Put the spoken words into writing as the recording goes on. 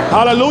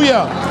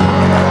Hallelujah.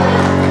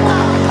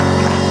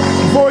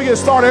 Before we get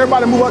started,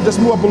 everybody move up. Just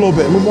move up a little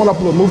bit. Move on up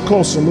a little. Move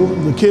closer.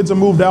 The kids are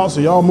moved out,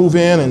 so y'all move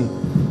in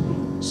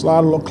and slide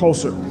a little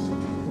closer.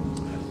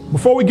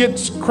 Before we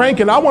get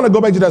cranking, I want to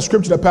go back to that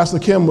scripture that Pastor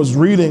Kim was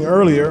reading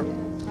earlier,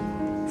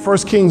 1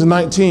 Kings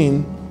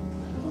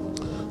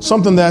 19.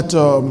 Something that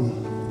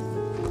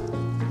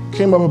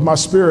came up with my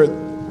spirit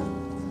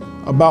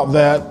about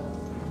that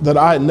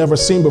I had never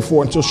seen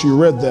before until she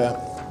read that.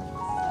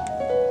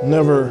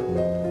 Never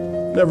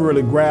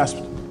really grasped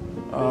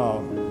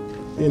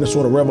any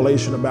sort of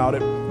revelation about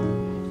it.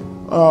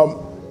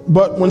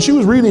 But when she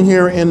was reading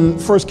here in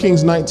 1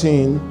 Kings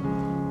 19,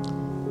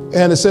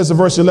 and it says in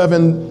verse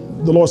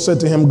 11, the Lord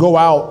said to him, go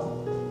out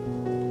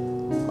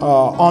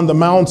on the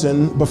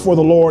mountain before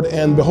the Lord,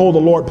 and behold, the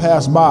Lord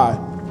passed by.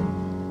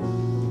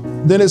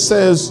 Then it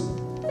says,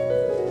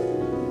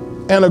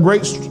 and a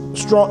great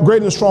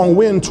and strong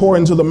wind tore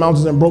into the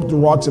mountains and broke the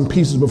rocks in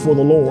pieces before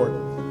the Lord.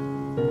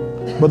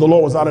 But the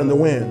Lord was not in the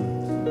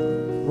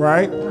wind,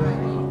 right?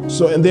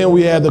 So, and then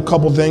we add a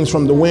couple things.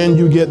 From the wind,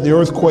 you get the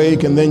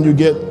earthquake, and then you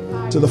get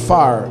to the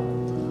fire.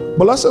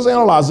 But let's just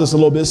analyze this a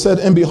little bit. It said,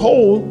 and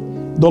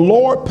behold, the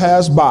Lord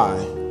passed by,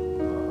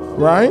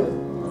 right?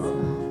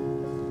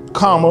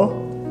 Comma,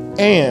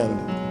 and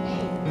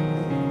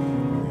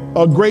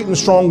a great and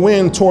strong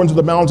wind tore into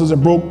the mountains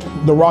and broke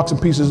the rocks in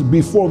pieces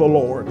before the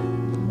Lord.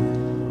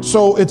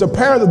 So it's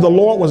apparent that the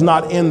Lord was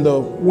not in the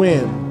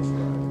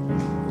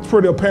wind. It's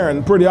pretty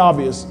apparent, pretty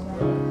obvious,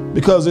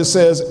 because it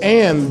says,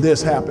 and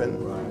this happened.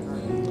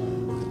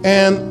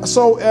 And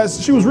so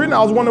as she was reading,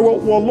 I was wondering,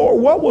 well,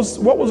 Lord, what was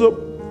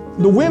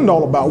the wind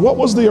all about? What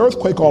was the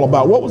earthquake all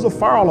about? What was the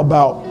fire all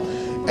about?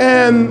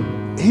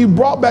 And he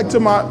brought back to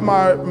my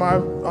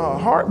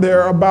heart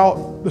there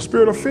about the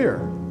spirit of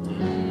fear.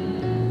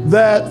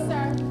 That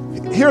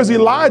here's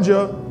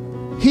Elijah,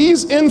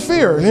 he's in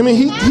fear. I mean,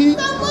 he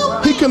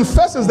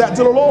confesses that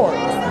to the Lord.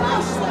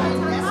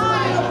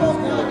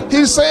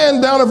 He's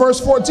saying down in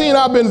verse 14,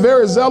 I've been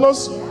very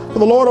zealous for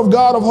the Lord of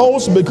God of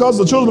hosts, because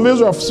the children of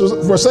Israel are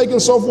forsaken,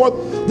 so forth.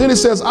 Then he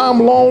says, I'm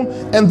alone,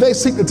 and they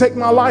seek to take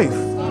my life.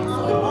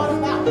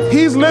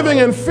 He's living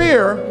in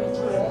fear.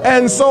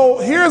 And so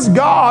here's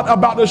God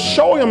about to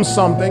show him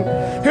something.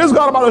 Here's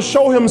God about to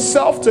show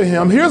himself to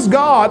him. Here's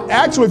God,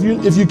 actually,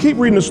 if you keep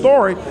reading the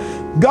story,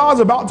 God's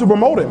about to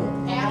promote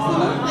him.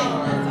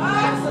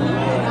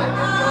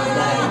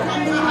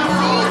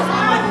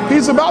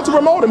 He's about to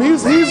promote him.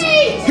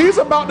 He's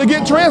about to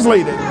get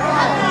translated.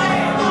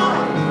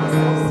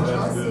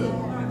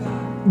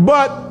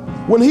 But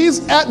when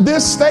he's at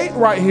this state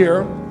right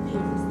here,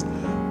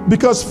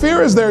 because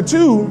fear is there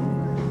too,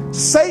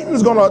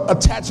 Satan's going to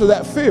attach to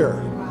that fear.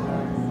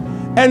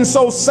 And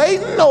so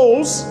Satan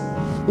knows,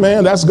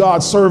 man, that's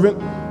God's servant,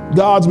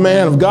 God's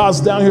man. If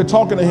God's down here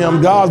talking to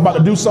him, God's about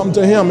to do something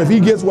to him. If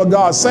he gets what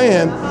God's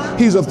saying,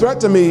 he's a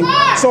threat to me.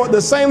 So at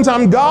the same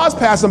time God's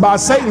passing by,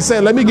 Satan's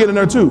saying, let me get in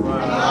there too.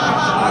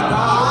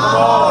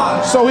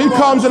 So he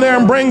comes in there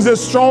and brings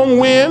this strong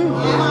wind.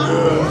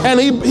 And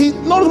he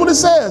notice what it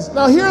says.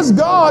 Now here's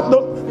God.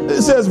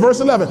 It says verse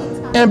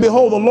 11, and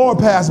behold, the Lord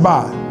passed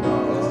by.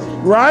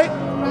 Right?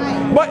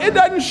 But it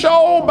doesn't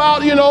show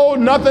about,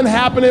 nothing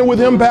happening with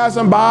him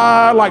passing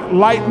by, like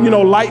lightning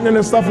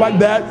and stuff like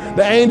that.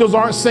 The angels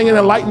aren't singing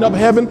and lighting up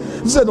heaven.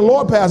 It said the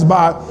Lord passed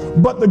by,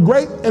 but the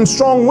great and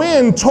strong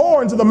wind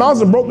tore into the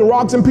mountains and broke the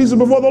rocks in pieces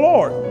before the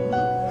Lord.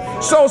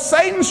 So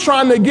Satan's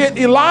trying to get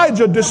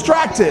Elijah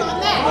distracted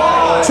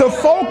to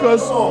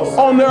focus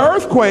on the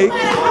earthquake,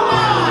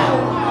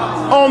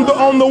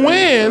 on the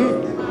wind,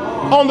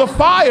 on the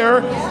fire,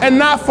 and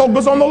not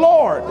focus on the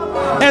Lord.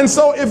 And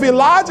so if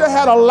Elijah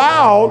had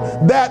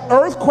allowed that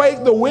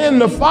earthquake, the wind,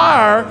 the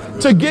fire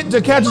to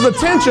catch his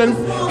attention,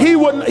 he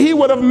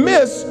would have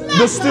missed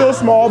the still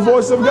small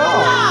voice of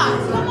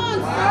God.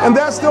 And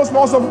that still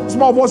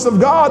small voice of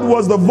God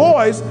was the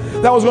voice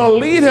that was going to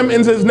lead him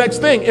into his next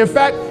thing. In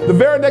fact, the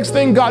very next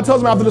thing God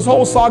tells him after this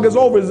whole saga is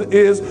over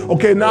is,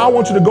 okay, now I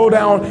want you to go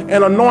down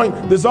and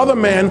anoint this other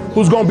man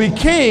who's going to be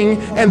king.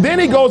 And then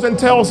he goes and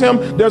tells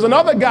him there's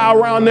another guy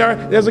around there.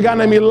 There's a guy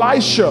named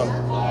Elisha.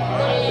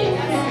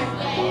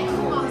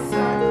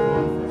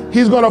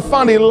 He's going to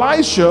find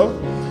Elisha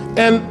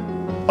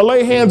and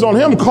lay hands on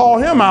him, call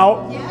him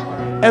out.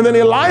 And then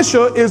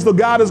Elisha is the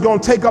guy that's going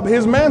to take up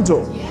his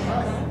mantle,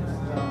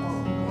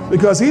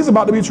 because he's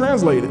about to be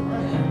translated.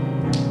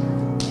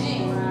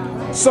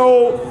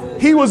 So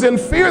he was in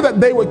fear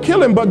that they would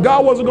kill him, but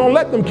God wasn't going to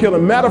let them kill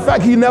him. Matter of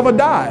fact, he never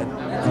died.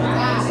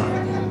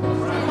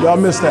 Y'all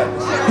missed that.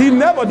 He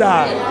never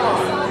died.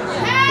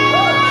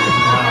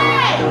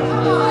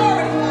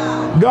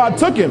 God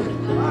took him.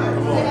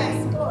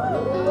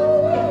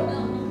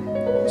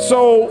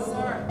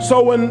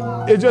 So when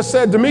it just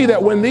said to me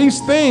that when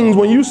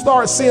you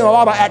start seeing a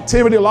lot of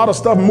activity, a lot of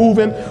stuff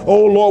moving,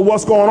 oh Lord,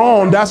 what's going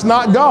on? That's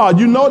not God.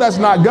 You know that's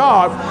not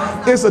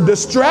God. It's a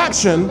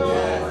distraction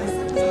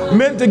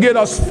meant to get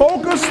us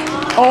focused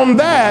on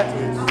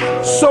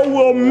that, so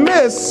we'll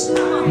miss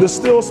the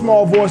still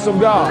small voice of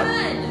God.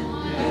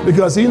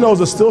 Because he knows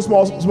the still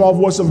small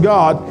voice of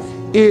God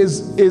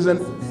is an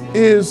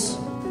is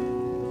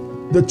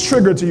the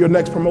trigger to your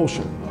next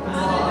promotion.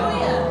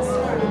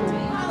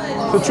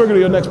 The trigger to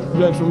your next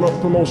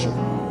promotion.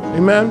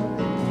 Amen.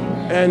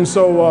 And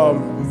so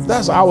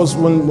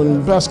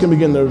when Pastor Kim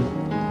began to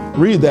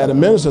read that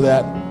and minister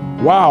that,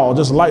 wow,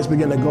 just lights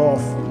begin to go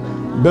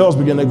off, bells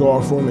begin to go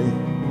off for me.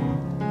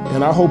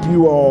 And I hope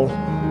you all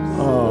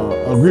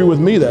agree with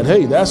me that,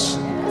 hey,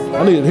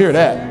 I needed to hear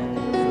that.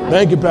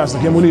 Thank you, Pastor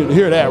Kim. We needed to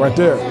hear that right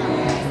there.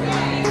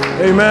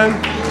 Amen.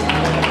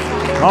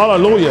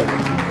 Hallelujah.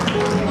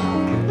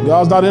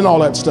 God's not in all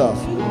that stuff.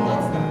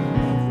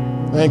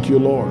 Thank you,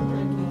 Lord.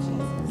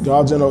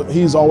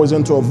 He's always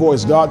into a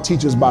voice. God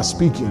teaches by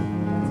speaking.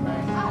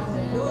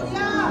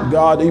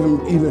 God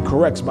even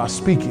corrects by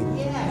speaking.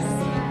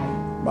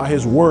 By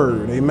his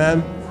word.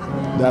 Amen.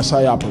 That's how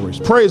he operates.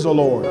 Praise the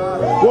Lord.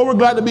 Well, we're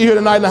glad to be here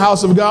tonight in the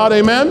house of God.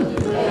 Amen.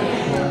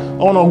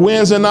 On a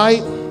Wednesday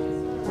night,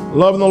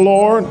 loving the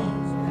Lord.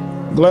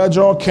 Glad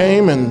y'all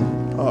came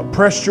and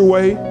pressed your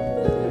way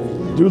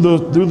through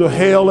the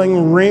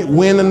hailing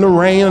wind and the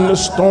rain and the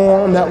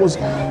storm that was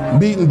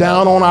beating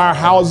down on our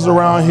houses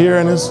around here,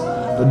 and it's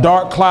the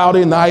dark,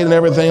 cloudy night and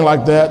everything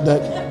like that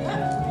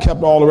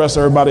kept all the rest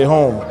of everybody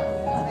home.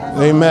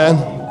 Amen.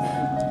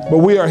 But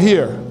we are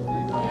here.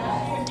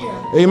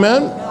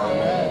 Amen.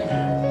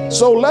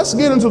 So let's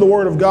get into the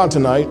Word of God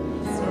tonight.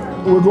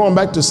 We're going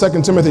back to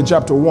 2 Timothy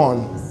chapter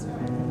 1.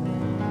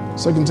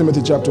 2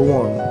 Timothy chapter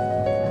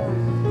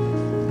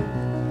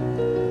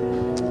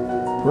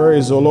 1.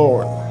 Praise the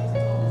Lord.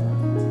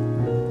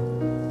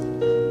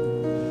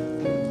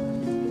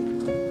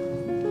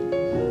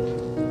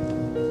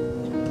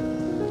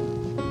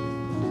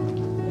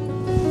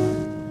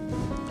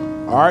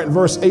 All right,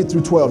 verse 8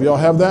 through 12. Y'all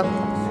have that?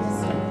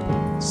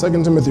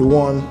 2 Timothy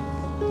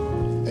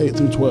 1, 8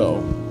 through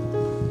 12.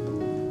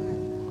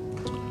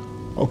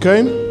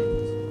 Okay?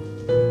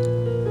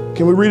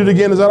 Can we read it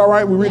again? Is that all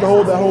right? We read that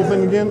whole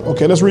thing again?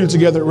 Okay, let's read it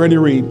together. Ready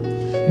to read.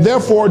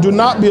 Therefore, do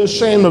not be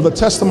ashamed of the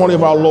testimony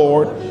of our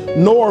Lord,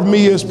 nor of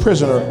me as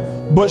prisoner,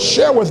 but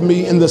share with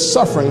me in the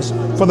sufferings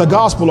for the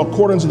gospel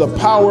according to the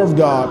power of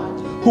God,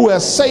 who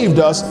has saved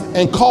us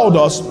and called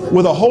us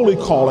with a holy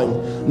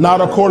calling,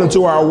 not according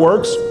to our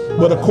works,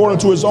 but according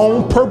to his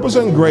own purpose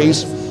and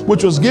grace,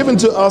 which was given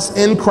to us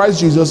in Christ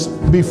Jesus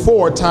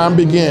before time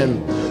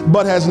began,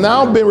 but has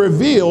now been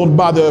revealed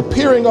by the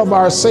appearing of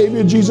our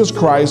Savior Jesus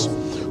Christ,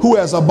 who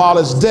has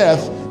abolished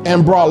death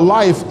and brought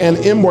life and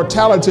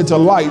immortality to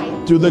light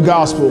through the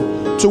gospel,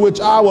 to which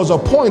I was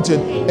appointed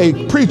a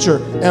preacher,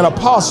 an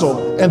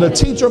apostle, and a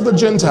teacher of the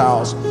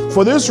Gentiles.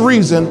 For this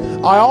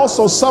reason, I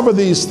also suffer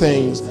these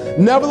things.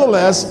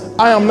 Nevertheless,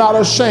 I am not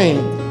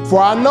ashamed,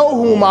 for I know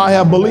whom I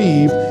have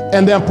believed,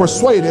 and am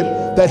persuaded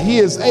that he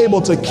is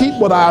able to keep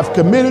what I have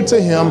committed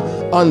to him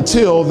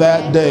until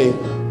that day.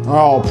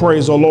 Oh,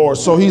 praise the Lord.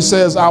 So he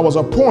says, I was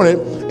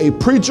appointed a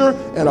preacher,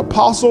 an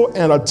apostle,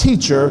 and a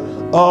teacher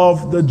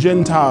of the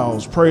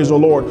Gentiles. Praise the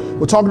Lord.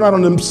 We're talking about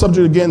on the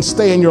subject again,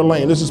 stay in your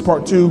lane. This is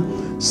part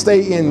 2,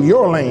 stay in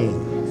your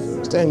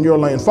lane. Stay in your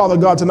lane. Father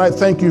God, tonight,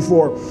 thank you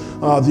for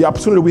the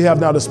opportunity we have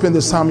now to spend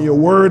this time in your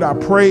word. I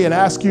pray and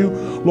ask you,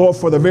 Lord,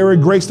 for the very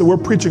grace that we're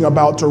preaching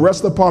about to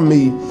rest upon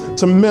me,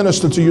 to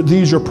minister to you,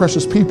 these your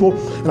precious people.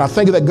 And I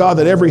thank you that, God,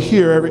 that every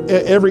ear,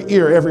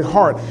 every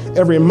heart,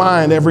 every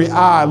mind, every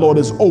eye, Lord,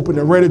 is open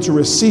and ready to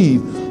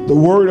receive the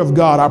word of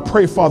God. I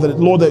pray, Father, that,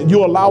 Lord, that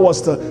you allow us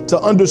to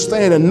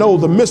understand and know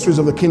the mysteries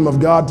of the kingdom of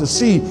God, to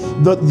see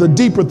the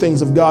deeper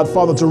things of God,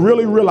 Father, to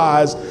really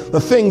realize the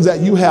things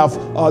that you have,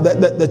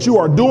 that you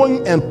are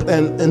doing and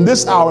in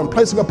this hour and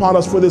placing upon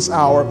us for this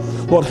hour.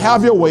 Lord,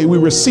 have your way. We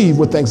receive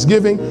with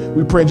thanksgiving.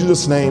 We pray in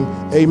Jesus' name.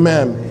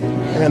 Amen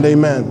and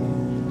amen.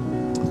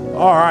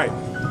 All right.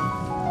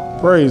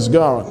 Praise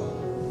God.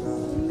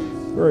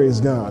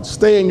 Praise God.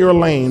 Stay in your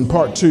lane,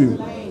 part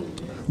 2.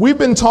 We've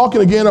been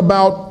talking again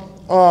about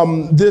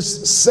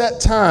this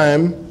set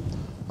time,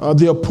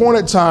 the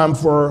appointed time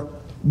for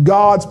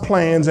God's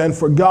plans and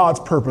for God's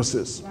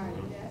purposes.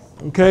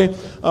 Okay.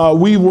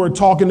 We were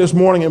talking this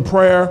morning in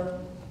prayer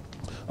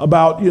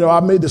about, I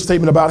made the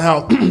statement about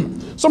how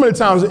so many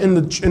times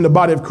in the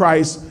body of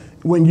Christ,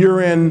 when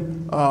you're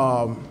in,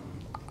 I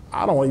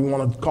don't even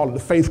want to call it the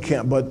faith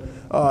camp, but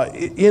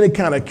any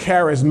kind of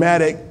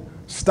charismatic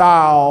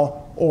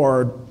style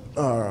or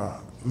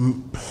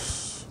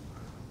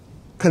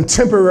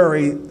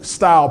contemporary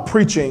style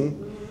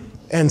preaching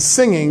and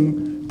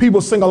singing,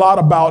 people sing a lot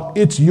about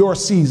it's your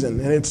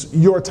season and it's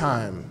your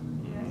time,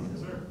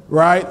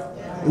 right?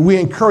 We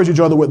encourage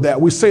each other with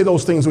that. We say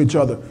those things to each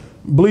other.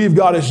 Believe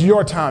God, it's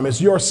your time,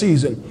 it's your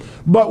season.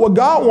 But what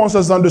God wants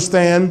us to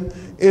understand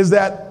is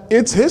that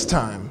it's his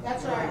time.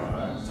 That's right.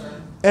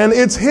 And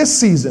it's his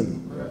season.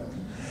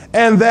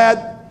 And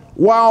that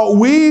while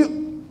we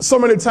so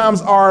many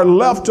times are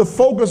left to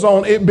focus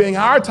on it being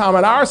our time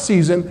and our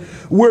season,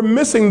 we're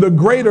missing the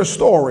greater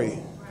story.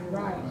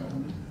 Right.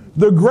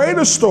 The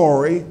greater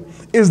story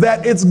is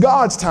that it's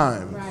God's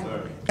time.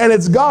 Right. And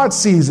it's God's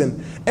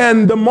season.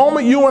 And the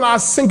moment you and I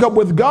sync up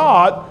with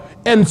God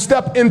and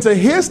step into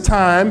his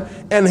time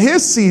and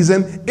his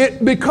season,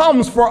 it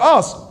becomes for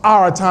us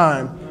our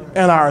time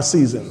and our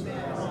season.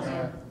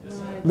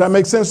 Does that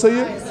make sense to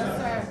you?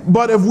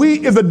 But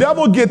if the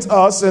devil gets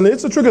us, and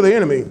it's a trick of the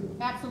enemy,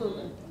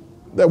 absolutely,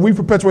 that we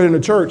perpetuate in the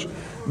church,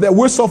 that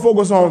we're so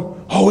focused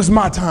on, oh, it's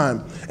my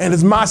time and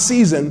it's my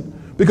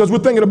season, because we're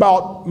thinking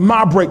about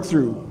my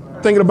breakthrough,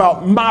 thinking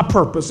about my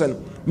purpose and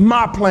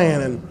my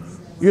plan and,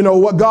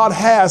 what God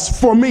has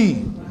for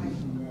me.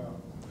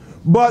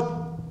 But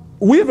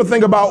we have to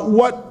think about,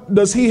 what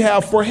does he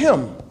have for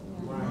him?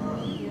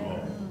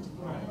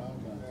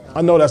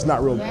 I know that's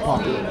not real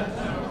popular.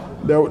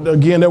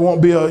 There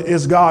won't be a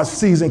It's God's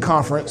Season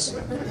conference.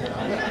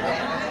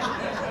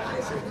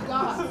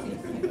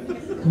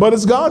 But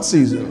it's God's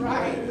season.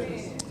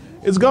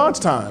 It's God's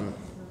time.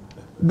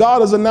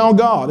 God is a now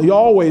God. He's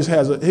always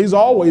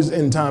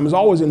in time. He's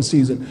always in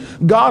season.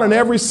 God in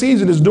every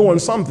season is doing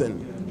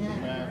something.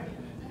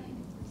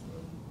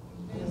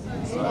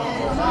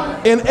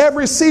 In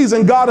every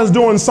season, God is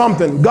doing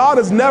something. God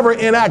is never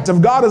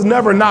inactive. God is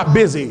never not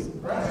busy.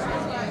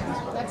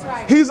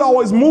 He's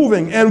always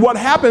moving. And what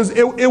happens,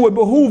 it would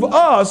behoove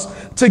us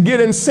to get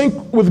in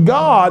sync with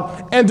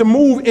God and to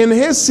move in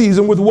his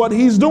season with what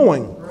he's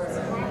doing.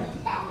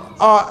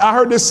 I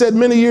heard this said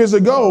many years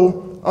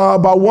ago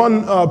by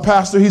one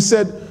pastor. He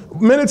said,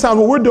 many times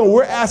what we're doing,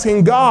 we're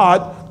asking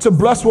God to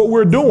bless what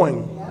we're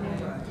doing.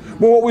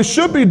 But what we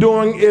should be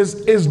doing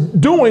is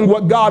doing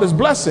what God is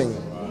blessing.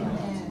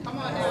 Come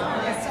on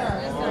now. Yes,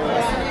 sir.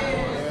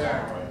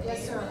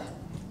 Yes, sir.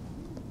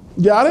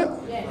 Got it?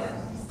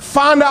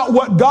 Find out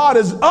what God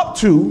is up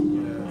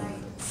to,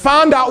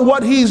 find out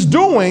what he's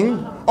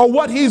doing or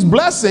what he's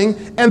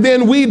blessing, and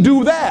then we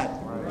do that.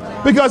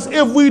 Because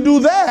if we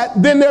do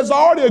that, then there's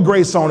already a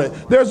grace on it.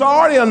 There's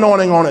already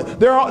anointing on it.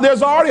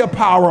 There's already a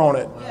power on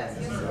it.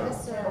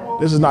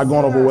 This is not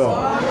going over well.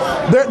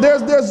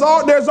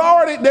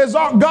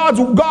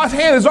 God's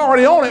hand is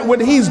already on it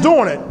when he's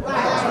doing it.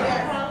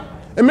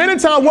 And many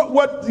times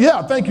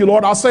thank you,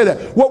 Lord, I'll say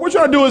that. What we're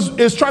trying to do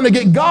is trying to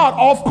get God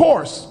off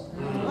course.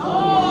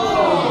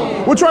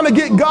 We're trying to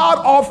get God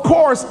off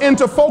course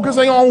into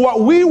focusing on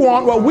what we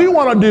want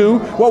to do,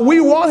 what we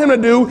want him to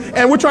do,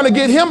 and we're trying to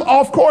get him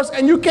off course,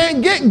 and you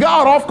can't get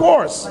God off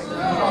course.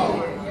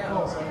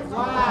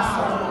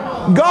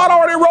 God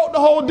already wrote the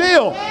whole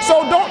deal.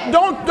 So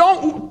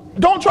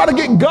don't try to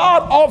get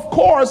God off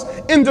course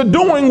into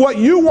doing what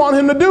you want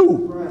him to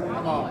do.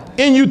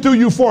 In you, through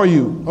you, for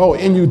you. Oh,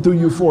 in you, through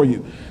you, for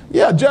you.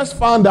 Yeah, let's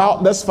find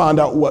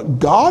out what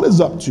God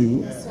is up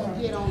to.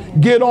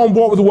 Get on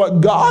board with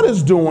what God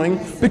is doing,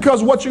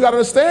 because what you got to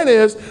understand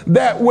is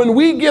that when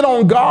we get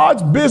on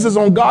God's business,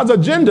 on God's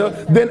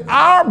agenda, then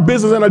our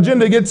business and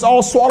agenda gets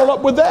all swallowed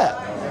up with that.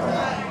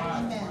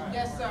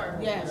 Yes, sir.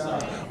 Yes.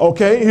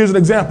 Okay, here's an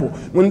example.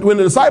 When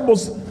the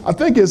disciples, I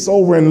think it's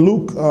over in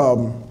Luke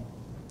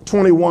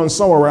 21,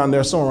 somewhere around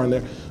there,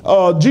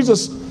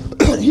 Jesus,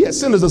 he had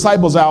sent his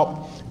disciples out.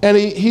 And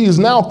he's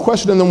now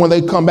questioning them when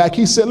they come back.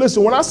 He said,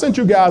 listen, when I sent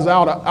you guys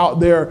out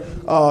there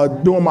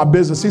doing my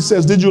business, he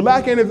says, did you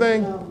lack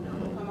anything?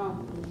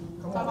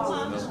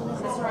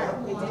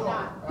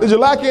 Did you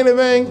lack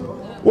anything?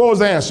 What was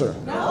the answer?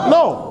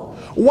 No.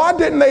 Why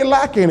didn't they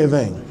lack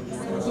anything?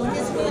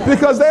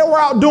 Because they were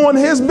out doing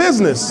his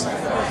business.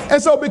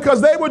 And so because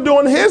they were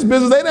doing his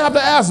business, they didn't have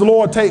to ask the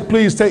Lord,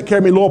 please take care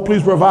of me. Lord,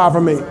 please provide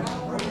for me.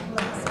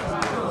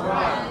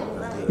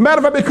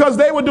 Matter of fact, because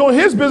they were doing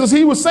his business,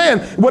 he was saying,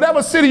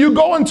 whatever city you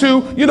go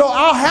into,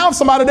 I'll have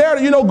somebody there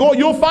to, go,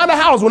 you'll find a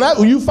house.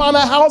 When you find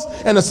that house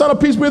and the Son of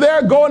Peace be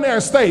there, go in there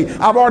and stay.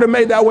 I've already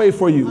made that way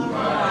for you.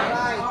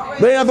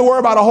 They didn't have to worry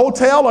about a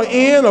hotel or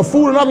inn or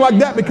food or nothing like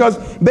that,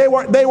 because they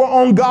were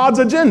on God's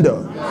agenda.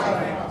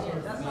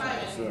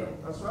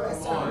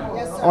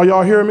 Are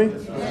y'all hearing me?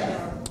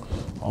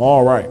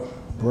 All right.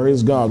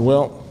 Praise God.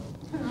 Well,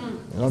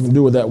 y'all can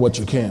do with that what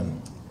you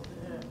can.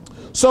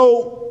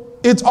 So,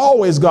 it's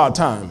always God's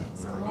time.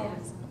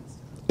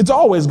 It's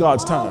always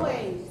God's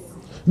time.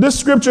 This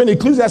scripture in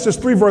Ecclesiastes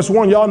 3 verse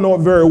 1, y'all know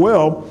it very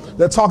well,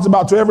 that talks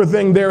about to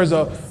everything there is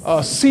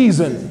a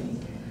season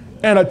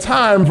and a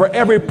time for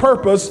every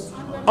purpose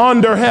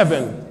under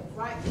heaven.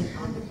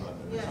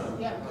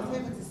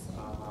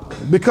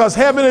 Because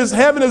heaven is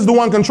the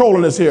one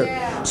controlling this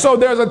here. So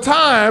there's a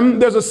time,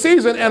 there's a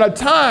season and a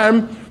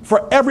time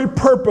for every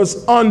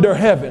purpose under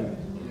heaven.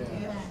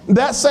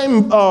 That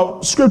same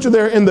scripture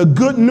there in the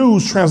Good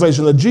News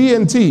translation, the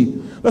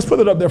GNT. Let's put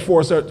it up there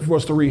for us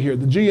to read here.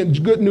 The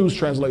Good News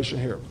translation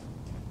here.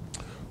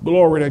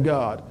 Glory to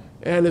God.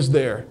 And it's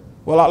there.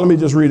 Well, let me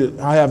just read it.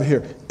 I have it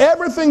here.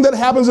 Everything that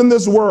happens in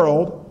this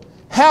world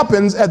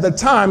happens at the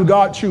time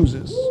God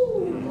chooses.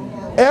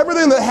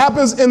 Everything that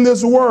happens in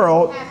this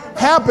world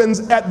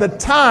happens at the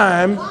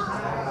time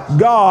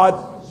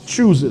God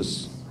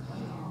chooses.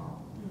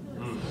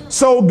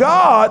 So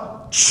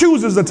God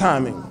chooses the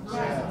timing.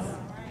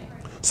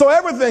 So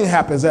everything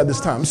happens at this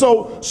time.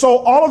 So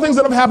all the things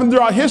that have happened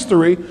throughout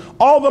history,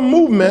 all the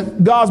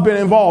movement God's been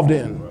involved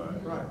in.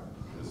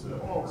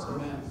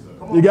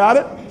 You got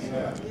it?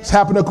 It's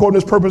happened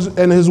according to his purpose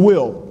and his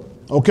will.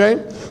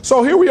 Okay?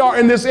 So here we are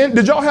in this.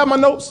 Did y'all have my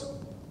notes?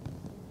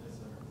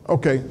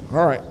 Okay.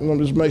 All right. I'm going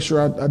to just make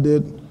sure I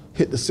did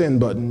hit the send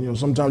button. You know,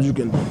 sometimes you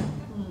can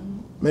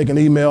make an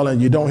email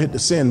and you don't hit the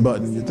send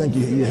button. You think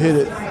you hit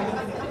it.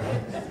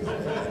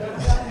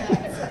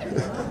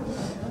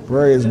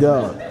 Praise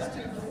God.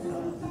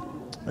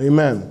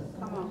 Amen.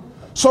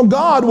 So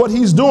God, what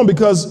he's doing,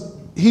 because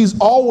he's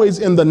always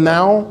in the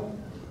now,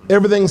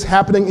 everything's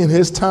happening in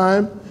his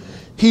time.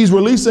 He's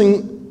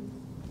releasing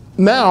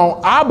now,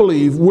 I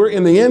believe we're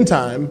in the end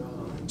time.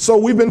 So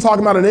we've been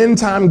talking about an end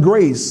time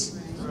grace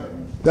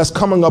that's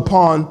coming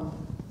upon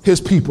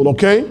his people,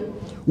 okay?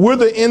 We're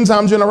the end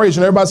time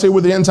generation. Everybody say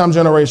we're the end time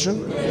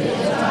generation.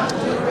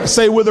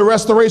 Say we're the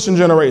restoration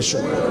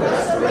generation.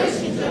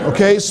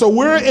 Okay, so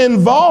we're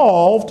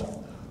involved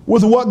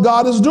with what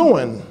God is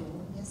doing.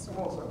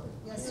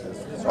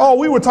 Oh,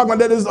 we were talking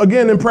about that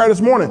again in prayer this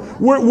morning.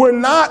 We're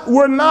not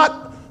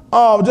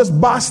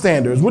just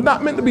bystanders. We're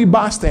not meant to be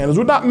bystanders.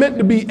 We're not meant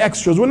to be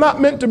extras. We're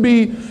not meant to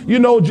be, you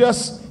know,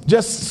 just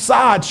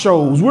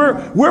sideshows.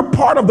 We're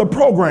part of the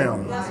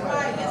program.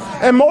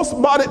 And most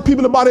people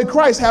in the body of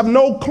Christ have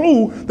no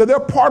clue that they're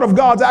part of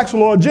God's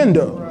actual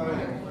agenda.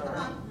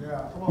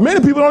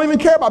 Many people don't even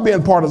care about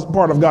being part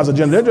of God's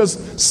agenda. They're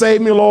just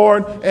save me,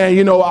 Lord, and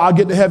you know, I'll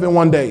get to heaven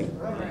one day.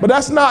 But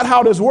that's not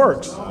how this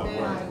works.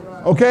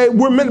 Okay,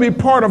 we're meant to be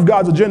part of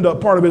God's agenda,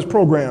 part of his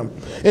program.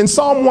 In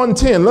Psalm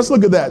 110, let's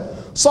look at that.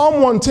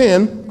 Psalm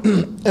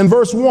 110 and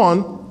verse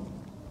 1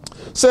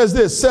 says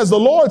this, says, the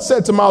Lord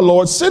said to my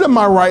Lord, sit at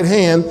my right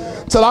hand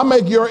till I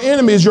make your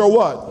enemies your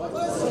what?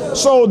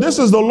 So this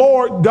is the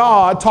Lord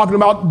God talking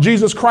about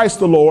Jesus Christ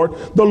the Lord.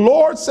 The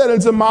Lord said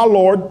unto my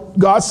Lord,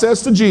 God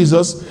says to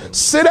Jesus,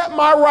 sit at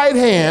my right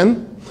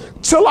hand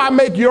till I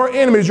make your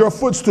enemies your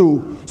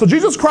footstool. So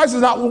Jesus Christ is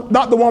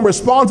not the one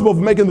responsible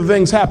for making the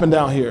things happen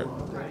down here.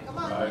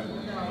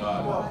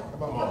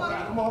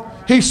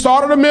 He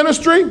started a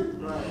ministry,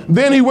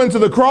 then he went to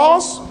the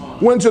cross,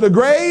 went to the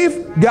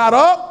grave, got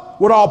up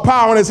with all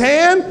power in his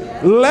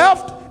hand,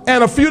 left,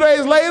 and a few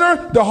days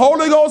later, the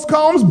Holy Ghost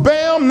comes,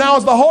 bam, now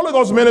it's the Holy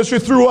Ghost ministry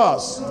through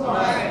us.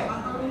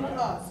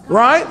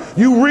 Right?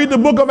 You read the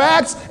book of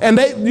Acts, and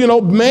they, you know,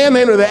 man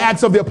named it the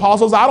Acts of the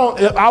Apostles.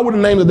 I would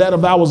have named it that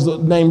if I was the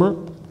namer.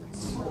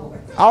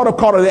 I would have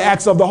called it the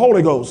Acts of the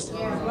Holy Ghost.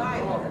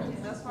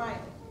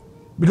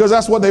 Because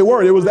that's what they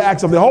were. It was the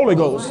Acts of the Holy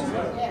Ghost.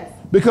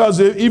 Because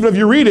even if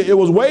you read it, it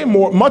was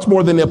much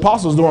more than the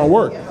apostles doing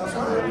work.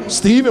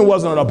 Stephen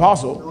wasn't an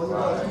apostle.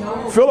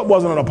 Philip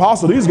wasn't an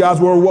apostle. These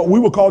guys were what we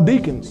would call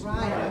deacons.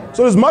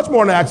 So there's much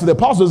more than the Acts of the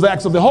Apostles, the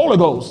Acts of the Holy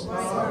Ghost.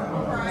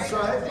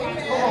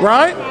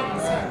 Right?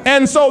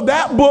 And so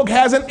that book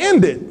hasn't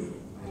ended.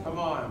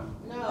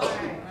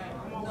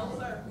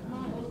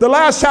 The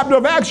last chapter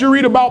of Acts, you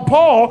read about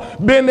Paul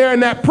being there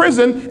in that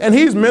prison, and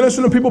he's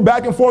ministering to people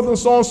back and forth and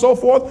so on and so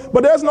forth.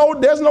 But there's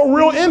no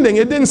real ending.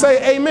 It didn't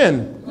say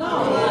amen.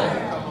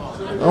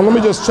 Let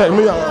me just check.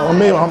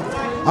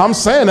 I'm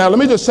saying that. Let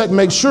me just check,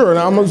 make sure.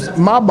 Now,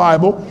 my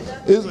Bible,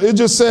 it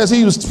just says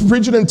he was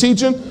preaching and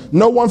teaching,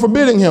 no one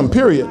forbidding him,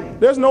 period.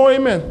 There's no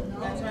amen.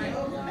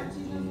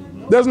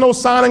 There's no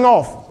signing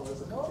off.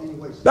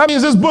 That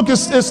means this book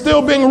is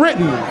still being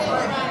written.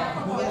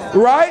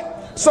 Right?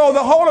 So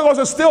the Holy Ghost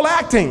is still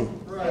acting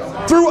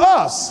through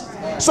us.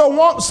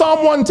 So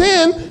Psalm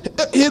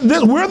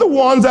 110, we're the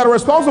ones that are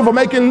responsible for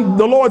making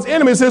the Lord's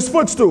enemies his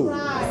footstool.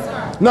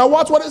 Now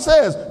watch what it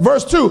says.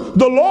 Verse 2,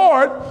 the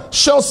Lord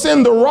shall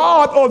send the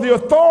rod or the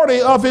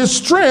authority of his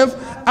strength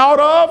out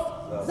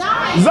of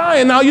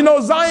Zion. Now you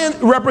know Zion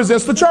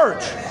represents the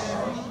church.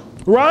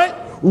 Right?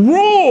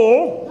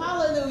 Rule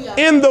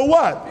in the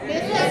what?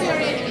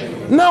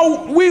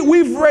 Now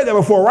we've read that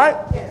before, right?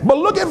 But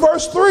look at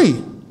verse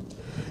 3.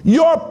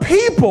 Your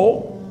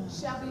people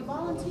shall be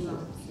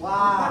volunteers.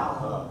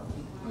 Wow.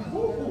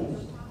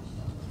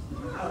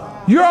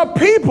 Your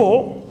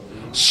people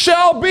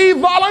shall be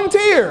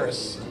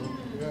volunteers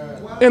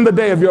in the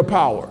day of your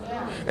power.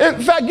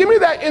 In fact, give me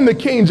that in the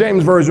King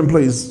James Version,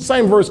 please.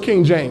 Same verse,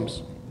 King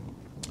James.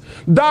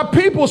 Thy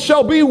people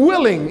shall be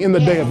willing in the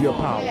day of your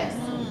power.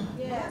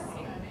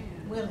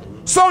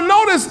 So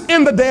notice,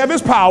 in the day of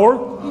his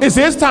power, it's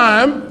his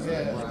time,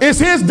 it's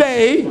his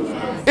day,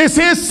 it's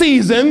his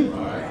season,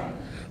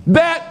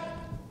 that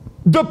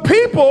the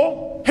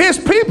people, his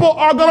people,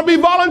 are going to be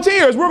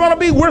volunteers.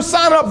 We're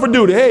signing up for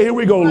duty. Hey, here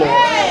we go, Lord.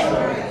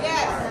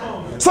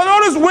 So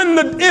notice when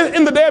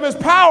in the day of his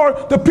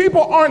power, the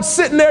people aren't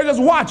sitting there just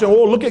watching.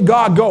 Oh, look at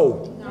God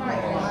go.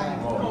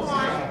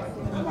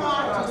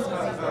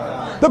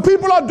 The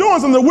people are doing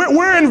something.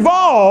 We're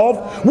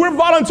involved. We're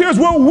volunteers.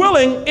 We're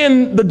willing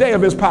in the day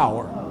of his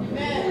power.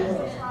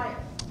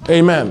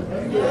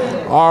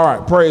 Amen. All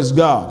right. Praise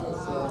God.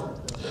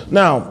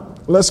 Now,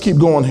 let's keep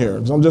going here.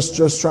 I'm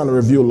just trying to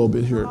review a little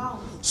bit here.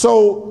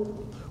 So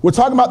we're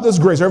talking about this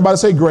grace. Everybody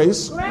say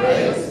grace.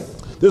 Grace.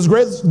 This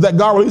grace that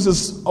God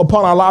releases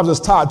upon our lives is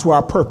tied to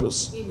our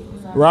purpose,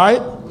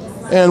 right?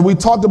 And we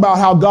talked about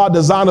how God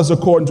designed us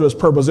according to his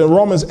purpose. In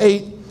Romans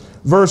 8,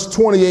 verse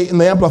 28 in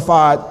the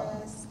Amplified,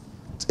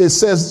 it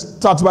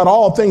talks about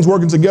all things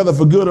working together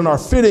for good and are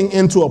fitting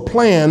into a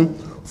plan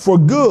for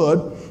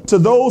good to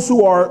those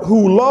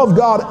who love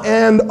God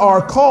and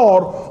are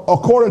called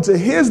according to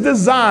his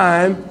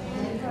design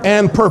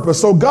and purpose.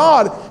 So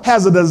God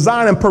has a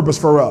design and purpose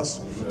for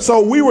us.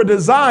 So we were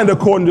designed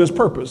according to his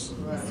purpose,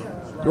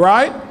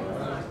 right?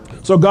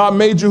 So God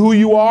made you who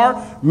you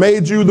are,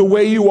 made you the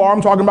way you are.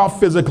 I'm talking about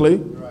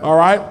physically, all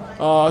right?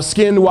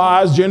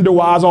 Skin-wise,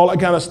 gender-wise, all that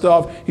kind of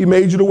stuff. He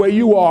made you the way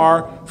you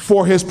are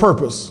for his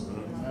purpose.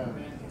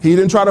 He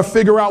didn't try to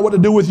figure out what to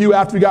do with you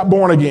after you got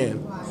born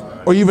again,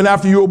 or even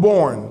after you were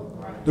born.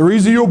 The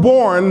reason you were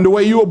born the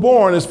way you were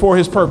born is for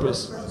his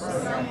purpose.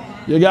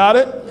 You got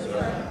it?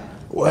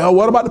 Well,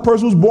 what about the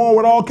person who's born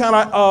with all kind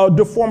of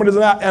deformities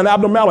and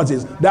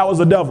abnormalities? That was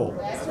the devil.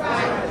 That's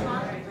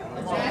right.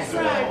 That's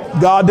right.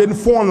 God didn't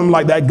form them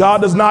like that.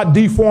 God does not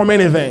deform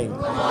anything.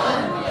 Come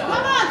on,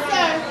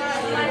 sir.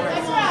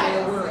 That's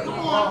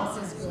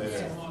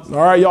right.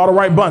 All right, y'all the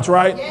right bunch,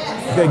 right?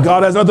 Okay,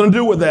 God has nothing to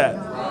do with that.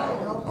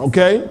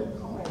 Okay?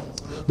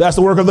 That's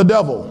the work of the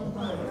devil.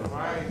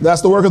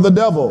 That's the work of the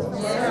devil.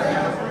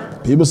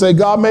 People say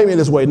God made me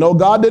this way. No,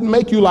 God didn't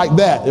make you like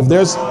that.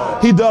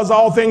 He does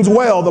all things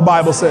well, the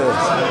Bible says.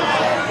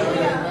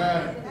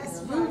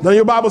 Doesn't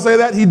your Bible say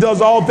that? He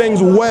does all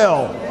things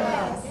well.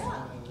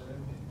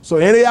 So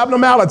any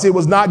abnormality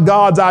was not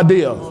God's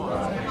idea.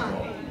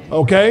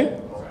 Okay?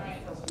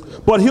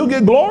 But he'll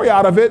get glory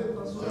out of it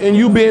in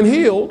you being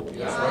healed.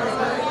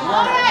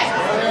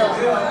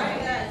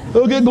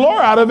 He'll get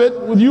glory out of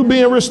it with you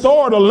being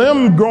restored, a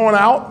limb growing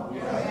out.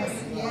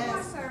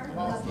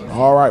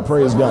 All right,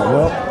 praise God.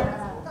 Well,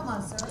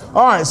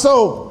 all right,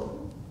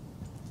 so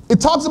it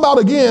talks about,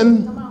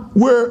 again,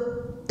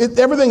 where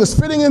everything is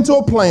fitting into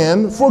a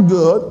plan for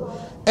good,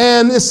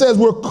 and it says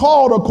we're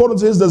called according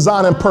to his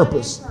design and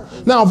purpose.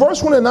 Now,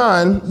 verse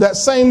 29, that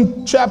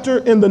same chapter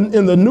in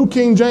the New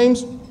King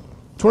James,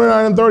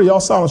 29 and 30, y'all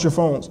silence your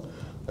phones.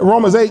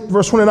 Romans 8,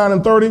 verse 29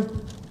 and 30.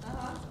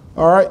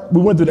 All right,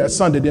 we went through that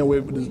Sunday, didn't we,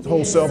 with the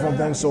whole cell phone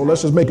thing, so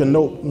let's just make a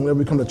note whenever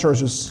we come to church,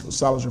 just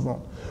silence your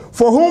phone.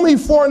 For whom he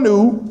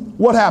foreknew,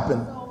 what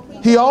happened?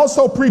 He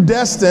also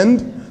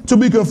predestined to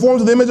be conformed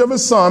to the image of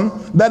his son,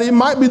 that he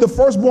might be the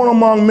firstborn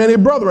among many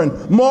brethren.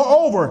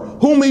 Moreover,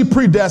 whom he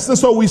predestined,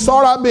 so we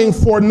start out being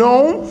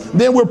foreknown,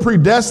 then we're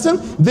predestined,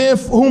 then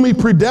whom he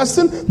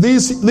predestined,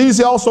 these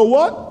he also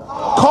what?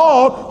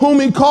 Called. Whom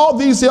he called,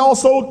 these he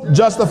also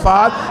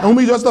justified, and whom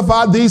he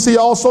justified, these he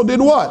also did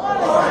what?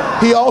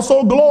 He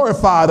also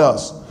glorified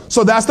us.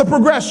 So that's the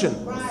progression.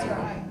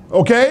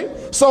 Okay?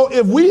 So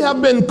if we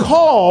have been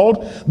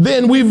called,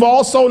 then we've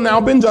also now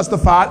been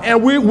justified,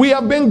 and we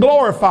have been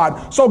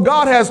glorified. So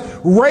God has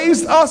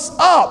raised us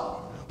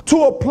up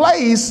to a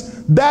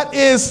place that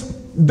is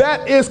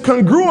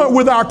congruent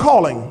with our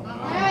calling.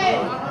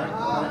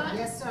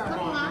 Yes,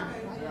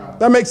 sir.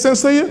 That makes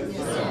sense to you?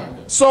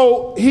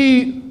 So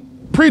he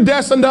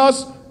predestined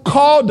us,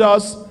 called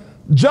us,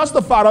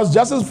 justified us.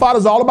 Justified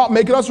is all about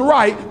making us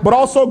right, but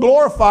also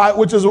glorified,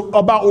 which is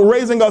about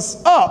raising us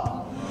up.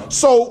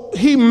 So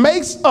he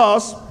makes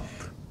us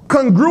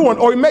congruent,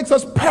 or he makes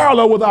us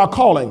parallel with our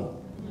calling.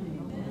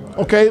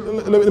 Okay,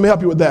 let me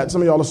help you with that.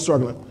 Some of y'all are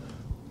struggling.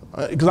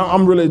 Because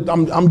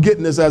I'm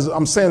getting this as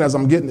I'm saying as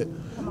I'm getting it.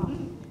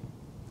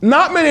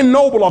 Not many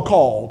noble are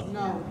called.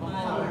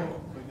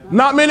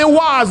 Not many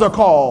wise are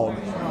called.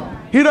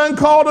 He doesn't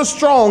call the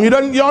strong. You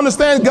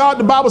understand? God,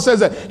 the Bible says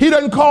that. He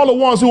doesn't call the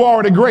ones who are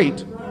already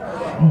great.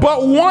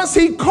 But once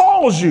he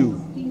calls you,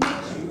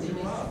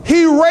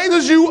 he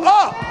raises you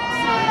up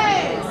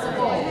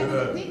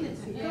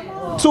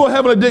to a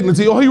heavenly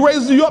dignity, or he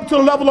raises you up to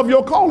the level of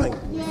your calling.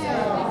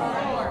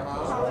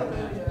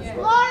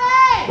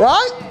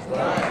 Right?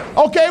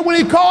 Okay, when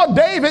he called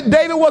David,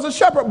 David was a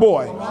shepherd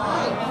boy.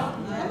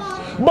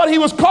 But he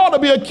was called to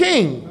be a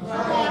king.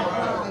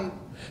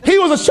 He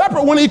was a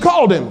shepherd when he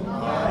called him.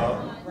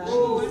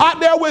 Out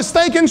there with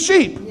stinking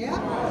sheep.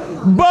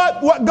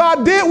 But what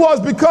God did was,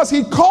 because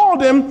he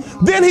called him,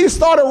 then he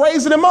started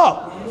raising him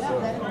up.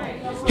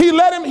 He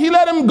let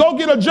him go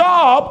get a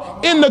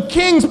job in the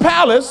king's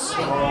palace,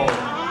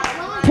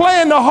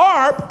 playing the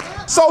harp.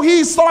 So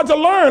he started to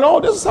learn, oh,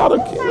 this is how the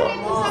king,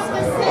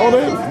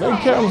 they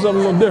carry themselves a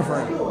little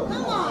different.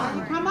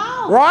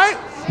 Right?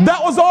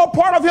 That was all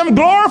part of him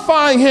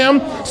glorifying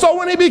him. So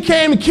when he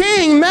became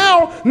king,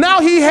 now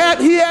he had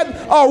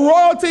a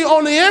royalty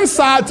on the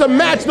inside to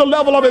match the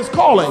level of his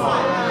calling.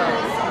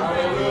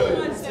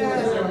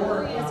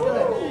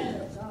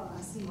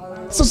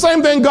 It's the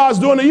same thing God's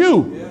doing to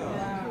you.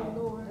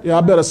 Yeah,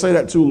 I better say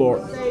that too,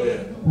 Lord.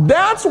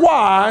 That's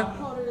why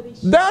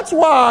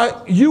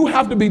you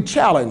have to be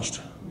challenged.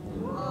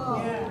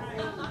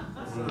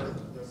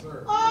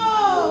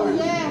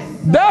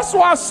 That's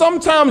why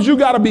sometimes you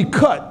got to be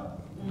cut.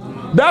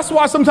 That's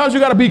why sometimes you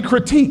got to be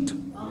critiqued.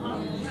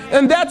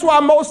 And that's why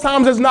most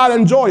times it's not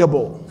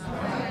enjoyable.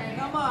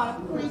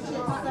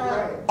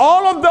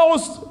 All of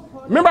those,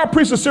 remember I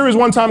preached a series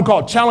one time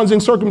called Challenging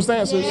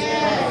Circumstances?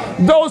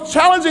 Those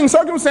challenging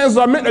circumstances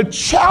are meant to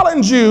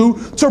challenge you,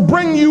 to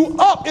bring you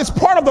up. It's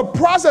part of the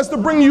process to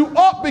bring you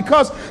up,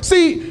 because,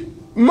 see,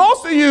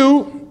 most of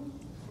you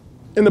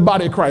in the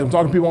body of Christ, I'm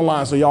talking to people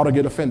online so y'all don't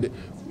get offended.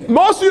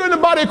 Most of you in the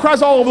body of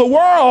Christ all over the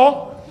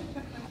world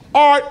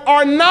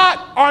are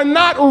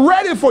not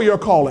ready for your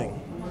calling.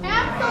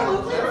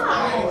 Absolutely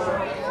not.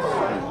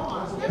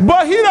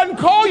 But he doesn't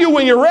call you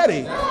when you're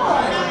ready.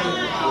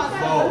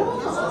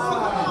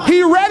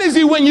 He readies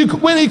you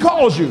when he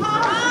calls you.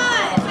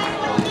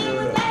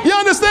 You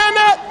understand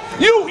that?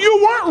 You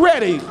weren't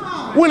ready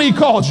when he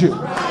called you.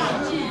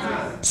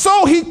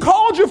 So he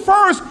called you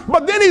first,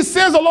 but then he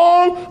sends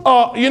along,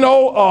 a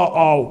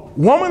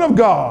woman of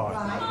God,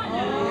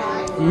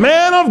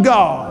 man of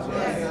God,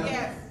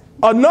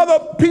 another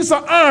piece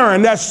of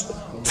iron that's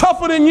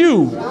tougher than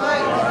you.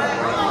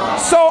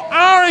 So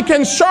iron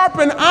can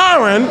sharpen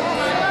iron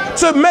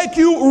to make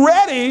you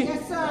ready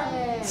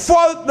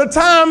for the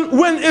time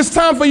when it's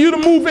time for you to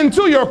move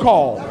into your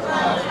call.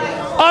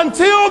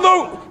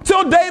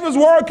 Till David's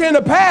word came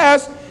to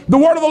pass, the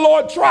word of the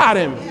Lord tried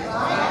him.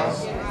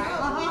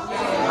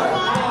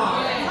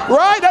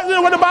 Right? That's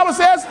what the Bible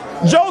says.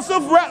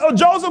 Joseph,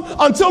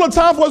 until the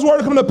time for his word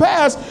to come to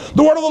pass,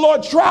 the word of the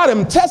Lord tried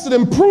him, tested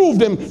him,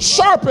 proved him,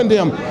 sharpened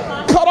him,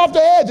 cut off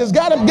the edges,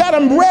 got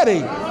him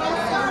ready.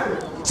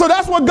 So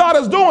that's what God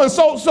is doing.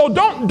 So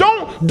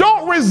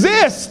don't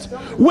resist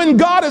when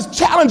God is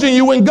challenging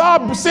you, when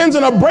God sends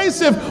an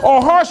abrasive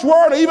or harsh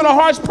word or even a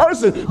harsh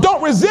person.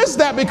 Don't resist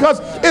that, because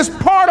it's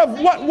part of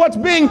what's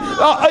being,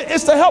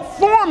 it's to help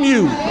form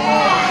you.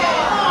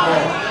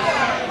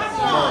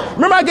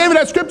 Remember I gave you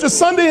that scripture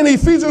Sunday in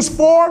Ephesians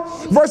 4,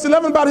 verse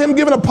 11, about him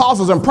giving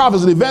apostles and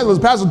prophets and evangelists,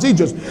 pastors and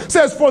teachers. It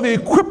says for the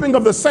equipping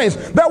of the saints.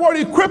 That word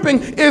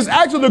equipping is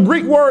actually the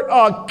Greek word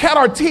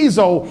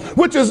katartizo,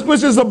 which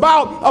is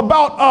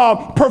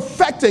about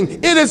perfecting.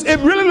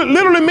 It really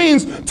literally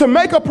means to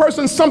make a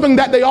person something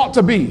that they ought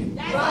to be.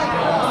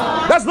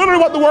 That's literally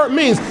what the word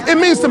means. It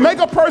means to make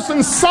a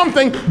person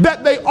something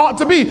that they ought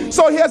to be.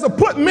 So he has to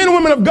put men and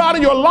women of God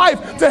in your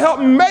life to help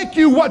make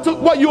you what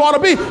you ought to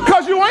be,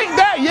 because you ain't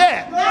there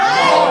yet.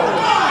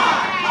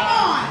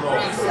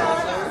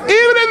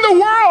 Even in the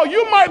world,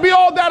 you might be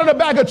all that in a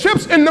bag of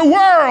chips in the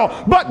world,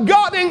 but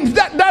God ain't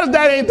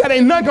that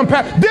ain't none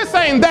compared. This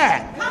ain't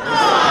that.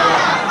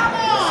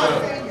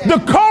 The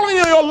calling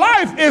in your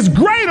life is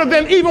greater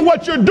than even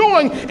what you're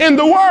doing in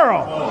the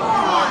world.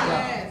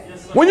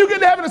 When you get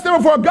to heaven and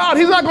stand before God,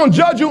 he's not going to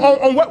judge you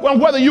on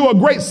whether you're a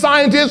great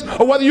scientist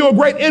or whether you're a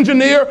great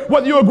engineer,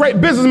 whether you're a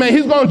great businessman.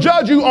 He's going to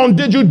judge you on,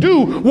 did you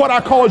do what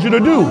I called you to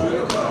do?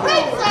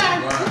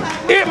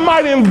 It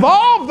might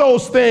involve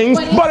those things,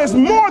 but it's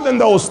more than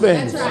those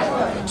things.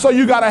 So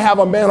you got to have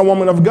a man or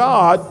woman of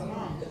God,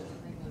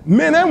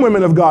 men and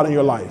women of God in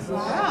your life.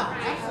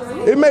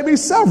 It may be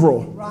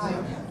several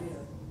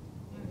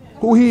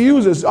who he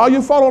uses. Are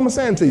you following what I'm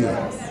saying to you?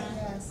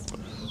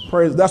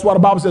 Praise. That's why the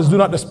Bible says, do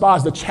not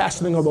despise the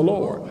chastening of the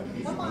Lord.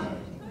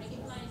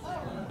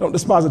 Don't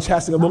despise the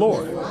chastening of the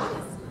Lord.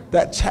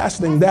 That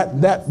chastening,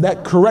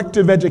 that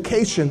corrective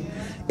education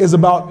is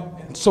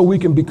about so we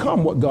can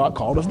become what God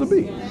called us to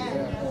be.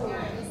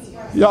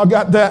 Y'all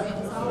got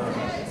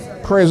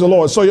that? Praise the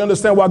Lord. So you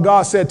understand why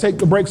God said take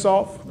the brakes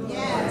off?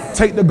 Yes.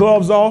 Take the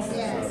gloves off?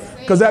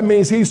 Because that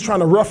means he's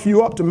trying to rough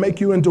you up to make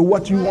you into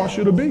what he wants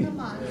you to be.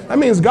 That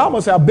means God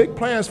must have big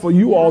plans for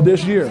you all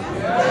this year.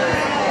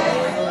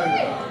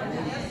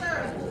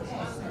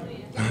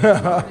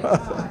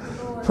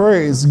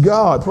 Praise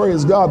God,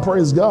 praise God,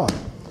 praise God.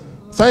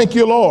 Thank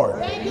you, Lord.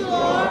 Thank you,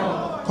 Lord.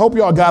 Hope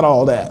y'all got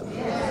all that.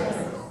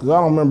 Because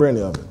I don't remember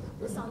any of it.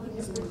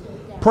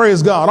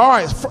 Praise God. All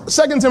right,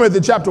 2 Timothy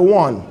chapter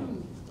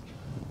 1.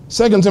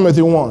 2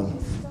 Timothy 1.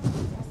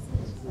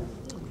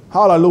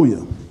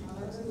 Hallelujah.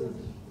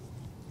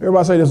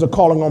 Everybody say there's a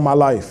calling on my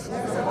life.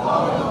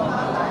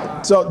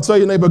 Tell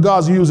your neighbor,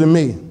 God's using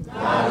me.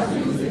 God's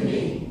using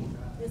me.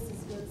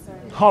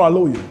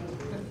 Hallelujah.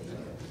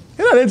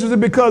 Isn't that interesting?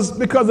 Because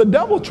the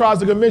devil tries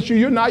to convince you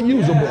you're not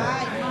usable.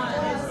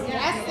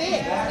 That's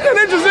it. Isn't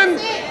it interesting?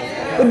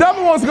 The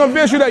devil wants to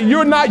convince you that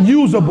you're not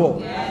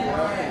usable.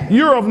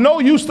 You're of no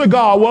use to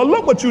God. Well,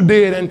 look what you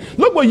did, and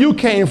look where you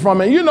came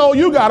from, and you know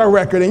you got a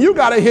record, and you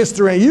got a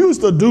history, and you used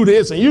to do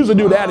this, and you used to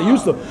do that, and you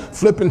used to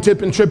flip and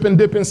tip and trip and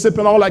dip and sip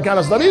and all that kind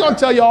of stuff. He's gonna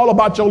tell you all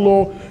about your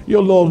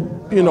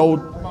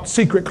little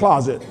secret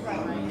closet.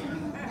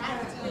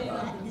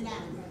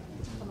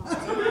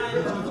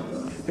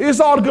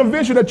 It's all to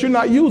convince you that you're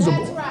not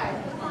usable. That's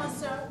right. Come on,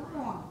 sir.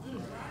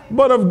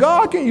 But if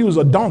God can use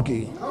a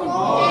donkey,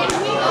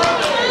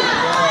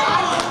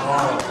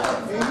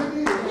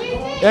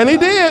 and he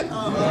did.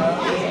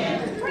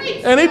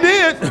 And he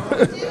did.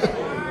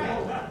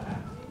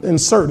 And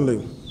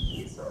certainly.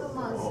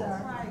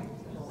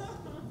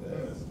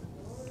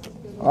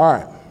 All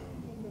right.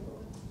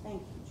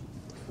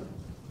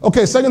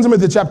 Okay, 2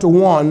 Timothy chapter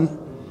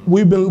 1.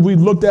 We've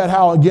looked at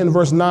how, again,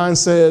 verse 9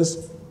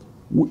 says,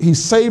 he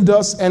saved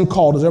us and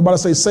called us. Everybody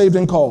say saved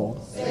and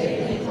called.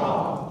 Saved and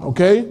called.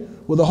 Okay?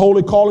 With a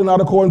holy calling,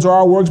 not according to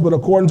our works, but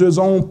according to his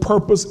own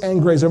purpose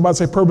and grace. Everybody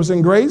say purpose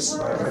and grace.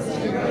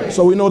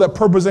 So we know that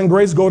purpose and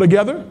grace go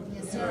together,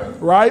 yes,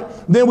 right?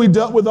 Then we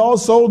dealt with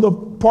also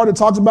part that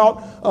talks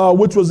about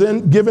which was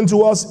given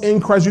to us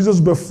in Christ Jesus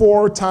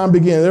before time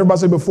began.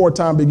 Everybody say before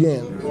time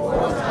began.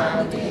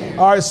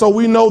 All right, so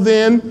we know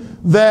then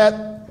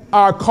that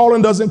our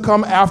calling doesn't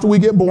come after we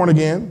get born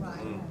again.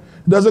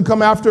 It doesn't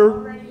come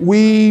after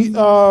we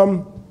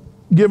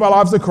give our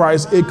lives to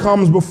Christ. It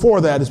comes before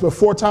that. It's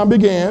before time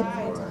began.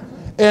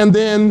 And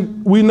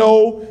then we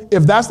know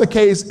if that's the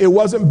case, it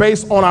wasn't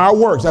based on our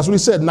works. That's what he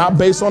said, not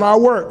based on our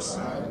works.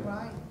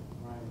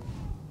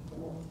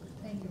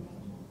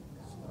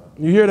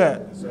 You hear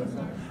that?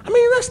 I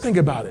mean, let's think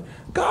about it.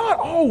 God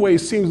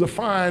always seems to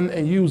find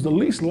and use the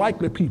least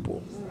likely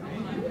people.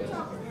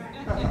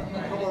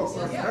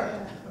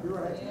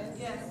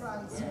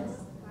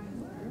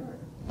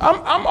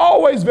 I'm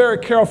always very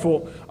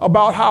careful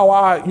about how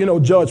I,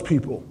 judge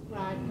people.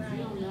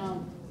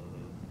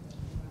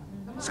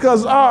 It's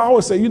because I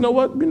always say, you know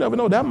what? You never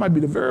know. That might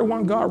be the very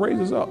one God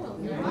raises up.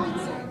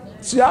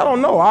 See, I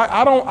don't know.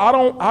 I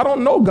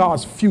don't know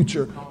God's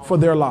future for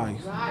their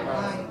life.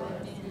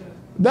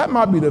 That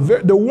might be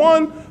the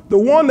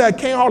one that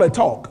can't hardly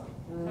talk.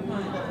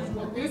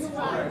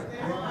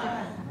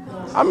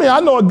 I mean, I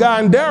know a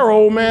guy in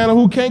Darrow, man,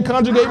 who can't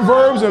conjugate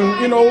verbs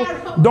and,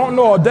 don't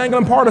know a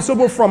dangling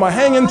participle from a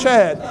hanging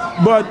chad.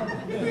 But,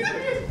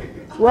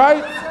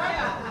 right?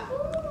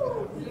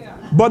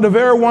 But the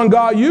very one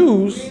God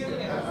uses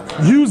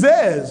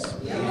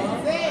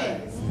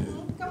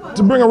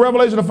to bring a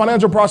revelation of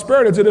financial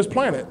prosperity to this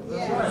planet.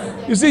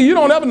 You see, you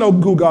don't ever know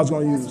who God's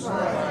going to use.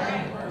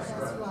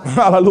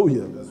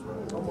 Hallelujah.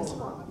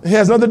 It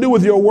has nothing to do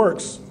with your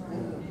works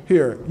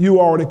here. You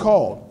already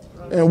called.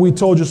 And we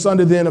told you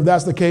Sunday then, if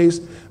that's the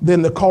case,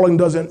 then the calling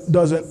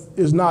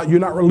you're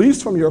not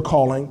released from your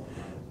calling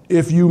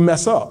if you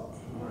mess up.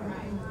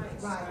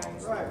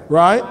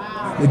 Right?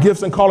 The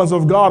gifts and callings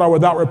of God are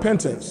without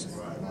repentance.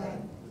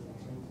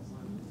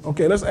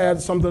 Okay, let's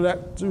add something to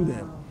that too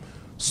then.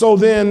 So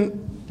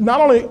then,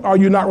 not only are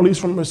you not released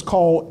from his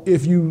call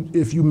if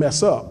you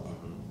mess up,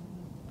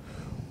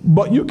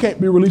 but you can't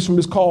be released from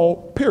his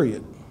call,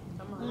 period.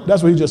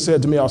 That's what he just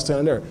said to me. I was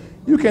standing there.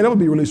 You can't ever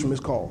be released from his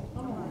call.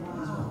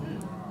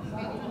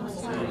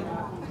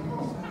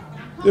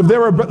 If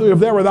they're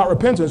without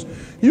repentance,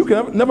 you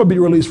can never be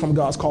released from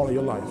God's call in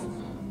your life.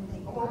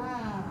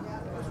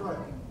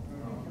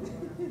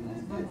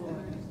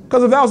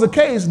 Because if that was the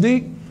case,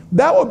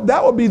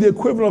 that would be the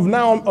equivalent of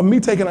now of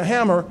me taking a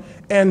hammer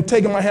and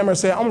taking my hammer and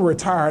saying, I'm going to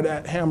retire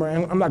that hammer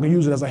and I'm not going to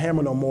use it as a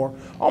hammer no more.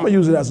 I'm going to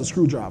use it as a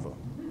screwdriver.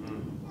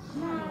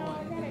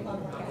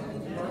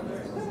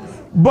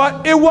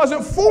 But it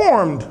wasn't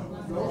formed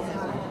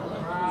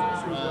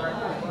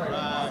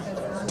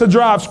to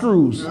drive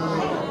screws.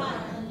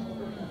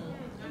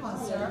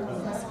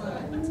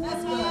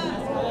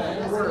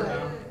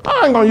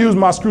 I ain't going to use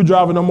my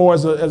screwdriver no more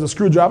as a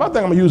screwdriver. I think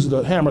I'm going to use it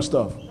to hammer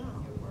stuff.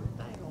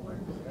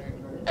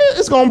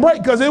 It's going to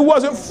break because it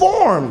wasn't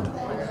formed.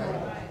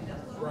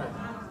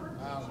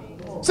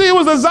 See, it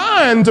was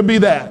designed to be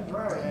that.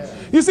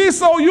 You see,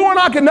 so you and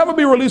I can never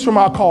be released from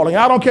our calling.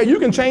 I don't care. You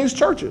can change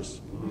churches.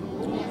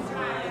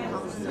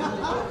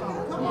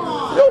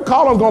 Your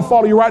calling's going to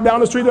follow you right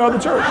down the street to the other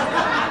church.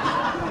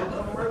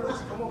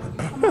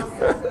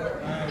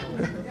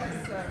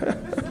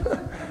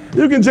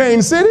 You can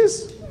change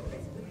cities,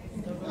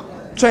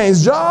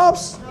 change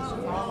jobs,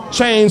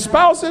 change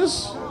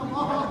spouses,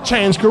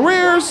 change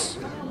careers,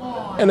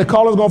 and the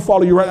calling's going to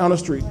follow you right down the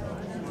street.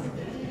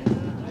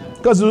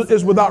 Because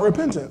it's without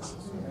repentance.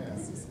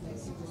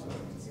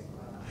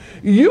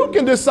 You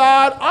can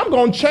decide, I'm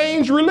going to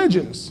change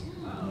religions.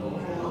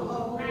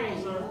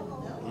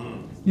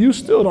 You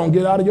still don't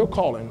get out of your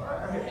calling.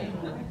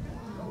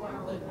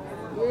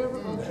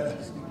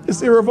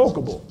 It's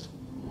irrevocable.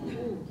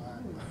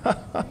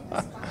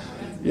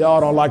 Y'all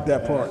don't like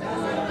that part.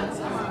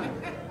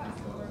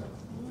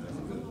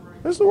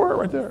 That's the word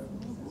right there.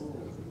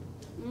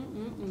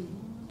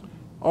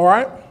 All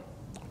right?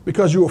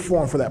 Because you were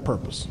formed for that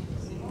purpose.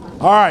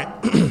 All right.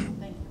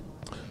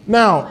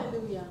 Now,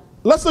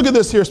 let's look at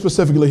this here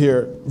specifically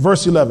here.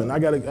 Verse 11. I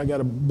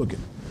gotta book it.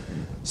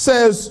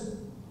 Says,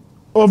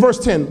 or verse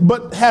 10,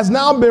 but has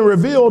now been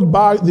revealed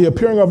by the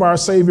appearing of our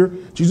Savior,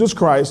 Jesus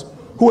Christ,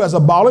 who has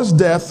abolished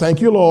death,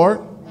 thank you,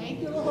 Lord,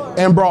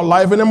 and brought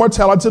life and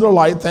immortality to the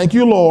light, thank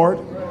you, Lord,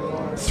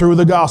 through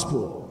the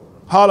gospel.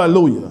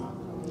 Hallelujah.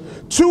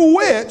 To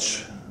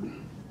which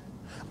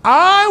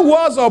I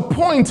was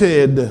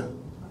appointed.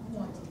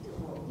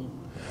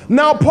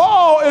 Now,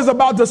 Paul is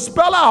about to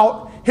spell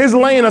out his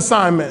lane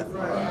assignment.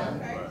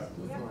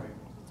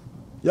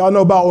 Y'all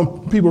know about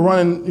when people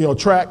running,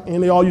 track,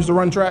 and they all used to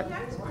run track?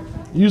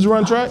 You used to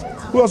run track?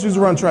 Who else used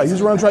to run track? You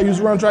used to run track, you used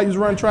to run track, you used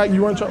to run track,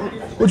 you run track.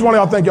 Which one of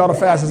y'all think y'all the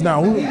fastest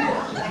now?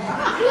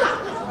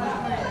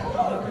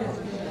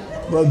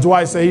 Brother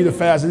Dwight said he the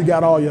fastest, he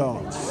got all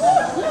y'all.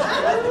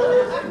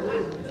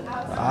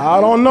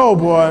 I don't know,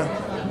 boy.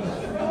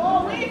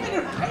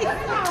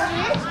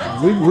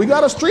 We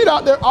got a street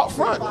out there out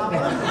front.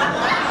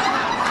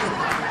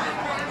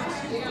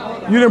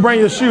 You didn't bring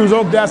your shoes.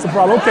 Oh, that's the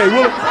problem. Okay,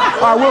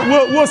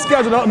 we'll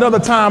schedule another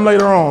time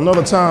later on.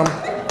 Another time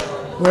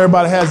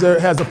Everybody has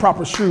the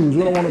proper shoes.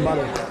 We don't want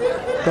anybody,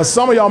 because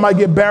some of y'all might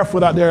get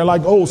barefoot out there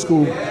like old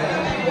school.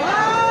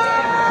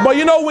 But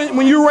you know,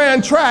 when you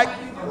ran track,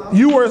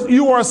 you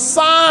were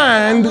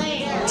assigned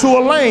to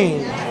a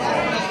lane.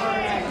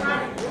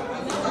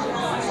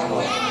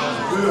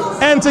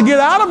 And to get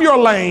out of your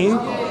lane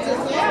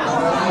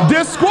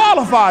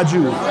disqualified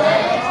you.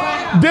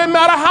 Didn't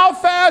matter how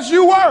fast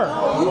you were.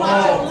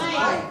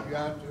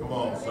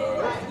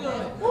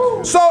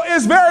 So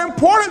it's very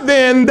important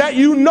then that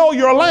you know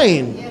your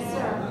lane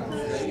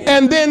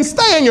and then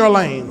stay in your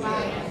lane.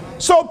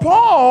 So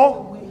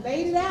Paul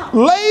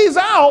lays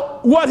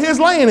out what his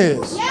lane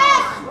is,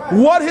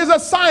 what his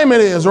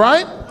assignment is,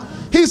 right?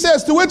 He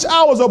says, to which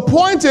I was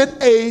appointed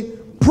a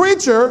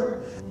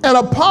preacher, an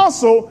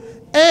apostle,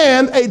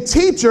 and a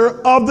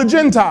teacher of the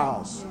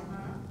Gentiles.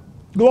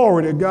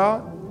 Glory to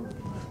God.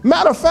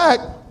 Matter of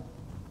fact,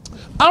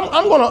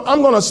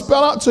 I'm gonna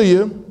spell out to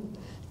you,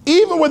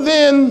 even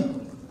within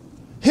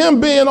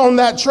him being on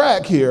that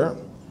track here,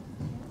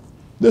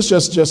 this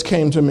just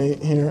came to me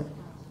here.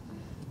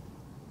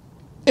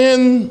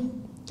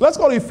 Let's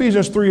go to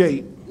Ephesians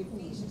 3:8.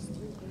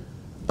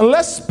 And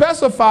let's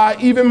specify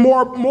even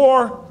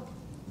more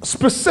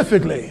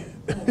specifically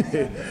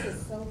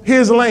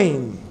his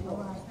lane.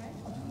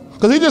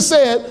 Because he just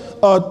said,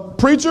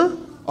 preacher,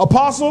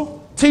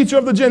 apostle, teacher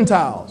of the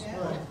Gentiles.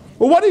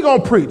 Well, what are he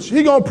going to preach?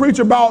 He going to preach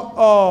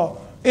about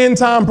end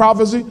time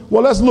prophecy?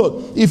 Well, let's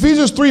look.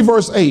 Ephesians 3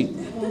 verse 8.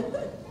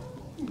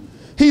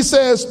 He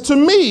says, to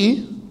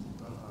me,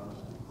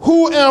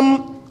 who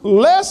am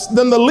less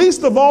than the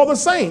least of all the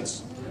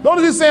saints.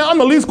 Notice he's saying, I'm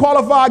the least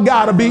qualified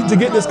guy to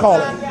get this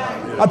calling.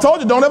 I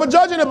told you, don't ever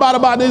judge anybody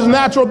about these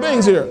natural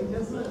things here.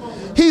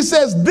 He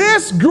says,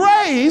 this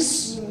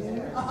grace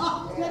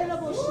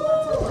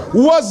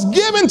was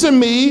given to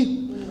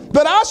me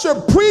that I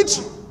should preach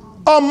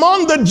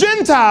among the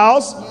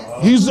Gentiles.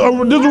 He's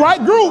the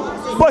right group.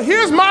 But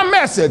here's my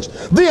message: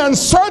 the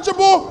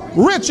unsearchable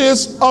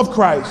riches of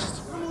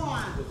Christ.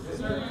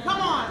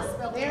 Come on.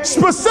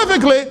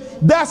 Specifically,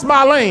 that's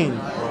my lane.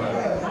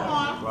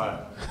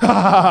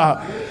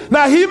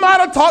 Now, he might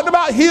have talked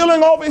about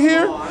healing over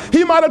here.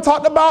 He might have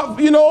talked about,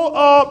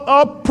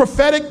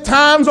 prophetic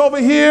times over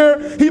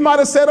here. He might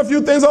have said a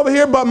few things over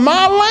here. But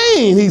my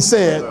lane, he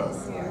said,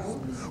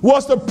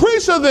 was to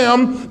preach to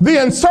them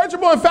the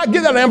unsearchable. In fact,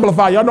 get that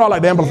amplified. Y'all know I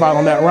like to amplify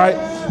on that, right?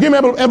 Give me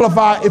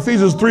amplify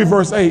Ephesians 3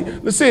 verse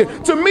 8. Let's see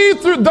it. To me,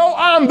 though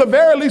I'm the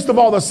very least of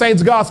all the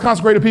saints, God's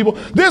consecrated people,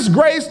 this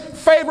grace,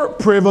 favor,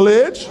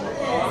 privilege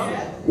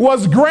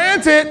was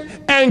granted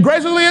and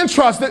graciously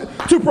entrusted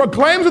to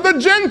proclaim to the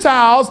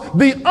Gentiles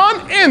the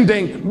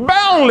unending,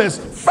 boundless,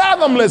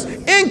 fathomless,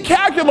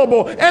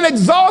 incalculable, and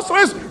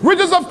exhaustless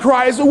riches of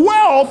Christ,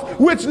 wealth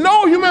which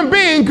no human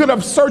being could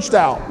have searched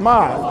out.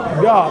 My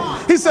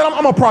God. He said,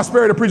 I'm a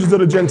prosperity preacher to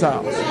the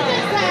Gentiles.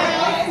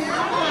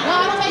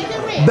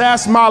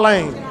 That's my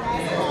lane.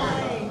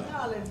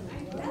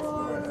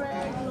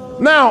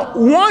 Now,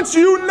 once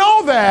you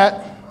know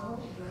that,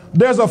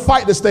 there's a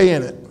fight to stay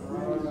in it.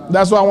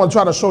 That's what I want to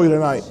try to show you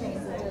tonight.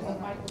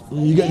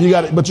 You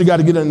got it, but you got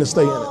to get in and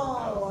stay in it.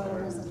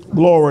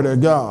 Glory to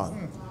God.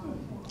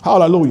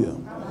 Hallelujah.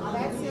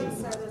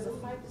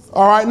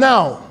 All right,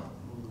 now.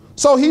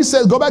 So he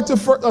says, go back to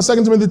 2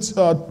 Timothy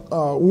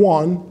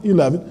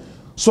 1:11.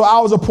 So I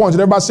was appointed.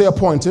 Everybody say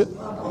appointed.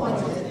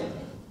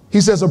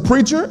 He says a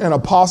preacher, an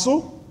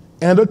apostle,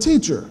 and a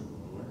teacher.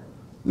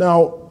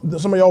 Now,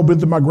 some of y'all been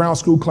through my ground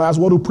school class.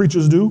 What do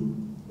preachers do?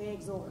 They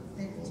exhort,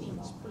 they teach,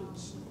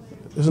 preach.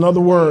 There's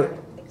another word.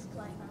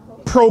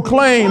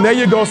 Proclaim. There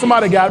you go.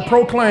 Somebody got it.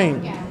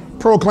 Proclaim.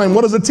 Proclaim.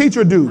 What does a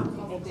teacher do?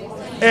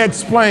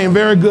 Explain.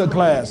 Very good,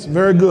 class.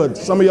 Very good.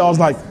 Some of y'all's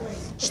like,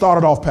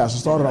 start it off, Pastor.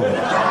 Start it off.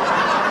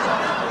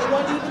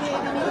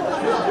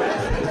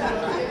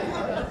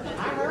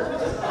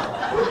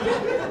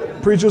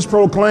 Preachers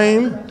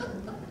proclaim.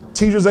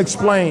 Teachers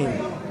explain.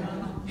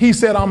 He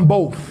said, I'm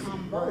both.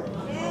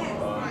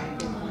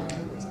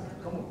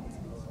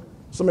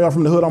 Some of y'all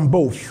from the hood, I'm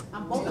both.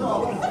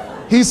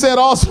 He said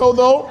also,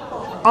 though,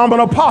 I'm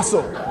an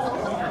apostle.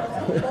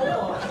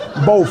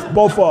 Both of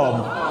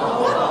them.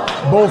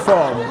 Both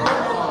of them.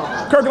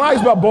 Kirk, I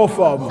used about both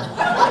of them.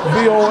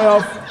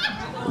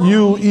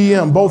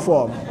 BOFUEM, both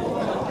of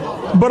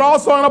them. But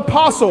also an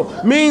apostle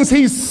means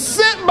he's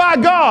sent by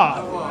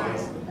God.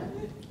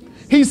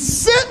 He's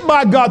sent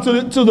by God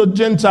to the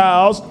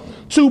Gentiles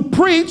to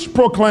preach,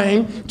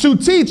 proclaim, to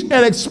teach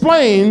and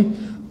explain.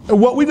 And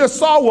what we just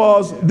saw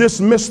was this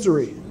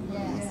mystery.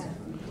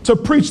 To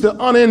preach the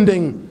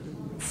unending,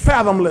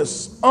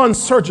 fathomless,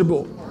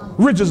 unsearchable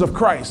riches of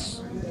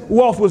Christ.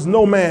 Wealth which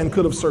no man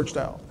could have searched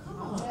out.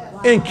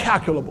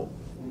 Incalculable.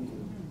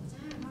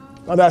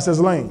 Now that's his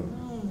lane.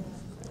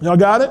 Y'all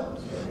got it?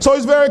 So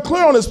he's very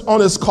clear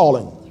on his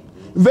calling.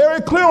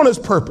 Very clear on his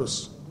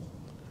purpose.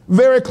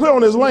 Very clear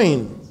on his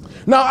lane.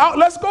 Now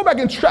let's go back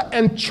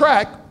and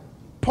track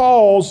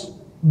Paul's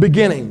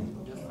beginning.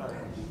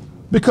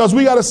 Because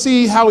we got to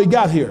see how he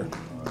got here.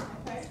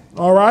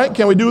 All right?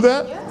 Can we do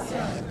that?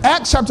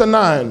 Acts chapter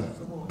 9.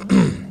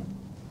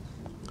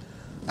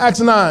 Acts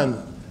 9.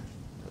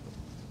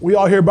 We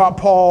all hear about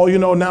Paul,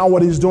 now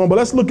what he's doing, but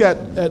let's look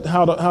at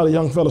how the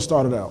young fella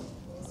started out.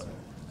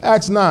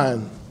 Acts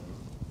 9,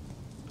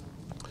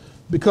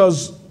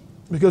 because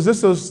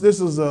this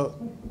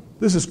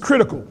is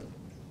critical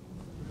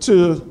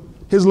to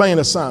his laying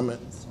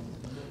assignment.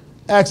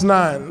 Acts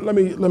 9. Let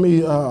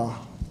me.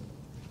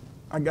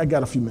 I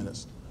got a few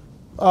minutes.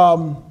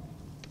 I'll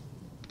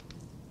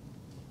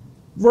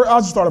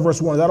just start at verse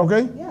 1. Is that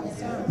okay?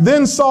 Yes.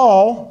 Then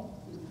Saul,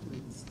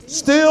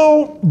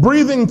 still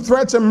breathing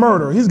threats and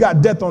murder. He's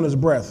got death on his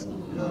breath.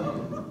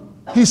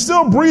 He's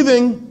still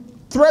breathing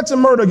threats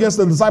and murder against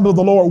the disciples of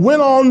the Lord.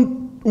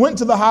 Went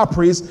to the high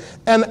priest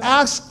and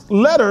asked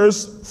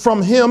letters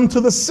from him to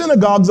the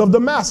synagogues of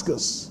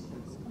Damascus,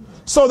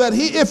 so that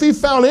if he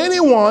found any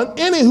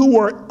who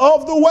were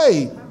of the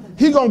way,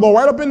 he gonna go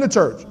right up in the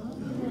church.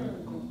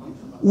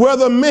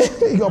 Whether men,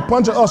 he gonna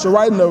punch an usher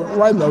right in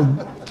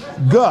the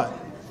gut.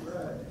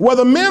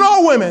 Whether men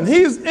or women,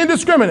 he's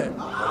indiscriminate.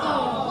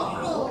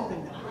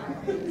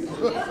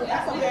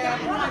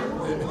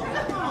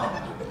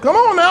 Come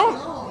on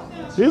now.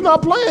 He's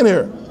not playing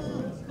here.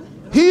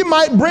 He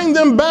might bring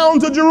them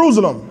bound to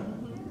Jerusalem.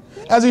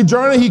 As he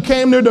journeyed, he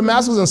came near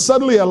Damascus, and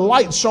suddenly a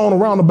light shone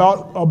around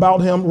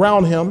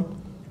him.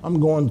 I'm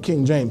going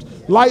King James.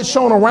 Light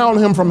shone around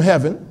him from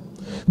heaven.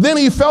 Then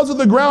he fell to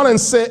the ground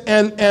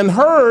and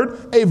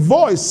heard a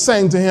voice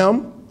saying to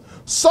him,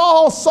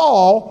 Saul,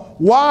 Saul,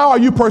 why are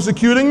you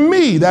persecuting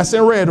me? That's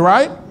in red,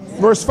 right? Yeah.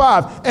 Verse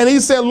 5. And he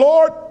said,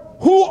 Lord,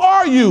 who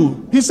are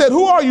you? He said,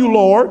 who are you,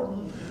 Lord?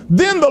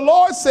 Then the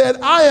Lord said,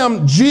 I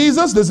am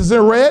Jesus, this is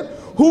in red,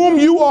 whom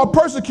you are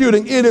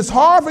persecuting. It is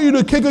hard for you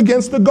to kick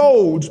against the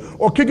goads,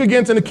 or kick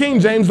against, in the King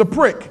James, the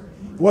prick.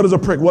 What is a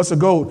prick? What's a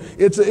goad?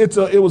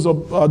 It was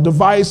a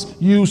device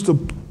used to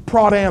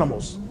prod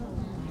animals.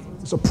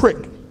 It's a prick.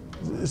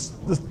 It's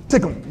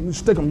tickle them. You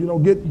stick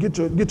them.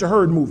 Get your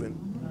herd moving.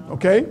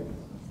 Okay.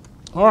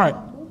 All right.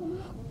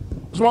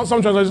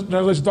 Some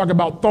translations talk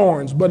about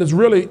thorns, but it's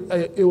really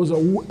it was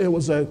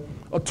a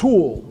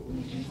tool.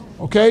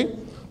 Okay.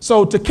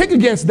 So to kick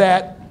against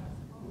that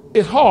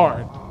is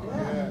hard.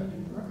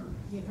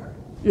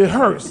 It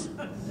hurts,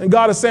 and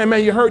God is saying,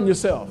 man, you're hurting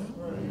yourself.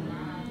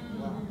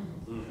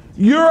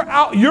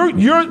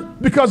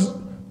 Because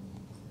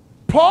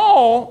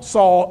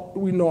Saul,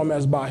 we know him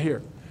as by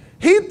here.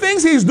 He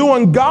thinks he's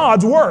doing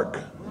God's work.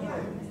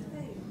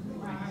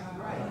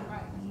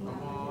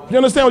 You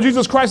understand what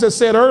Jesus Christ had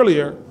said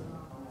earlier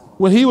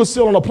when he was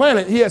still on the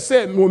planet? He had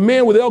said, when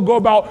men, they'll go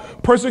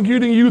about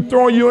persecuting you,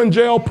 throwing you in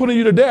jail, putting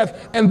you to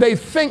death, and they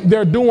think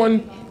they're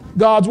doing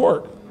God's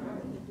work.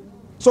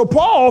 So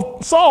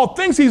Saul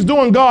thinks he's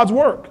doing God's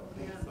work.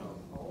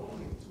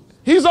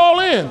 He's all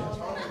in.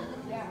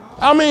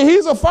 I mean,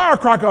 he's a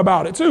firecracker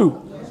about it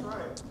too.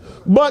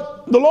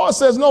 But the Lord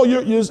says, no,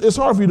 it's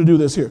hard for you to do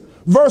this here.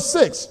 Verse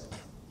 6.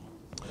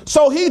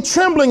 So he,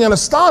 trembling and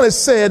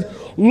astonished, said,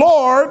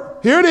 Lord,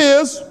 here it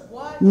is.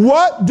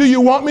 What do you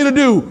want me to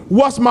do?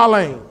 What's my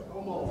lane?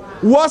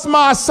 What's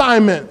my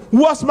assignment?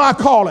 What's my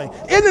calling?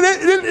 Isn't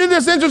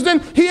this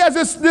interesting? He has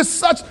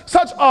such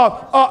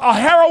a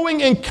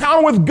harrowing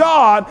encounter with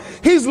God.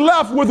 He's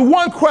left with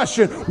one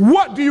question.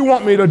 What do you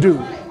want me to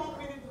do?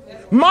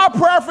 My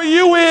prayer for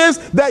you is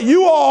that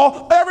you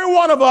all, every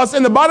one of us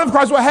in the body of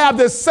Christ, will have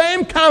this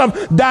same kind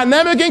of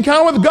dynamic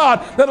encounter with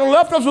God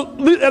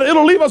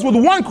it'll leave us with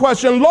one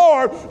question.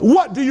 Lord,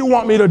 what do you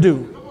want me to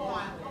do?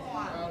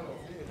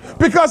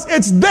 Because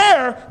it's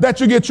there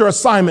that you get your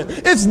assignment.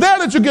 It's there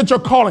that you get your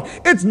calling.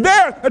 It's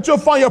there that you'll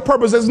find your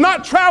purpose. It's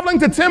not traveling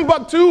to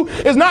Timbuktu.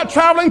 It's not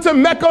traveling to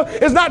Mecca.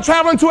 It's not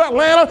traveling to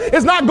Atlanta.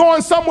 It's not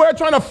going somewhere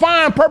trying to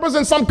find purpose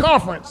in some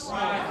conference.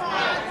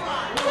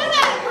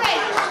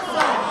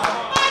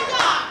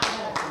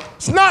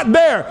 It's not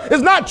there.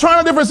 It's not trying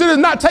to different cities.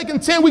 It's not taking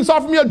 10 weeks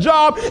off from your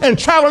job and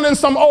traveling in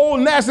some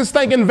old, nasty,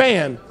 stinking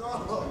van.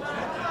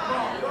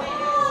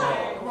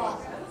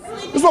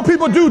 This is what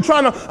people do,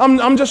 I'm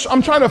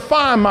trying to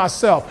find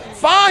myself.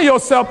 Find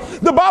yourself.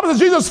 The Bible says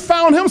Jesus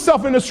found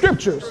himself in the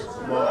scriptures.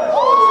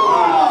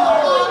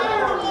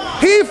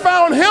 He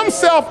found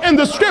himself in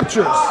the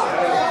scriptures.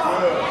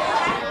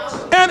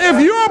 And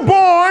if you're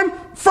born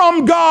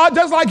from God,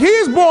 just like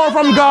he's born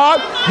from God,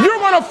 you're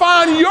going to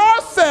find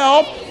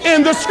yourself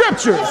in the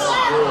scriptures.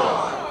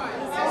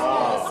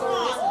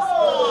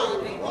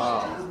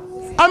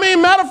 I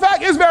mean, matter of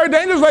fact, it's very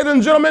dangerous, ladies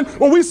and gentlemen,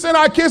 when we send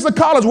our kids to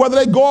college, whether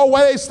they go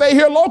away, they stay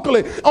here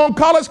locally. On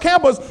college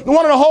campus,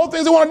 one of the whole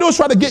things they want to do is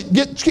try to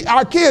get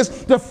our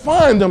kids to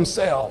find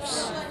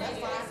themselves.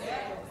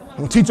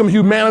 And teach them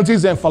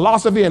humanities and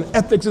philosophy and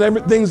ethics and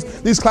everything,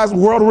 these classes,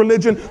 world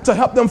religion, to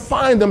help them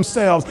find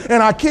themselves.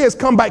 And our kids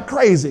come back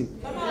crazy.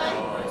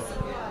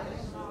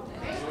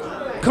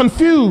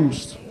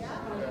 Confused.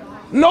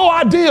 No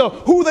idea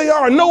who they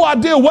are, no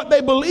idea what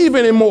they believe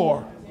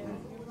anymore.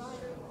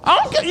 I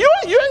don't care. You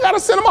ain't got to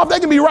send them off. They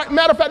can be right.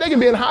 Matter of fact, they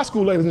can be in high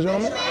school, ladies and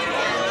gentlemen.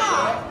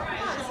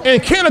 In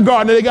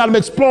kindergarten, they got them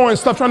exploring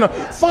stuff, trying to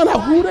find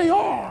out who they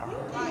are.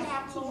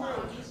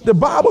 The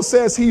Bible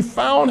says he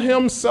found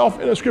himself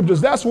in the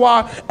scriptures. That's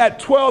why at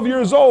 12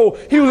 years old,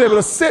 he was able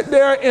to sit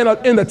there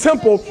in the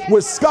temple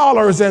with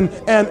scholars and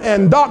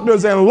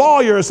doctors and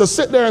lawyers to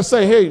sit there and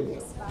say, hey,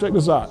 check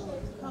this out.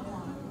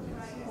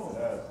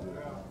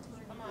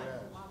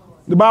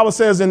 The Bible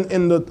says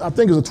in the, I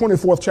think it's the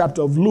 24th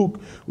chapter of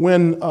Luke,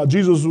 when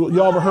Jesus,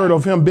 you ever heard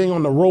of him being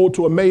on the road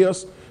to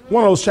Emmaus?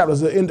 One of those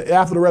chapters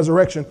after the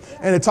resurrection.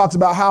 And it talks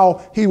about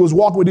how he was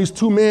walking with these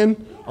two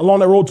men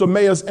along that road to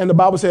Emmaus. And the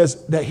Bible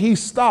says that he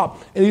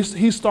stopped and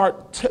he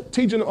started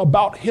teaching them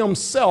about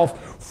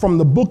himself from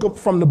the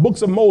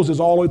books of Moses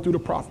all the way through the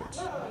prophets.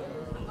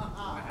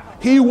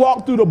 He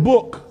walked through the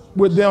book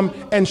with them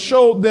and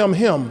showed them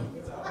him.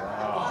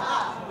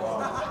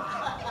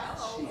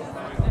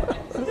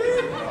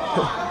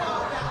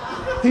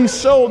 He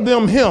showed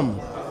them him.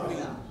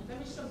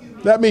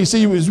 That means,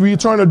 see, we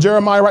turn to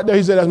Jeremiah right there,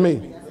 he said, that's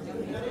me.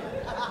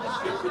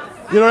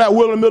 You know that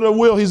wheel in the middle of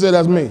the wheel? He said,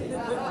 that's me.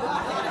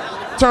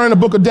 Turn the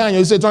book of Daniel.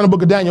 He said, turn the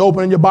book of Daniel.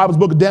 Open in your Bible's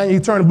book of Daniel.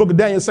 He turned the book of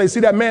Daniel and say, see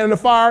that man in the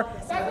fire?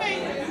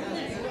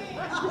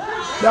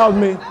 That was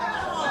me.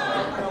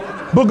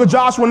 Book of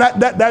Joshua, when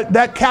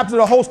that captain of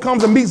the host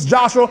comes and meets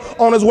Joshua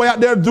on his way out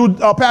there through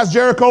past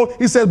Jericho,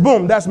 he says,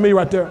 boom, that's me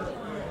right there.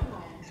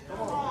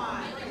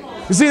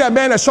 You see that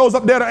man that shows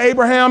up there to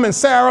Abraham and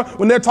Sarah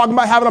when they're talking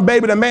about having a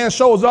baby, the man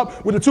shows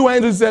up with the two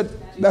angels and said,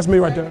 that's me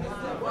right there.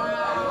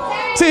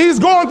 See, he's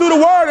going through the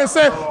word and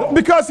saying,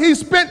 because he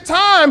spent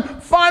time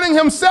finding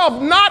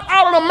himself not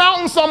out on a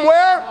mountain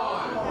somewhere,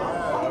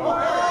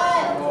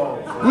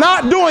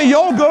 not doing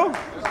yoga.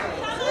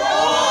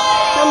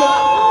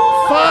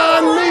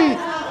 Find me.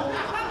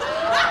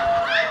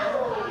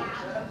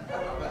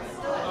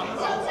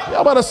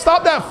 Y'all better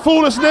stop that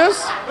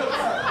foolishness.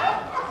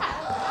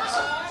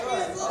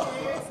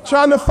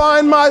 Trying to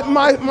find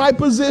my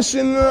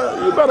position.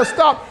 You better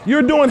stop.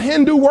 You're doing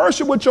Hindu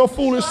worship with your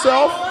foolish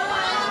self.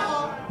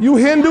 You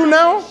Hindu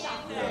now?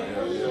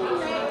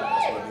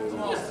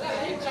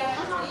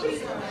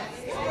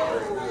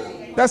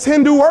 That's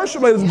Hindu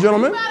worship, ladies and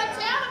gentlemen.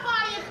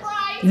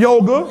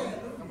 Yoga.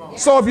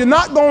 So if you're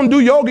not going to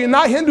do yoga, you're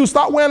not Hindu,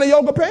 stop wearing the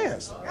yoga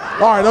pants.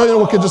 All right,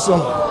 we'll get you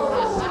some.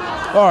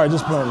 All right,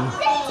 just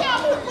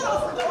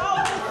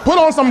put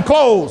on some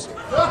clothes.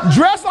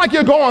 Dress like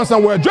you're going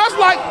somewhere. Just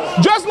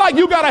like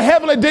you got a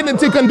heavenly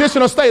dignity,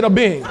 condition, or state of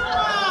being.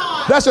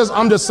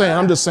 I'm just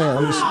saying.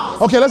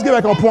 Okay, let's get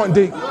back on point,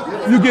 D.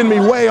 You're getting me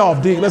way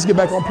off, D. Let's get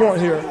back on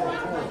point here.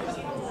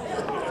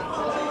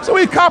 So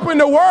we copying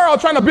the world,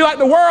 trying to be like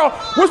the world.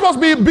 We're supposed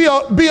to be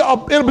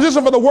in a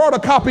position for the world to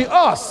copy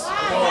us.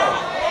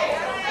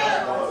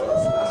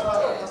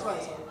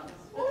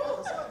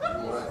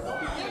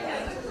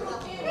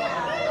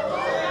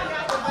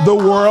 The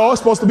world is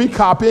supposed to be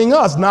copying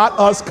us, not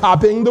us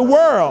copying the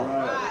world.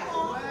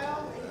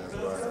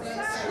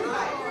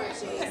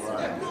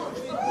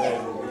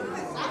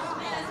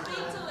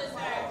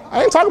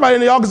 I ain't talking about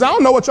any of y'all because I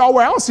don't know what y'all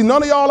wear. I don't see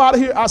none of y'all out of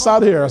here,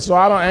 outside of here. So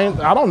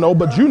I don't know,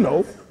 but you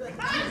know.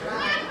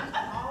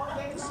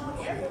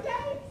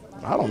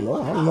 I don't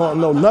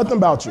know nothing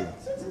about you.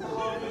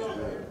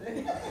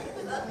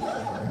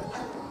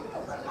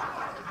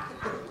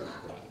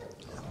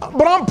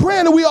 But I'm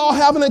praying that we all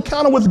have an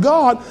encounter with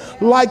God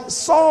like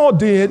Saul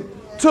did,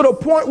 to the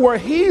point where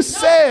he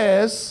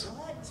says,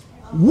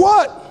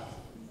 what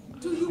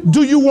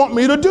do you want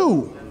me to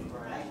do?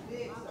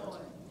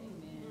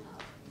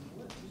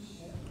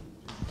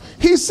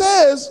 He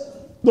says,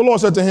 the Lord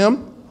said to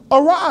him,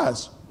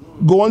 arise,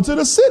 go into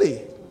the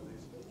city,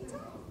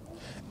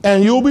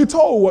 and you'll be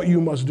told what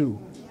you must do.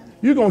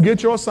 You're going to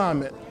get your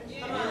assignment.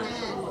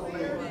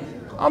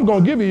 I'm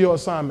going to give you your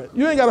assignment.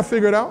 You ain't got to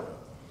figure it out.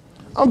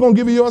 I'm going to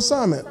give you your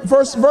assignment.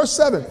 Verse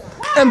 7.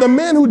 And the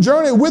men who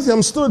journeyed with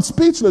him stood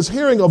speechless,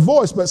 hearing a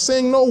voice, but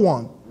seeing no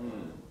one.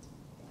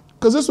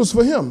 Because this was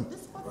for him.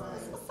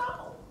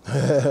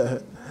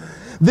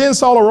 Then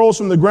Saul arose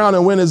from the ground,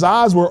 and when his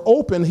eyes were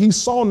open, he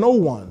saw no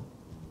one.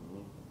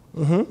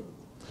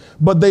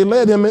 But they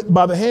led him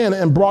by the hand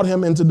and brought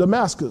him into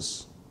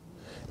Damascus.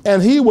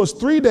 And he was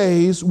 3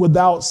 days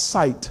without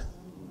sight.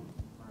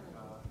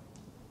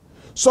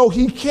 So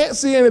he can't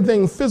see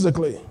anything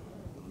physically.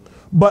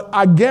 But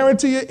I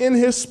guarantee you, in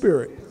his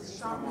spirit,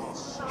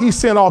 he's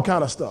seeing all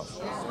kind of stuff.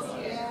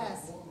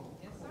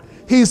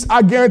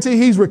 I guarantee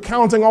he's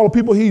recounting all the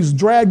people he's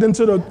dragged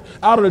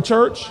out of the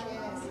church.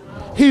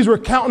 He's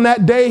recounting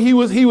that day he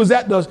was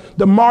at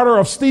the martyr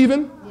of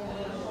Stephen.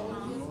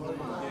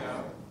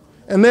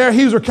 And there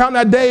he was recounting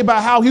that day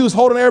about how he was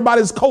holding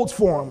everybody's coats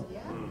for him.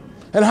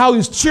 And how he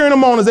was cheering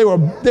them on as they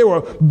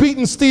were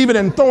beating Stephen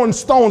and throwing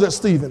stones at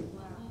Stephen.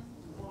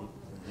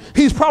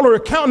 He's probably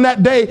recounting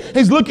that day.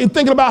 He's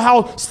thinking about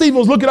how Stephen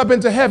was looking up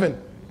into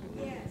heaven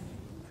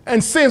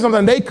and seeing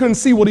something. They couldn't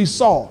see what he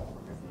saw.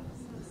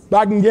 But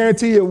I can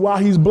guarantee you, while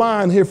he's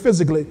blind here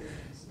physically,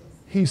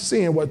 he's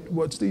seeing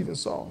what Stephen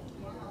saw.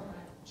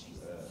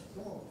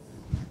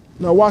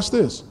 Now watch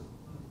this.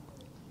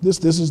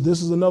 This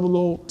is another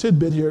little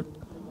tidbit here.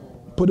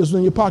 Put this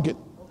in your pocket.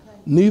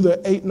 Neither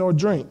ate nor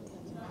drank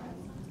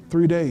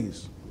 3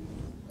 days.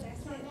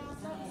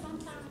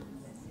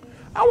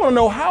 I want to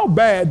know, how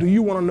bad do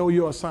you want to know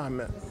your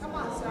assignment? Come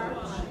on, sir.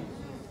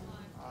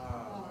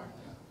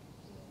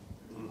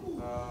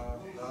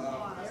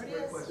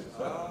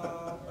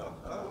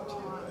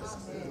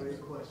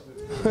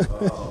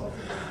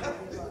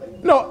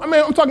 No, I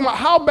mean, I'm talking about,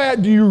 how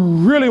bad do you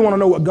really want to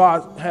know what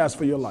God has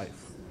for your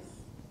life?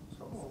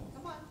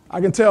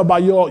 I can tell by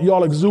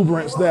y'all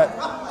exuberance that.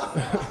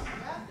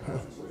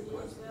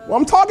 What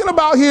I'm talking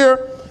about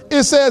here,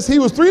 it says he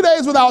was 3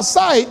 days without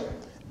sight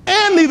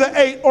and neither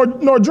ate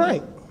nor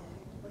drank.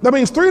 That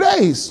means 3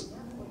 days.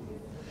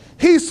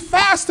 He's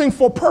fasting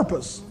for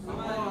purpose.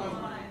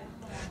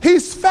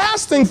 He's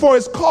fasting for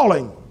his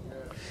calling.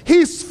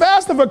 He's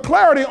fasting for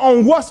clarity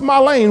on what's my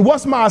lane,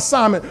 what's my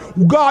assignment.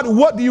 God,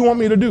 what do you want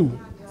me to do?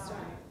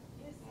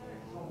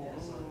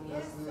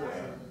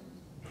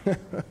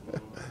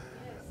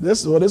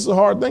 This is a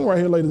hard thing right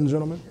here, ladies and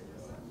gentlemen.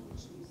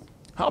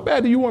 How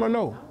bad do you want to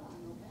know?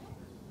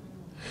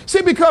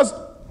 See, because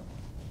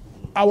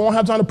I won't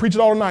have time to preach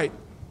it all night,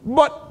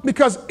 but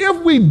because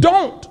if we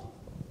don't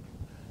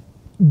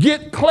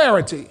get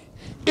clarity,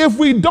 if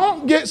we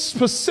don't get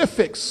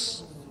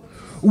specifics,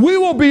 we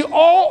will be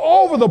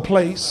all over the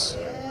place,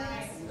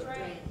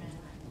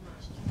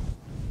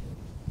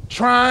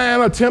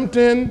 trying,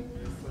 attempting,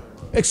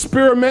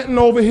 experimenting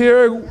over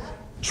here.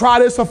 Try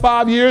this for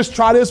 5 years,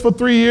 try this for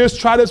 3 years,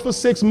 try this for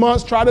 6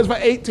 months, try this for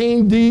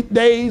 18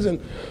 days,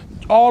 and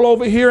all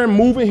over here and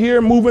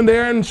moving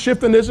there and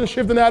shifting this and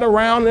shifting that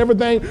around and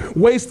everything,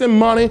 wasting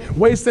money,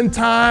 wasting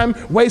time,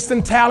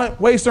 wasting talent,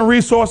 wasting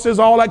resources,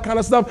 all that kind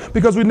of stuff,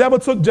 because we never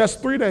took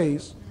just 3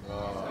 days.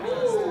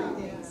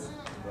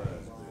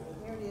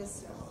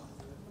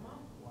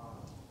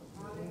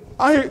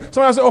 I hear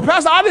somebody say, oh,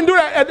 Pastor, I didn't do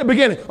that at the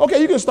beginning.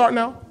 Okay, you can start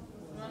now.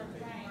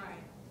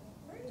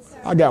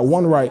 I got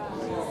one right.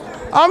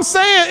 I'm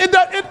saying,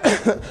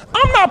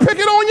 I'm not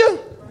picking on you.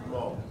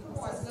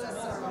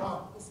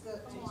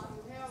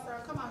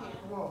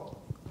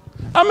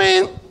 I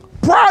mean,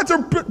 prior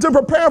to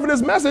preparing for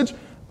this message,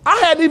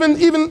 I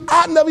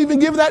never even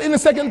given that in a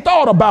second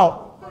thought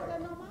about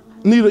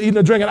neither eating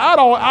or drinking.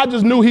 I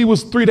just knew he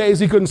was 3 days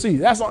he couldn't see.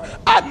 That's all.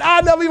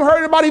 I never even heard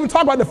anybody even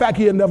talk about the fact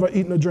he had never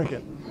eaten or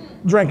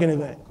drank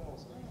anything.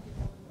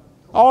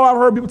 All I've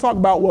heard people talk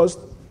about was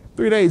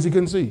 3 days he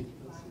couldn't see.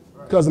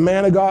 Because the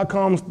man of God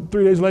comes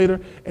 3 days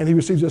later and he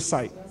receives his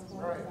sight.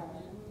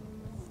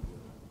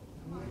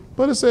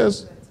 But it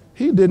says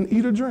he didn't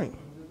eat or drink.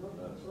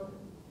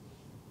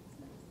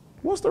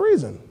 What's the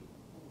reason?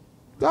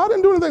 God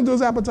didn't do anything to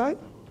his appetite.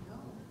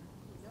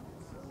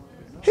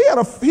 He had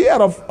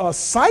a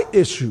sight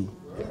issue.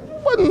 It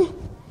wasn't.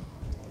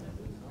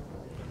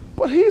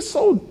 But he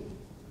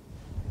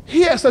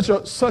had such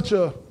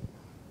a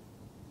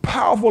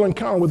powerful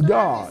encounter with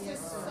God.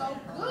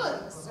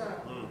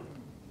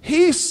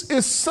 He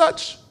has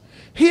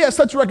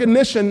such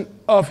recognition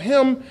of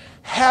him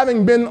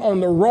having been on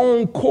the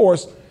wrong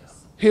course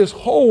his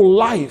whole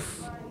life.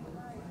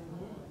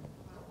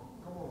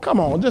 Come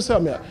on, just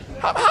help me out.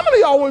 How many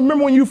of y'all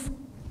remember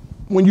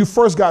when you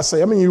first got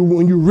saved? I mean,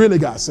 when you really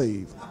got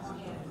saved.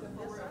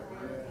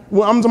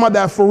 Well, I'm talking about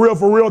that for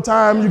real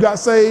time you got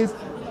saved.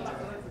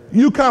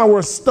 You kind of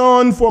were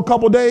stunned for a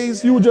couple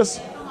days. You were just,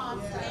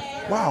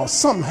 wow,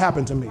 something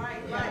happened to me.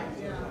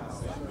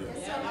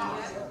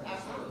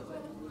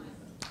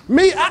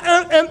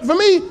 And for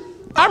me,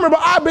 I remember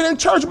I've been in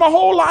church my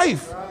whole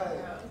life.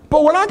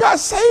 But when I got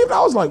saved,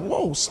 I was like,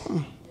 whoa,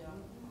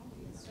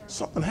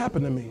 something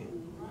happened to me.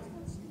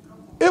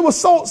 It was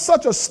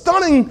such a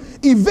stunning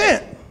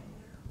event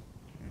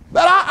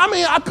that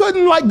I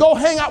couldn't like go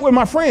hang out with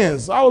my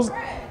friends. All this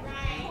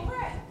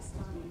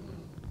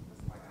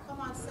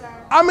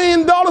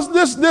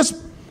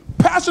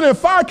passion and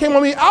fire came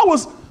on me.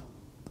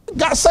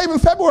 Got saved in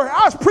February.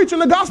 I was preaching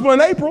the gospel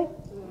in April.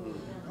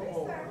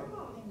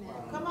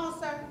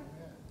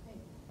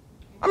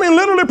 I mean,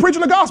 literally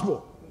preaching the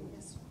gospel.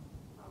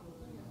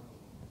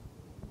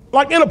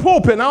 Like in a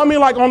pulpit. Now, I mean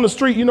like on the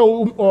street,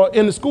 or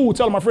in the school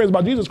telling my friends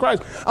about Jesus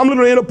Christ. I'm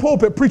literally in a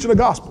pulpit preaching the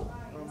gospel.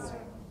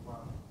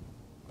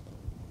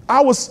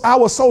 I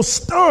was so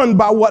stunned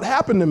by what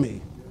happened to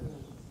me.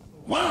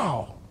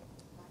 Wow.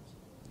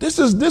 This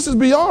is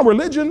beyond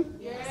religion.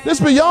 This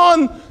is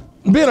beyond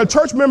being a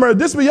church member.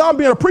 This is beyond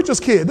being a preacher's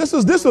kid. This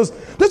is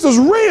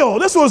real.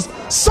 This was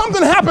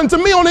something happened to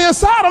me on the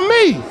inside of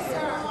me.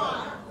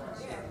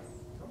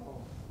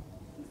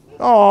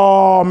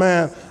 Oh,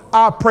 man.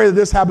 I pray that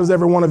this happens to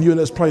every one of you in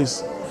this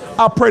place.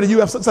 I pray that you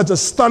have such a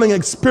stunning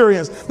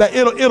experience that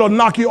it'll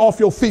knock you off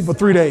your feet for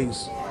 3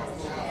 days.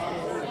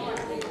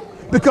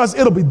 Because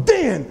it'll be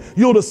then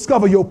you'll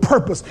discover your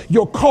purpose,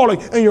 your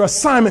calling, and your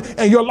assignment,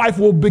 and your life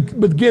will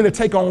begin to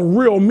take on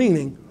real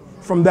meaning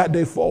from that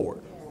day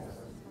forward.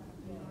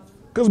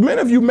 Because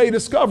many of you may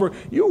discover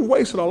you've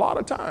wasted a lot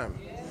of time.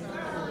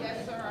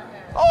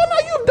 Oh, no,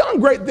 you've done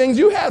great things.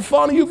 You had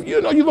fun. And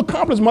you've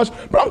accomplished much.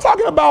 But I'm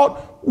talking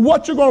about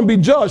what you're going to be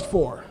judged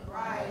for.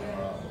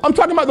 I'm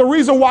talking about the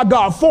reason why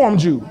God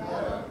formed you.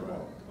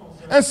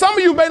 And some of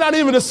you may not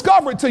even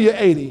discover it till you're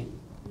 80.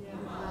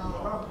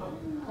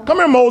 Come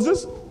here,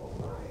 Moses.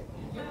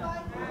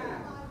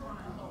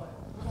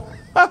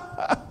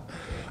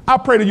 I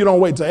pray that you don't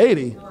wait to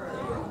 80.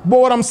 But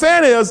what I'm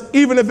saying is,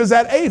 even if it's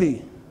at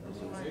 80,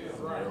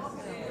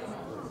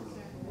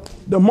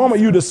 the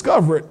moment you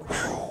discover it,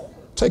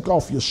 take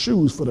off your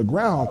shoes for the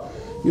ground.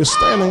 You're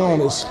standing on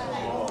this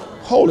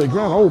holy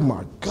ground. Oh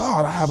my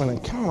God, I have an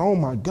encounter. Oh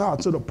my God,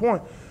 to the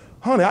point,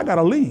 honey, I got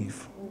to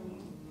leave.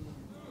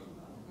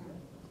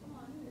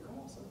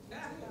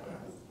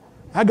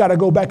 I got to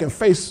go back and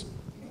face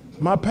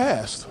my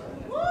past.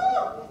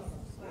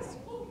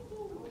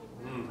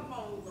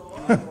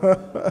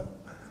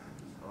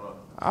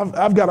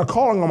 I've got a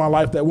calling on my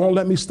life that won't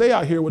let me stay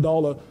out here with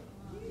all the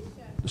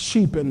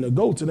sheep and the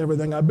goats and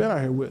everything I've been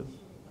out here with.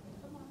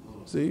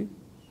 See?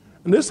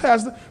 And this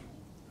has to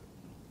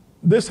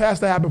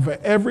happen for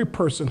every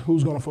person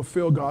who's going to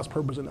fulfill God's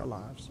purpose in their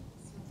lives.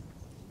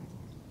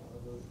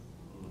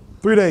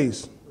 3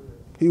 days,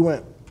 he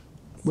went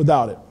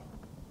without it.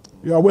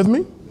 Y'all with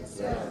me? Yes,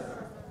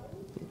 sir.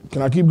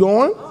 Can I keep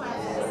going?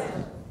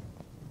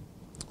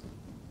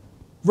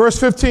 Verse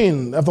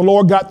 15, after the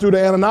Lord got through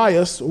to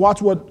Ananias,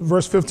 watch what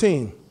verse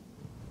 15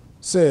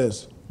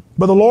 says.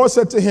 But the Lord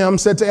said to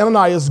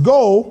Ananias,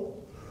 go,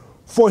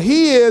 for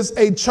he is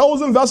a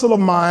chosen vessel of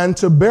mine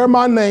to bear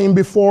my name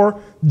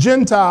before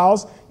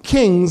Gentiles,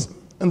 kings,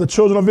 and the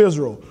children of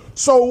Israel.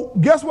 So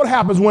guess what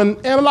happens when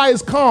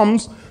Ananias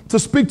comes to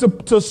speak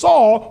to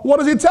Saul? What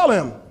does he tell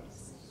him?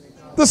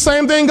 The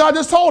same thing God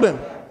just told him.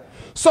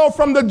 So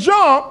from the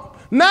jump,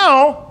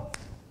 now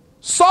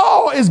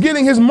Saul is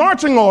getting his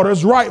marching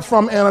orders right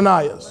from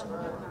Ananias.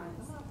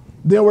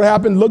 Then what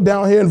happened? Look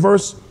down here in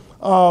verse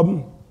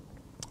 18.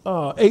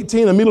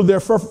 Immediately there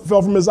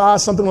fell from his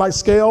eyes something like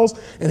scales,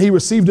 and he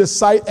received his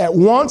sight at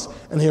once,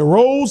 and he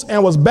arose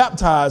and was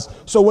baptized.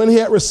 So when he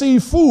had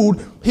received food,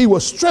 he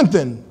was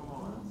strengthened.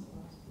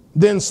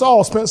 Then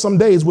Saul spent some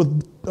days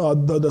with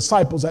the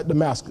disciples at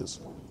Damascus.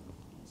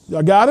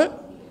 Y'all got it?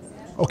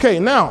 Okay,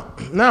 now,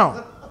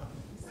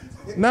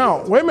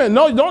 wait a minute.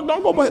 No,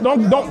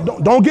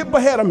 don't get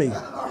ahead of me.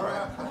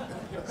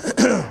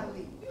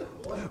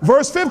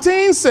 Verse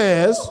 15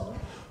 says,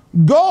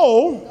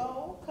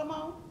 go. Come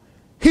on.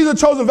 He's a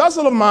chosen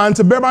vessel of mine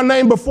to bear my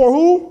name before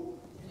who?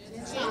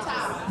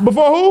 Gentiles.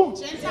 Before who?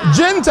 Gentiles.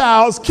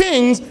 Gentiles,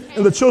 kings,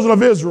 and the children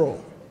of Israel.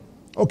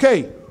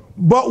 Okay,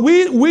 but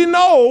we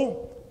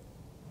know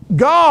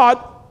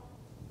God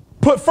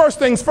put first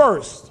things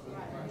first.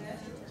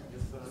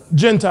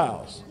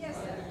 Gentiles.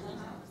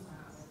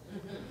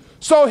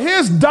 So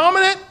his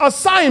dominant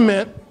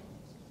assignment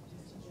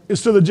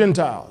is to the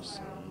Gentiles.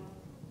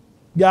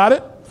 Got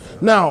it?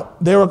 Now,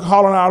 they were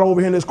calling out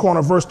over here in this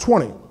corner, verse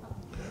 20.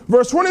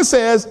 Verse 20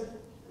 says,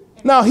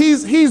 now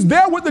he's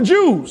there with the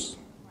Jews.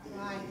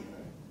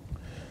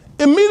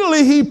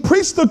 Immediately he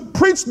preached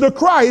the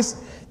Christ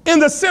in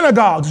the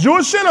synagogues,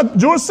 Jewish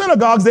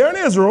synagogues there in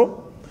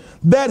Israel,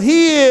 that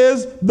he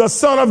is the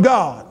Son of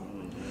God.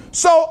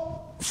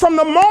 So from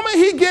the moment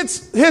he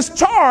gets his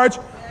charge,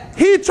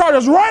 he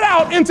charges right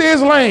out into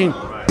his lane.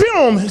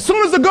 Boom! As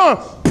soon as the gun,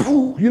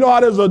 poof, you know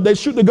how they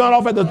shoot the gun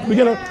off at the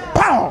beginning?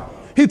 Pow!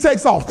 He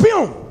takes off.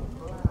 Boom!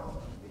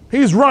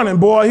 He's running,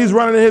 boy. He's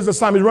running in his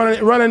assignment.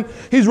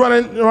 He's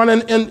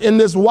running in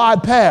this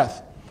wide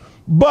path.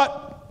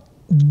 But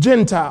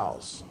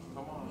Gentiles.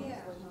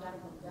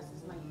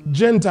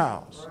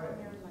 Gentiles.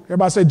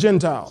 Everybody say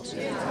Gentiles.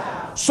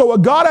 So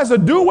what God has to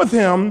do with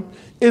him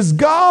is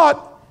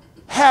God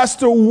has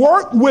to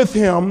work with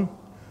him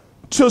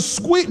to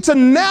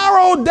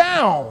narrow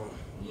down.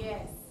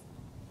 Yes.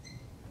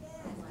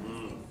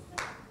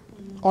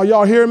 Are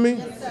y'all hearing me?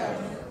 Yes, sir.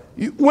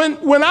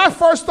 When I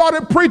first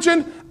started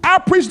preaching, I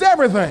preached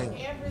everything.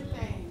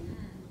 Everything.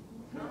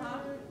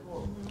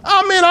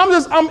 I mean,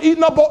 I'm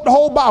eating up the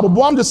whole Bible.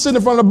 Boy, I'm just sitting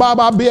in front of the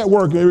Bible. I'll be at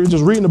work and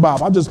just reading the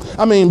Bible.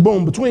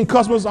 Boom, between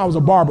customers, I was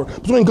a barber.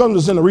 Between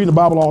customers, sitting there reading the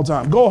Bible all the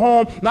time. Go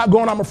home, not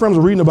going out with my friends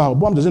and reading the Bible.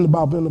 Boy, I'm just in the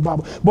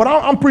Bible. But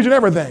I'm preaching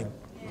everything.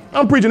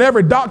 I'm preaching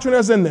every doctrine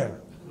that's in there.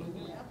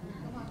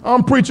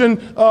 I'm preaching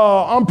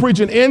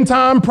end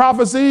time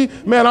prophecy.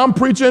 Man, I'm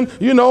preaching,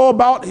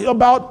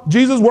 about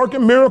Jesus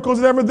working miracles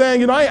and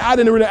everything.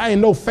 I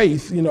ain't no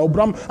faith,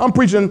 but I'm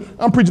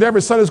preaching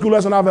every Sunday school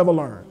lesson I've ever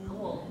learned.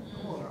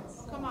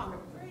 Come on.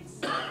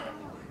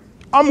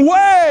 I'm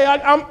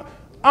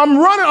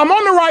running, I'm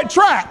on the right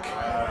track.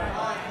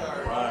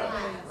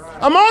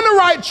 I'm on the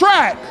right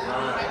track.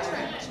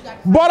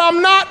 But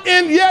I'm not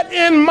yet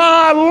in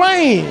my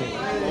lane.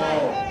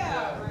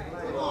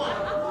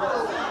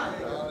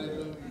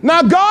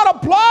 Now, God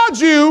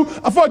applauds you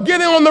for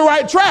getting on the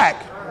right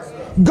track.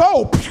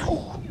 Go.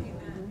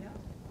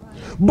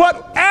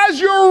 But as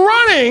you're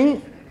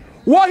running,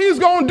 what he's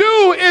going to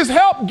do is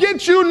help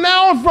get you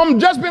now from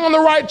just being on the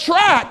right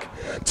track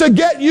to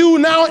get you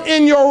now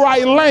in your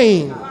right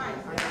lane.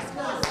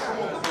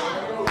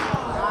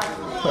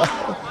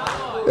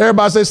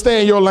 Everybody say,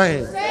 stay in your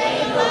lane.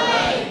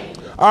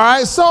 All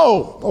right,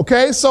 so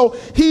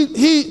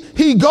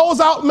he goes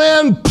out,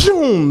 man,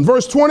 boom,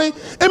 verse 20.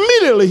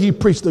 Immediately he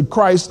preached the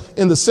Christ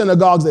in the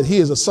synagogues that he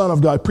is a son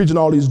of God, preaching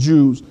all these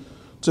Jews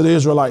to the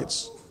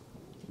Israelites.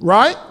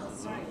 Right?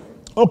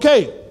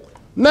 Okay,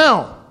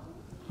 now,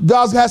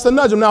 God has to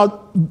nudge him. Now,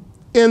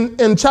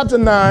 in chapter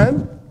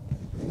 9,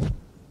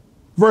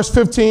 verse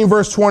 15,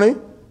 verse 20,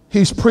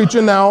 he's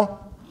preaching now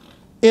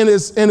on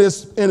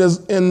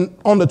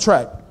the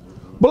track.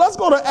 But let's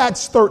go to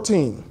Acts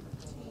 13.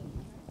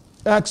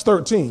 Acts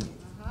 13.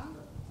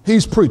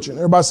 He's preaching.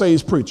 Everybody say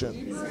he's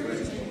preaching.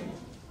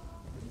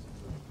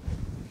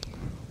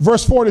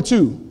 Verse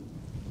 42.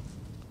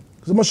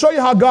 Because I'm going to show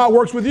you how God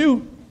works with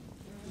you.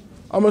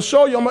 I'm going to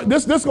show you.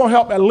 This is going to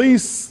help at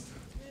least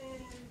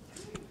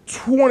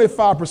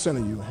 25%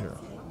 of you here.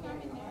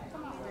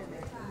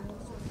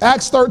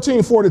 Acts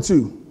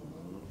 13:42.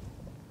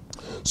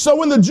 So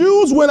when the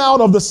Jews went out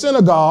of the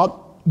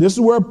synagogue, this is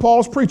where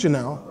Paul's preaching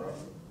now,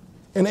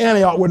 in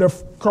Antioch, where they're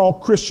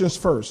called Christians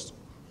first.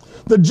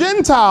 The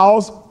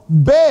Gentiles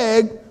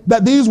begged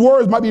that these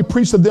words might be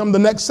preached to them the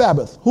next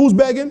Sabbath. Who's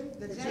begging?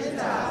 The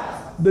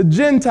Gentiles. The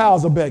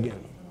Gentiles are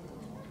begging.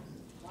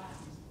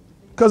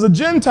 Because the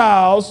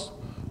Gentiles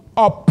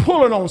are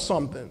pulling on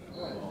something.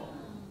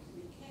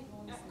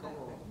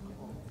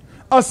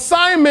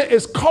 Assignment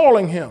is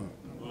calling him.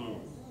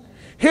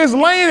 His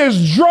lane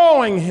is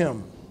drawing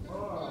him.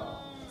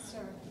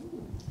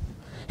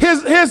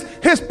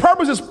 His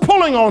purpose is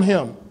pulling on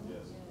him.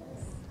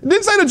 It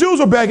didn't say the Jews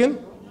were begging.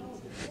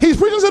 He's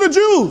preaching to the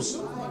Jews.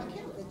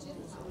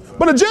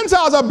 But the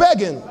Gentiles are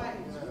begging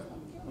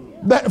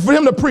for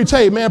him to preach.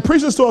 Hey, man,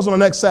 preach this to us on the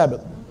next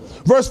Sabbath.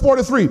 Verse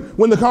 43,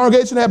 when the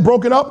congregation had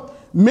broken up,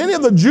 many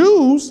of the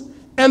Jews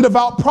and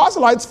devout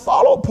proselytes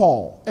followed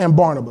Paul and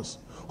Barnabas,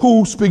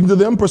 who, speaking to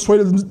them,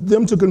 persuaded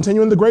them to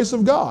continue in the grace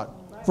of God.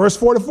 Verse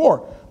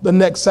 44, the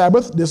next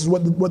Sabbath, this is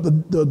what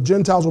the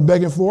Gentiles were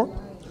begging for.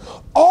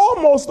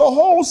 Almost the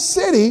whole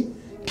city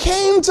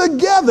came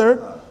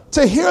together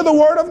to hear the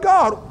word of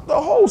God. The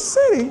whole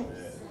city.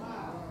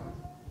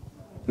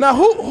 Now,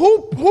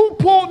 who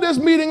pulled this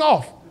meeting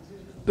off?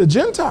 The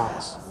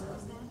Gentiles.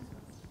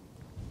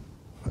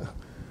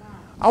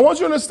 I want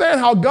you to understand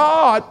how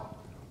God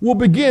will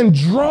begin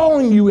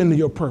drawing you into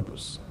your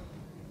purpose,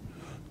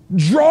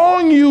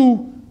 drawing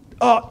you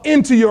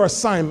into your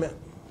assignment.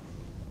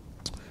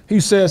 He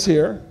says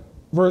here,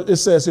 it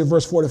says here,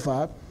 verse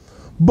 45,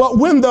 but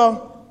when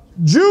the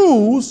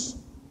Jews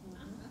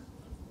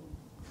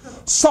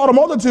saw the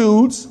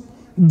multitudes,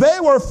 they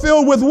were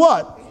filled with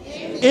what?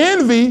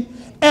 Envy,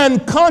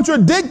 and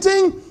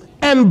contradicting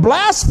and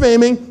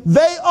blaspheming,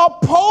 they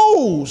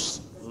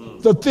opposed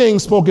the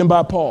things spoken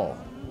by Paul.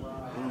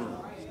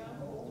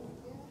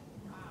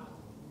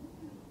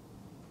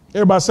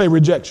 Everybody say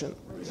rejection.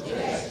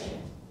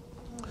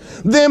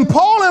 Then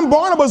Paul and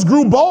Barnabas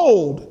grew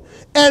bold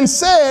and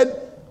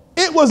said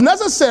it was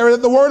necessary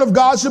that the word of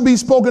God should be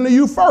spoken to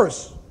you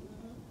first.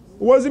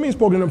 What does it mean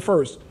spoken to them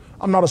first?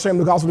 I'm not ashamed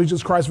of the gospel of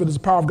Jesus Christ, for it is the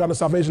power of God to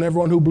salvation,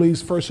 everyone who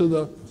believes, first to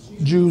the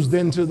Jews,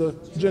 then to the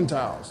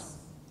Gentiles.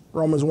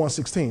 Romans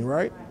 1:16,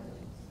 right?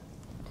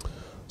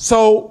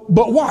 So,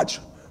 but watch.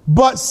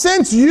 But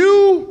since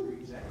you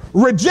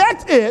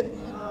reject it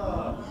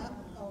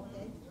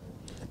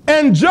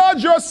and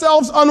judge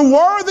yourselves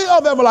unworthy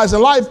of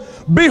everlasting life,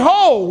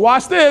 behold,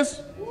 watch this,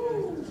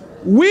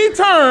 we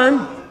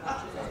turn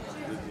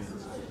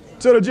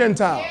to the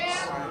Gentiles.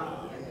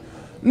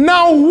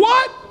 Now,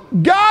 what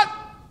got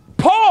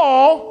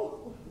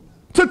Paul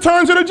to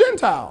turn to the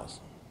Gentiles?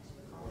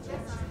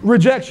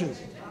 Rejection.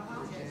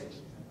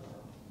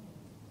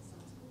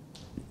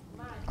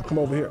 I'll come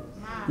over here.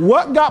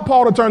 What got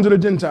Paul to turn to the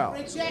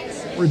Gentiles?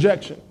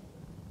 Rejection.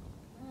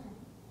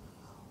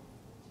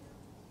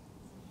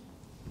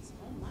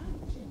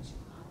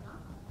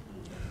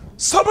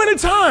 So many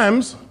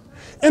times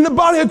in the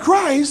body of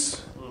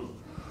Christ,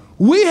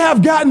 we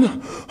have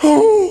gotten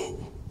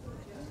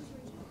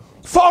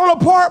fallen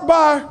apart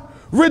by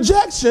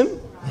rejection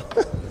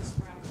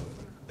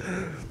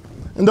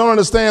and don't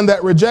understand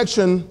that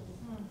rejection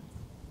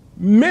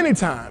many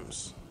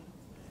times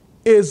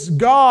is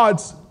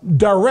God's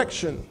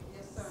direction.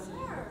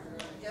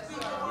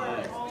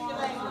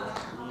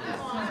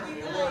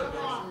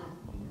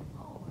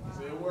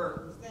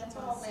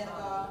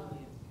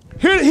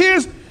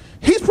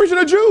 He's preaching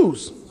to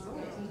Jews.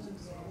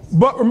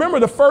 But remember,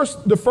 the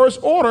first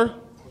order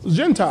was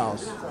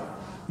Gentiles.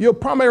 Your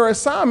primary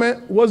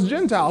assignment was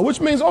Gentile, which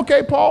means,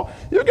 okay, Paul,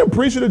 you can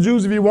preach to the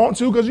Jews if you want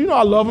to, because you know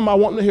I love them, I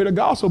want them to hear the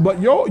gospel.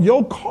 But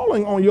your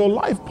calling on your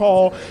life,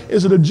 Paul,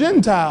 is to the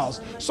Gentiles.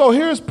 So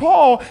here's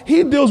Paul.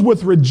 He deals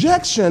with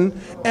rejection,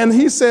 and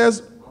he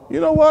says, you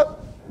know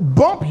what?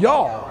 Bump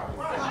y'all.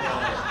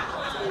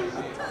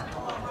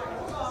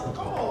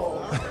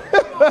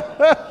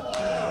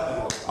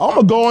 I'm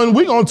going to go and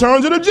we're going to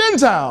turn to the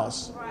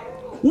Gentiles.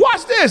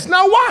 Watch this.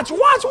 Now watch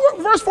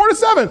verse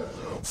 47.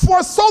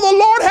 For so the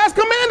Lord has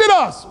commanded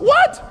us.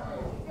 What?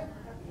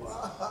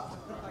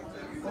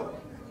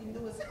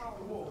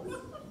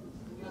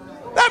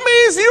 That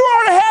means you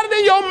already had it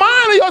in your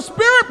mind or your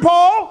spirit,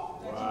 Paul.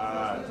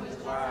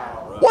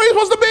 Where are you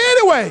supposed to be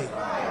anyway?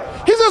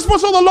 He says, for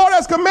so the Lord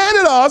has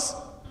commanded us,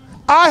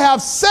 I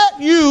have set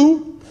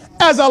you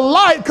as a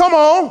light, come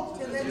on,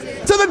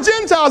 to the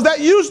Gentiles, that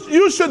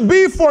you should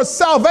be for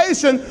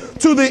salvation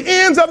to the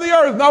ends of the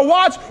earth. Now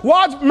watch.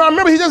 Now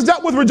remember, he just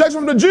dealt with rejection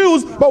from the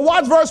Jews, but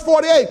watch verse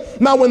 48.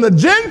 Now when the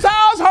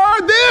Gentiles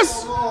heard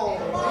this,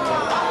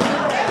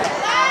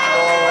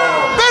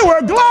 they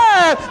were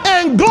glad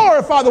and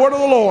glorified the word of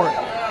the Lord.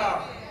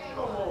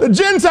 The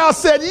Gentiles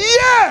said,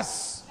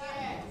 yes.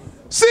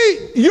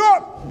 See,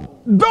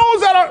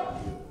 those that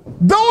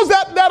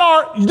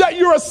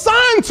you're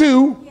assigned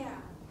to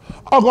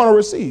are going to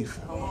receive.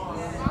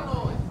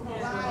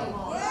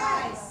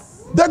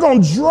 They're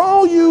going to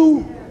draw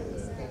you.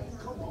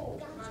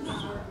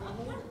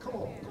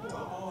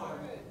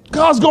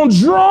 God's going to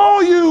draw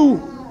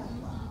you.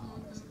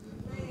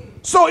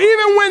 So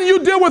even when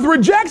you deal with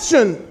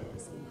rejection,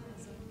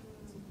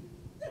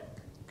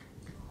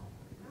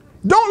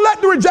 don't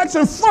let the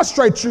rejection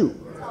frustrate you.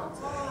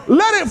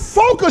 Let it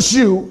focus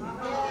you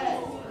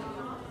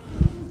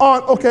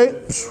on, okay,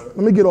 let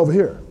me get over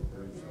here.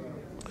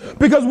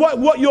 Because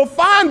what you'll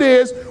find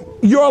is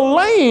your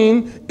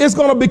lane is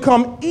going to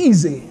become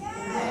easy.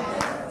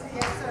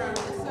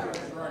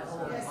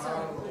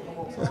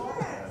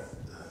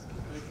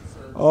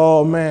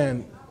 Oh,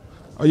 man.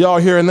 Are y'all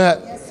hearing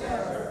that? Yes,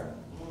 sir.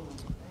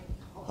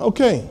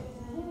 Okay.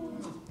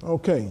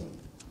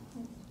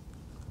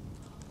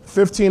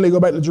 15, they go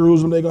back to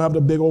Jerusalem. They're going to have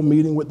the big old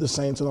meeting with the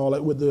saints and all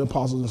that, with the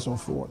apostles and so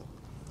forth.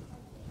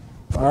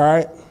 All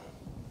right.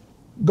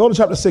 Go to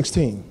chapter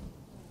 16.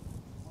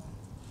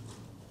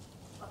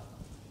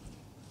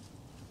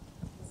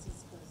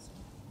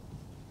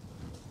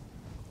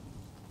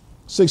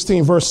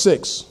 Verse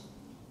 6.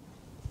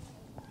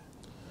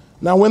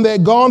 Now when they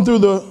had gone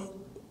through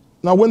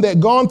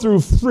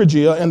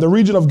Phrygia and the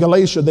region of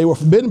Galatia, they were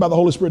forbidden by the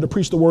Holy Spirit to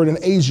preach the word in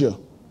Asia.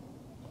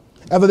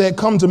 After they had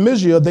come to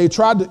Mysia, they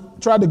tried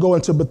to go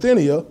into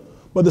Bithynia,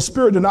 but the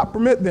Spirit did not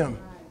permit them.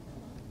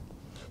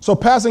 So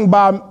passing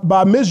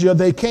by Mysia,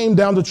 they came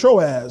down to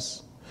Troas.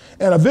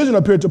 And a vision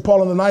appeared to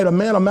Paul in the night. A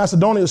man of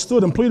Macedonia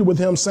stood and pleaded with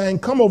him, saying,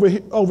 come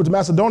over to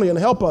Macedonia and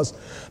help us.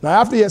 Now,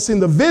 after he had seen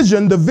the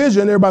vision,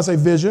 everybody say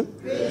vision.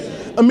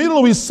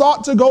 Immediately we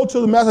sought to go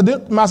to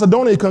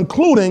Macedonia,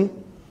 concluding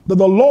that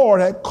the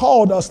Lord had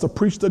called us to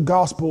preach the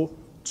gospel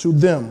to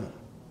them.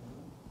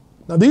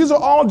 Now, these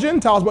are all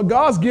Gentiles, but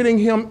God's getting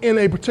him in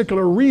a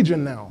particular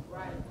region now.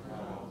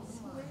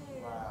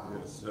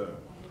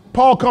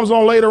 Paul comes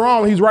on later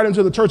on. He's writing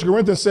to the church of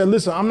Corinth and said,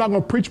 listen, I'm not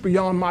going to preach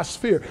beyond my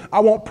sphere. I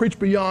won't preach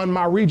beyond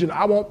my region.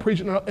 I won't preach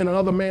in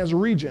another man's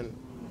region.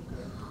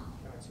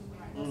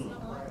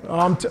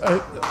 My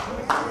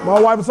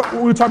wife,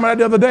 we were talking about that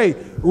the other day.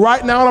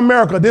 Right now in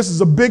America, this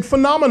is a big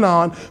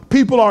phenomenon.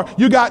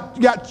 You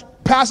got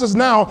pastors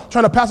now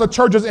trying to pastor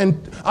churches,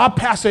 and I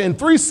pastor in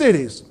 3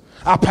 cities.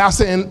 I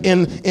pastor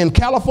in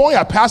California,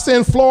 I pastor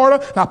in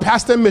Florida, and I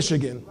pastor in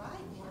Michigan.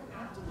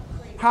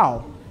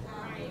 How?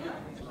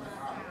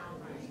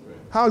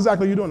 How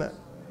exactly are you doing that?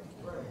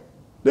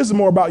 This is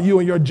more about you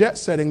and your jet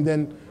setting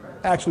than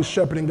actually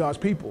shepherding God's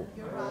people.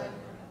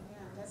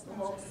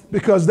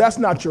 Because that's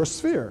not your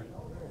sphere.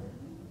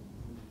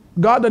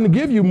 God doesn't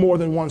give you more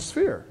than one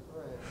sphere.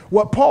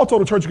 What Paul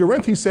told the church of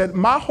Corinth, he said,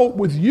 my hope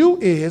with you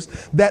is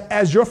that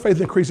as your faith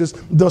increases,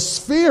 the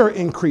sphere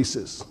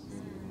increases.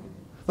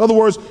 In other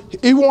words,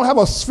 he won't have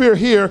a sphere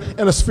here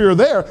and a sphere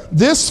there.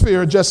 This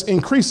sphere just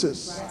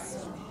increases.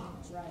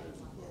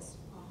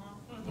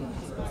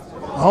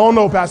 I don't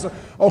know, Pastor.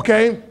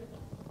 Okay.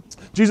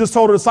 Jesus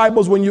told the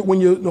disciples, when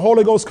the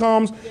Holy Ghost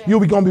comes, you're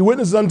going to be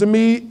witnesses unto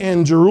me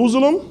in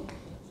Jerusalem,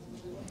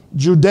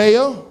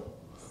 Judea,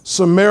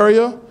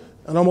 Samaria,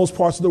 and almost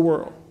parts of the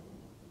world.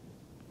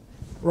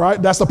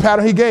 Right? That's the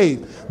pattern he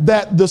gave.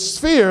 That the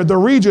sphere, the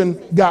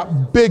region,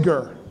 got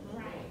bigger.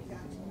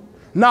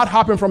 Not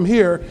hopping from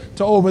here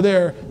to over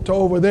there to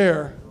over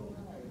there.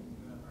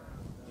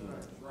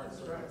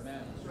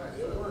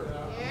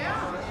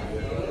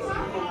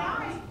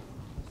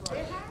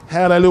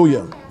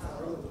 Hallelujah.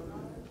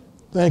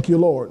 Thank you,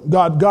 Lord.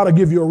 God got to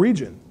give you a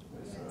region.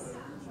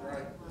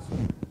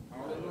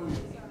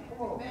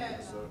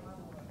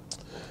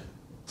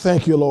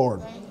 Thank you,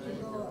 Lord.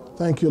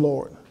 Thank you,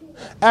 Lord.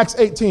 Acts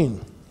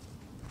 18.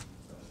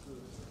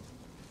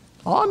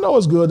 Oh, I know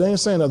it's good. They ain't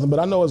saying nothing, but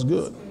I know it's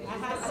good.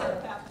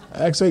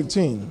 Acts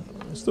 18.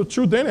 It's the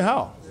truth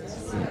anyhow.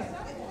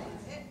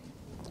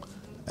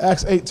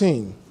 Acts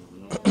 18.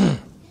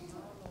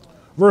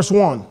 Verse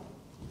 1.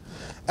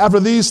 After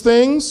these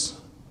things,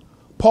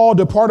 Paul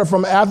departed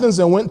from Athens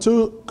and went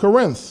to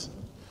Corinth.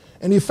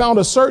 And he found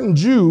a certain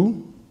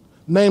Jew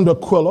named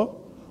Aquila,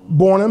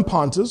 born in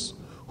Pontus,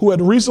 who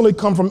had recently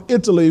come from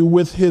Italy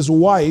with his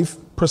wife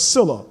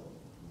Priscilla.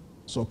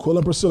 So Aquila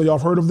and Priscilla, y'all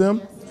have heard of them?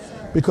 Yes,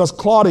 because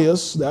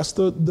Claudius, that's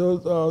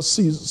the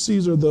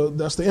Caesar,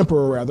 that's the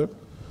emperor rather,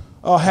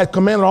 had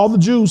commanded all the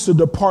Jews to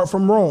depart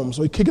from Rome.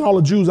 So he's kicking all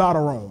the Jews out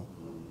of Rome.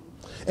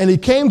 And he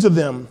came to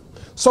them.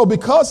 So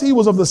because he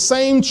was of the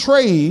same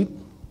trade,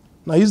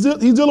 now he's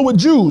dealing with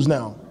Jews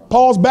now.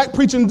 Paul's back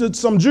preaching to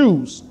some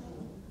Jews.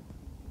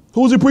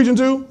 Who's he preaching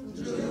to?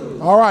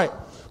 Jews. All right.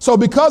 So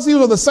because he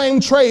was of the same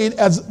trade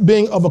as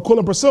being of Aquila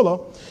and Priscilla,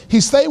 he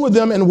stayed with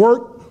them and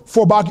worked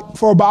For by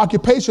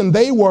occupation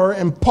they were,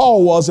 and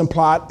Paul was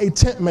implied, a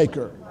tent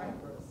maker.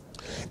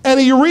 And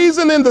he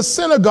reasoned in the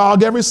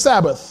synagogue every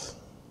Sabbath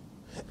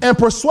and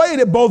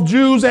persuaded both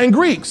Jews and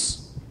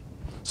Greeks.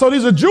 So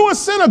these are Jewish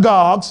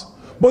synagogues,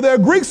 but there are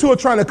Greeks who are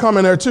trying to come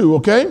in there too,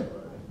 okay?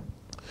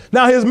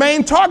 Now his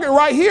main target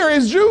right here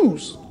is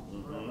Jews.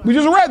 We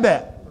just read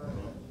that.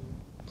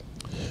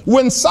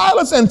 When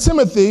Silas and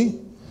Timothy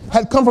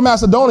had come from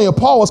Macedonia,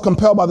 Paul was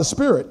compelled by the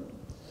Spirit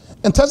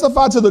and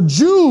testified to the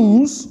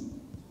Jews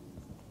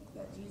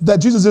that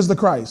Jesus is the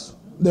Christ.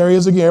 There he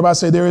is again. Everybody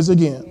say there is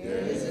again. There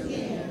is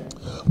again.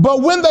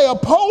 But when they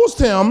opposed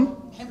him,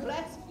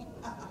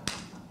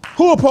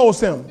 who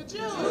opposed him?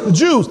 The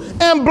Jews.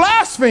 And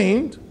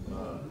blasphemed,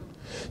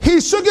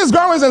 he shook his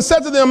garments and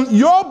said to them,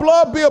 your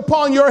blood be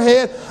upon your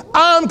head.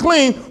 I am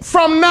clean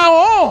from now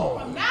on.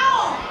 From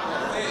now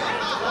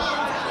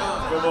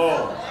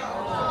on.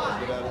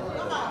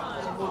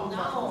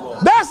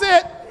 That's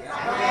it.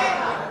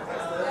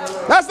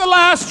 That's the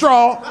last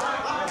straw.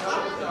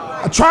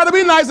 I tried to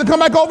be nice and come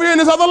back over here in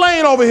this other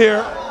lane over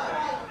here.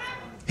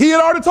 He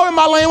had already told me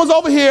my lane was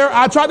over here.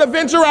 I tried to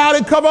venture out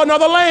and cover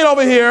another lane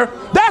over here.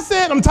 That's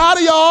it. I'm tired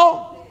of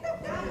y'all.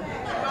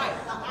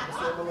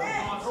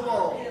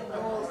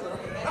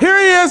 Here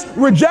he is,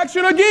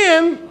 rejection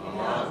again.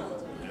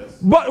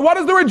 But what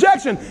is the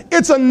rejection?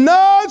 It's a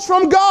nudge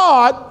from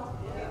God.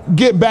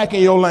 Get back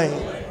in your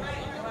lane.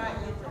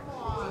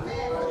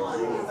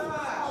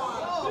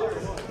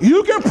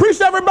 You can preach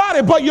to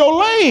everybody, but your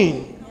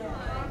lane.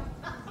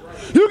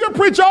 You can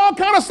preach all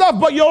kind of stuff,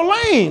 but your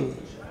lane.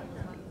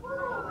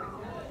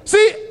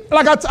 See,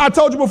 like I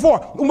told you before,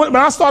 when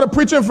I started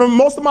preaching, for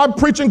most of my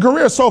preaching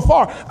career so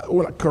far,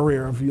 well,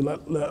 career, if you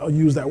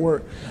use that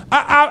word,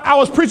 I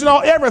was preaching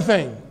on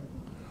everything.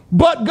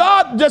 But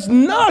God just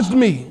nudged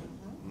me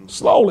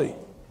slowly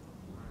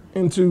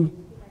into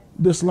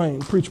this lane.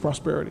 Preach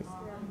prosperity.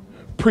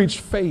 Preach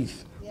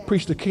faith.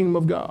 Preach the kingdom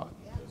of God.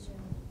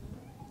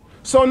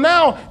 So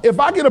now, if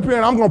I get up here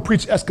and I'm going to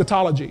preach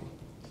eschatology.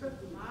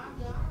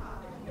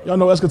 Y'all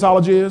know what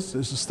eschatology is?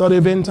 It's the study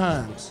of end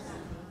times.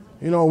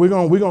 You know, we're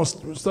going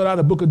to study out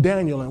the book of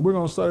Daniel, and we're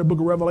going to study the book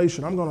of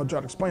Revelation. I'm going to try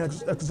to explain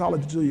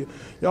eschatology to you.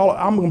 Y'all,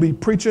 I'm going to be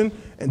preaching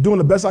and doing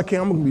the best I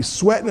can. I'm going to be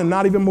sweating and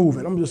not even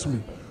moving. I'm just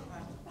going to be,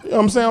 you know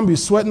what I'm saying? I'm going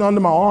to be sweating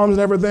under my arms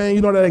and everything.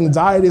 You know that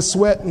anxiety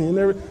sweat and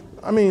everything.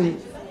 I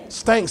mean,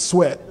 stank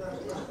sweat.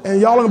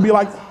 And y'all are going to be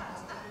like,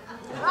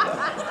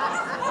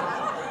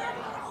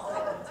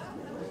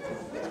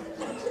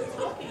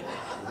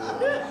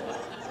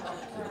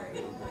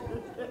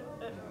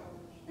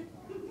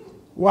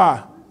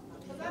 why?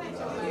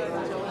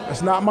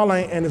 It's not my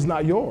lane and it's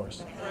not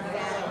yours.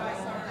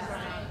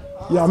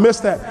 Y'all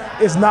missed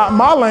that. It's not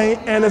my lane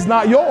and it's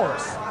not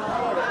yours.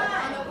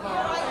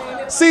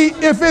 See,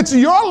 if it's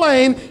your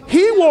lane,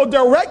 he will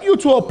direct you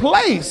to a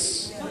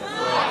place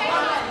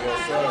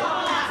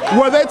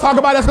where they talk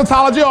about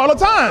eschatology all the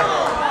time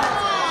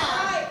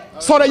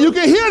so that you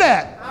can hear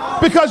that.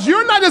 Because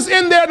you're not just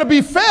in there to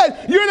be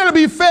fed. You're in there to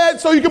be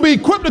fed so you can be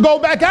equipped to go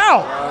back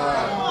out.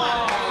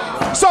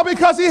 So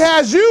because he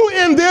has you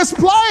in this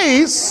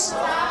place,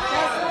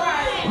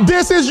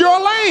 this is your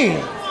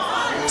lane.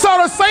 So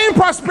the same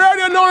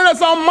prosperity anointing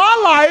that's on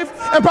my life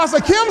and Pastor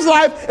Kim's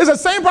life is the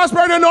same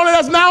prosperity anointing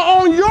that's now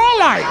on your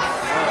life.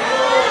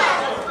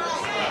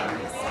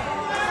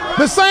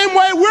 The same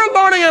way we're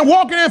learning and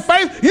walking in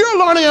faith, you're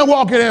learning and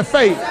walking in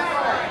faith.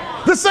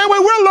 The same way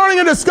we're learning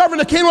and discovering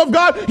the kingdom of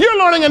God, you're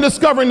learning and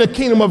discovering the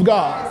kingdom of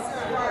God.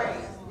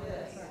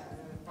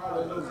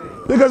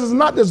 Because it's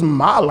not just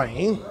my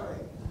lane.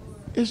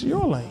 It's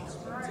your lane.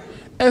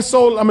 And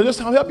so I'm just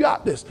trying to help you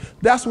out this.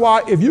 That's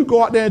why if you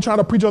go out there and try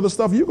to preach other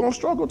stuff, you're going to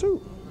struggle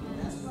too.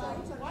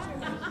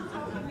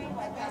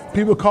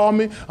 People call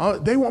me.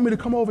 They want me to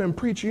come over and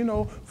preach, you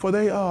know, for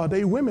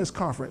their women's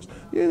conference.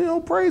 You know,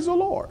 praise the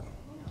Lord.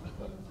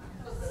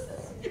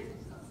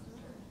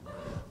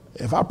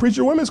 If I preach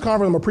a women's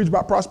conference, I'm going to preach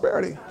about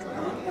prosperity.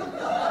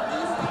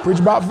 Preach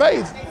about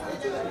faith.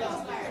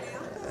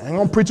 I ain't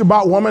gonna preach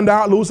about woman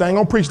down loose. I ain't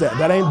gonna preach that.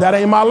 That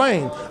ain't my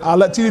lane. I'll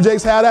let T.D.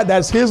 Jakes have that.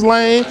 That's his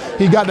lane.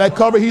 He got that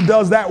covered. He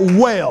does that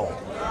well.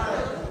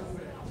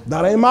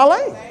 That ain't my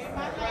lane.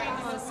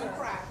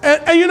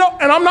 And you know,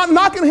 and I'm not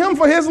knocking him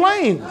for his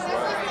lane.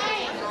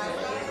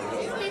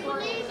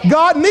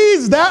 God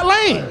needs that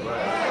lane.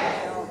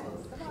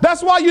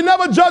 That's why you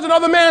never judge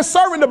another man's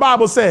servant, the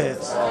Bible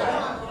says.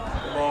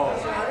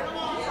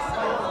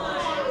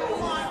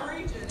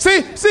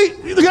 See,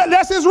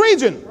 that's his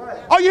region.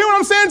 Oh, you hear what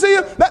I'm saying to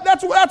you?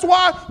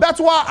 That's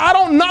why I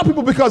don't knock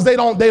people because they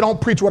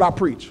don't preach what I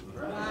preach.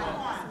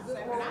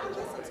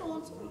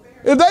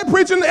 If they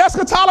preaching the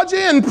eschatology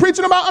and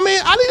preaching about, I mean,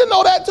 I need to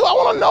know that too. I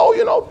want to know,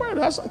 you know,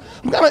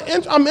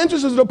 I'm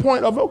interested to the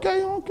point of,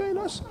 okay,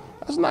 that's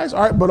nice.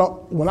 All right,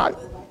 but when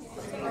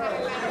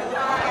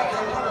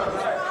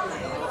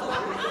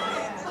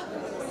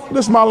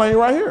this is my lane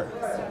right here.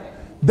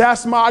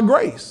 That's my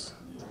grace.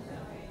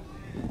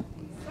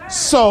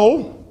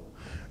 So,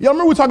 y'all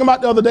remember we were talking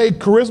about the other day,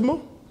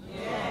 charisma?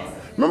 Yes.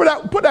 Remember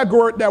that? Put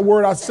that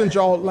word I sent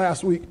y'all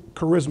last week.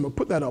 charisma.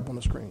 Put that up on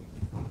the screen.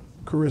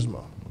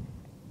 Charisma.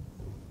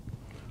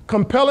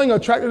 Compelling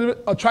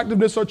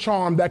attractiveness or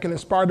charm that can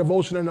inspire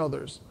devotion in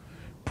others.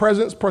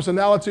 Presence,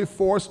 personality,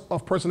 force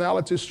of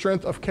personality,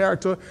 strength of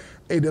character,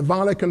 a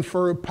divinely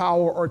conferred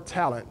power or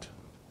talent.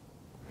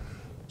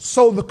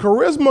 So the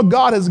charisma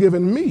God has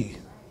given me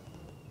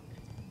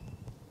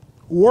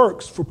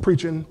works for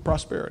preaching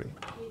prosperity.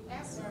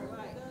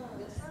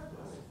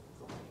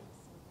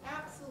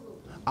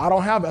 I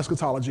don't have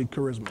eschatology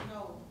charisma.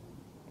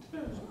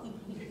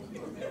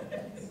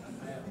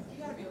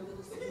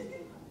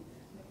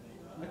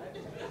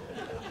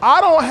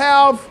 I don't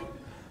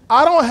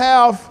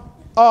have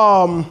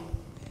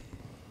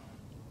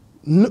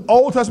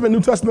Old Testament,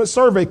 New Testament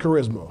survey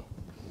charisma.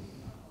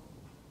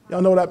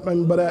 Y'all know what I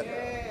mean by that?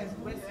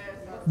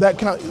 That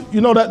kind of,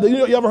 you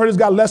ever heard this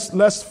guy Les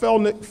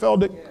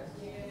Feldick?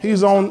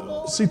 He's on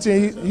CT.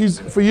 He's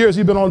for years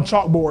he's been on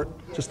chalkboard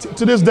just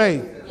to this day.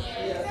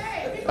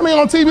 I mean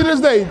on TV this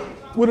day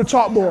with a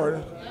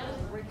chalkboard.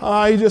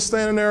 He's just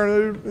standing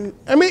there.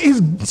 I mean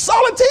he's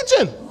solid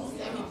teaching.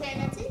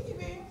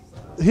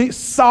 He's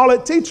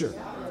solid teacher.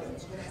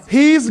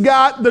 He's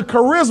got the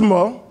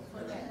charisma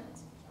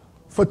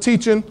for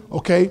teaching.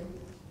 Okay,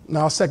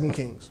 now 2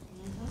 Kings.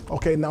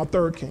 Okay, now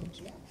 3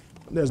 Kings.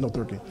 There's no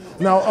 3 Kings.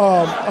 Now,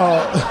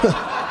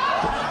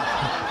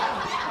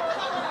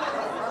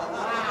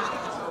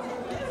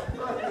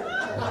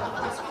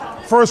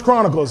 First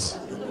Chronicles,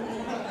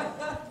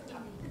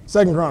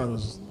 2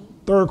 Chronicles,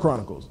 3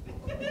 Chronicles.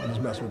 I'm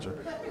just messing with you.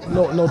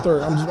 No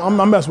third.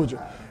 I'm messing with you.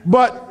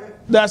 But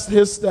that's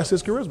his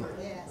charisma.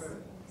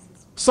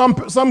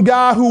 Some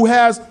guy who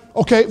has,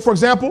 okay, for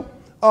example,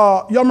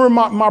 y'all remember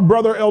my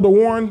brother Elder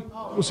Warren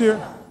was here?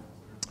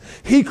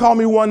 He called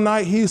me one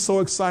night. He's so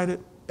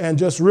excited. And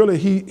just really,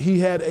 he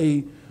had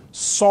a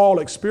Saul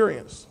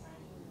experience.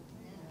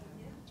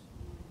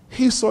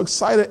 He's so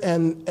excited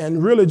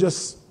and really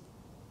just,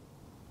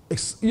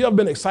 you ever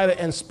been excited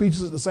and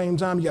speechless at the same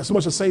time? You got so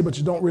much to say, but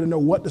you don't really know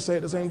what to say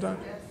at the same time?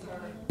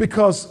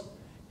 Because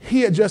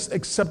he had just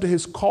accepted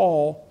his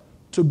call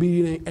to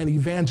be an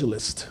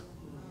evangelist.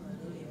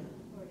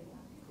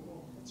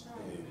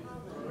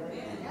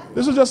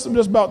 This was just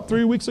about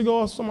 3 weeks ago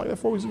or something like that,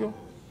 4 weeks ago.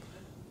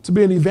 To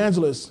be an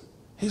evangelist.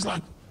 He's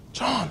like,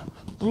 John,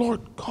 the Lord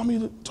told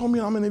me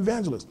I'm an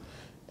evangelist.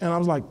 And I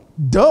was like,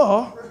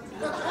 duh.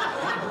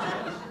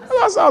 I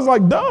was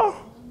like, duh.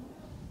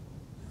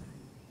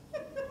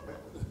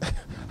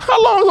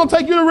 How long is it going to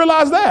take you to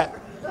realize that?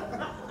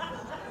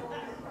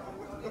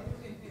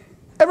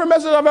 Every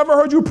message I've ever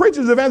heard you preach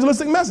is an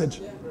evangelistic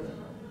message.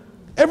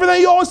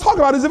 Everything you always talk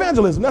about is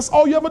evangelism. That's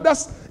all you ever,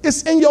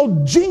 it's in your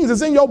genes,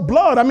 it's in your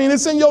blood. I mean,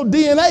 it's in your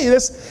DNA.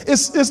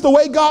 It's the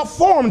way God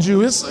formed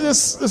you.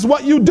 It's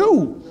what you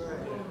do.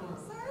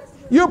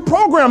 You're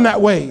programmed that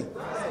way.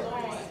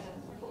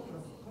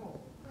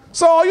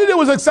 So all you did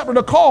was accept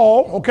the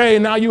call, okay,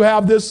 and now you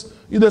have this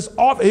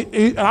office,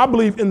 and I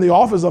believe in the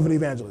office of an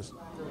evangelist.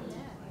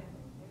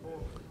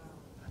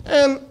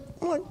 And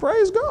I'm like,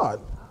 praise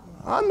God.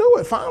 I knew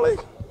it finally.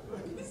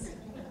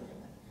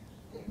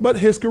 But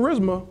his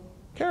charisma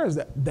carries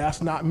that.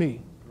 That's not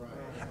me.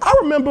 I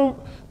remember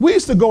we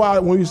used to go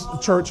out when we used to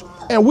church,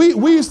 and we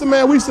used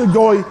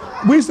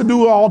to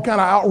do all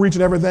kind of outreach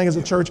and everything as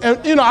a church.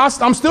 And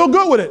I'm still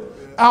good with it.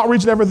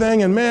 Outreach and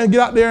everything, and man, get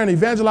out there and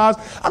evangelize.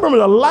 I remember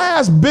the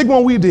last big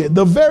one we did,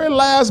 the very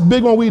last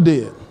big one we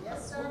did.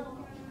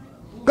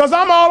 Because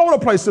I'm all over the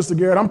place, Sister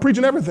Garrett. I'm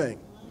preaching everything.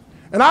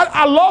 And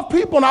I love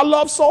people and I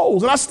love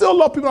souls. And I still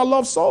love people and I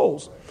love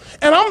souls.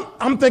 And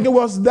I'm thinking,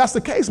 well, that's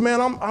the case,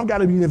 man. I've got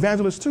to be an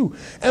evangelist too.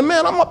 And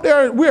man, I'm up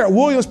there. We're at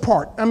Williams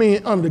Park. I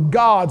mean, under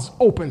God's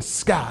open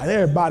sky.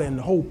 Everybody in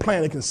the whole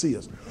planet can see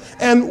us.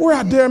 And we're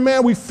out there,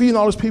 man. We feeding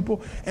all these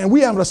people. And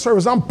we having a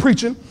service. I'm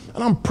preaching.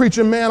 And I'm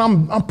preaching, man.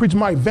 I'm preaching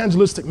my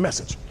evangelistic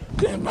message.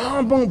 Boom,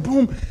 boom,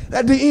 boom.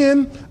 At the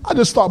end, I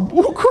just start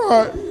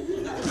crying.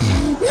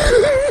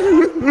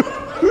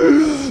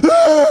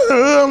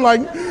 I'm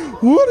like,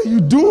 what are you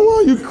doing? Why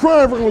are you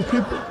crying for those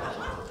people?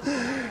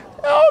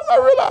 And I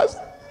realized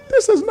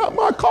this is not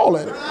my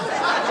calling.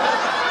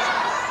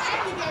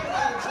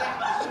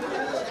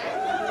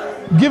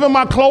 Giving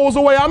my clothes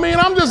away. I mean,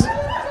 I'm just,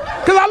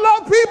 because I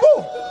love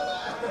people.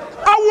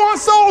 I want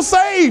souls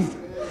saved.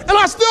 And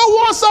I still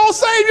want souls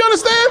saved, you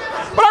understand?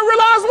 But I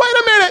realized, wait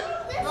a minute.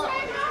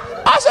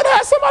 I should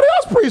have somebody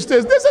else preach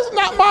this. This is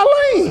not my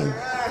lane.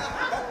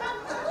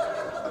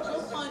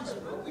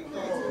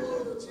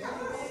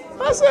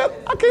 I said,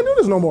 I can't do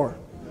this no more.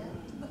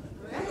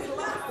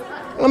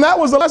 And that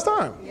was the last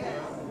time.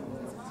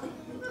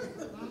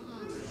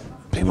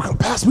 People come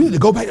past, we need to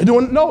go back to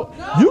doing, no,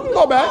 you can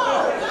go back.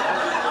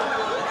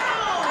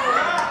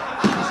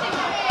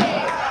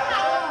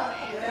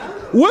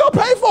 We'll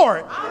pay for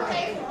it.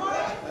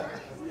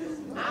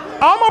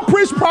 I'm going to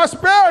preach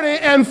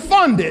prosperity and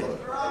fund it.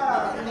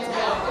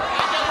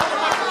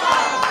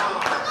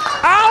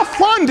 I'll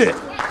fund it.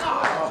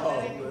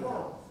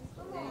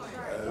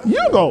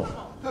 You go.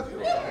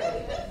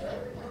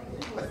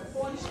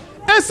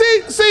 And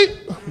see,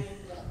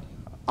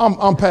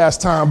 I'm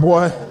past time,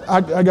 boy.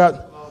 I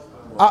got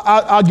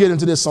I'll get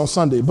into this on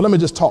Sunday, but let me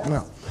just talk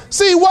now.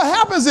 See, what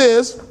happens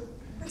is,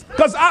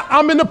 because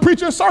I'm in the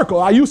preaching circle.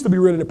 I used to be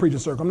really in the preaching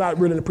circle. I'm not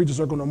really in the preaching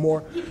circle no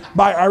more.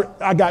 But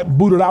I got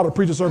booted out of the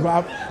preaching circle.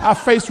 I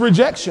faced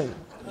rejection.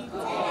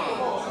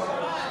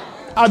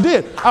 I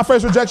did. I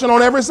faced rejection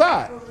on every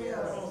side.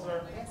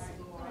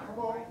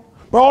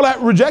 But all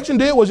that rejection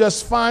did was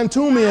just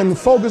fine-tune me and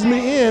focus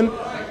me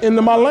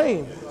into my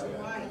lane.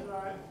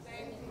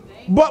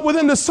 But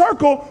within the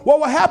circle, what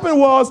would happen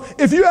was,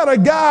 if you had a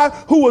guy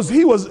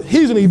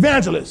he's an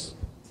evangelist.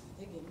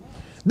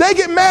 They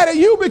get mad at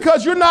you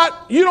because you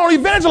don't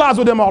evangelize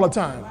with them all the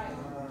time.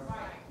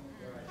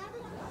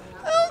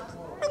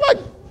 You're like,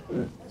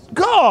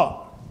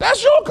 God,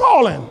 that's your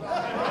calling.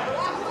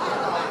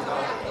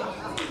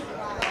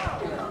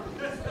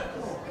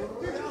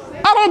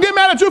 I don't get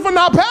mad at you for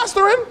not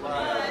pastoring.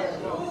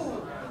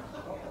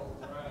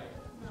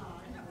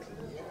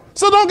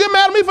 So don't get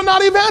mad at me for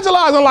not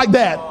evangelizing like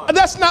that.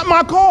 That's not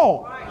my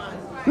call.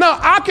 Now,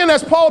 I can,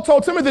 as Paul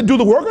told Timothy, do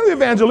the work of the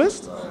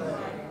evangelist.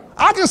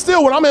 I can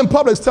still, when I'm in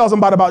public, tell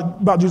somebody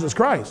about Jesus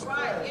Christ.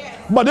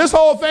 But this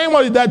whole thing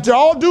that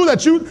y'all do,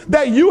 that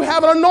you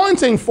have an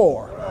anointing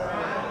for.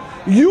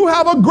 You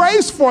have a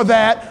grace for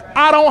that.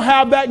 I don't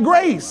have that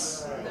grace.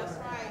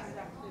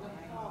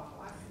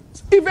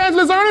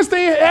 Evangelist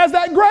Ernestine has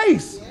that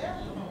grace.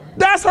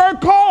 That's her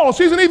call.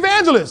 She's an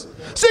evangelist.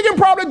 She can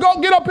probably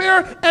get up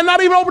here and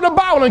not even open the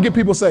Bible and get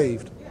people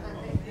saved.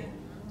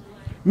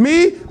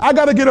 Me, I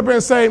got to get up here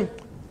and say,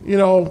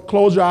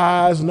 close your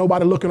eyes,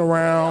 nobody looking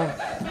around.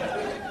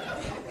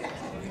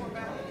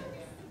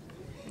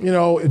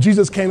 If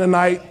Jesus came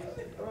tonight,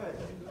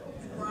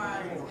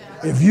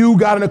 if you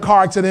got in a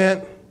car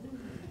accident,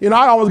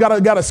 I always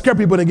got to scare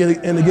people into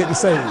getting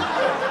saved.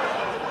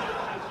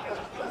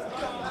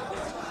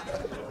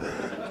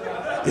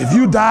 If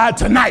you died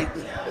tonight,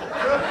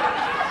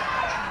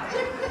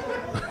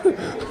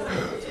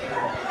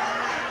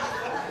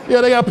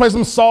 they got to play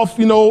some soft,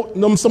 some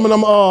of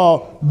them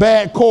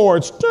bad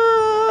chords.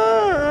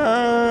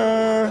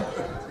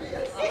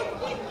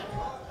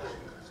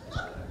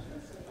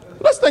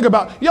 Let's think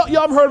about, y'all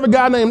ever heard of a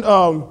guy named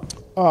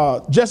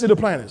Jesse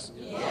Duplantis?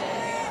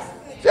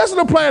 Yes. Jesse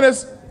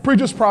Duplantis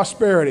preaches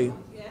prosperity,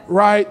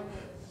 right?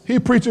 He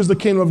preaches the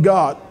kingdom of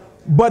God,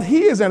 but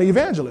he is an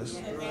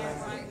evangelist.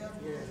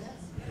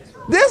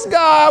 This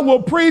guy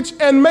will preach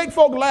and make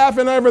folk laugh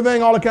and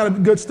everything, all the kind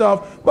of good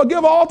stuff, but give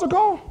an altar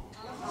call.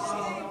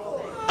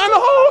 And the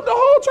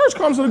whole church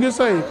comes to get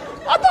saved.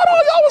 I thought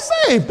all y'all was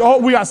saved. Oh,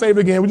 we got saved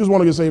again. We just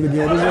want to get saved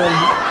again.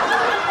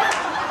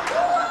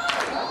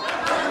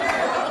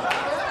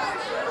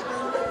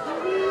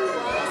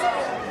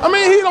 I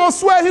mean, he don't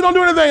sweat. He don't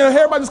do anything. And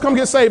everybody just come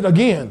get saved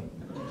again.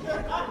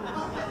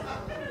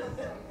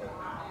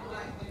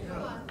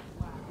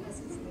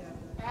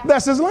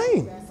 That's his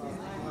lane.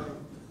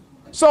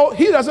 So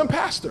he doesn't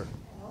pastor.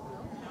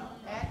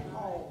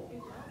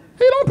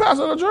 He don't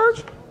pastor the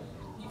church.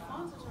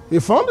 He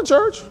funded the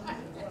church,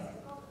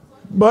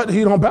 but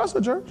he don't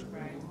pastor the church.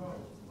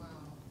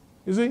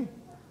 You see?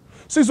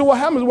 See, so what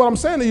happens, what I'm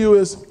saying to you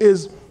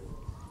is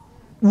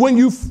when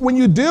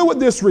you deal with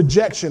this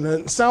rejection,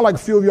 and it sounds like a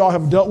few of y'all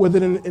have dealt with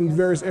it in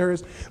various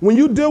areas. When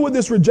you deal with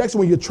this rejection,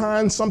 when you're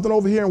trying something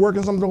over here and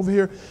working something over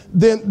here,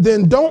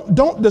 then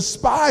don't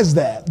despise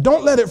that.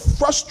 Don't let it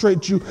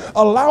frustrate you.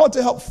 Allow it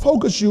to help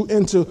focus you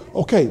into,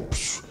 okay,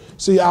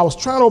 see, I was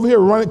trying over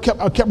here, I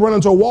kept running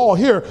into a wall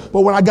here,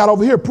 but when I got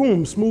over here,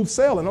 boom, smooth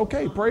sailing.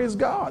 Okay, praise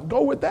God.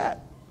 Go with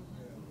that.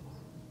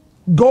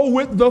 Go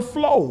with the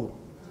flow.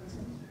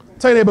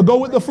 Tell your neighbor, go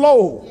with the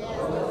flow.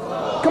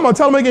 Come on,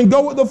 tell them again,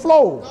 go with the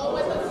flow. Go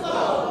with the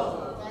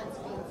flow.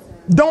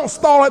 Don't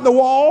stall at the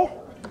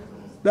wall.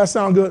 That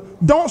sounds good.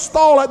 Don't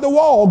stall at the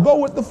wall. Go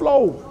with the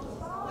flow.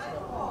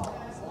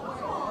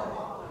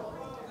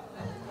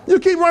 You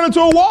keep running to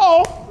a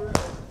wall,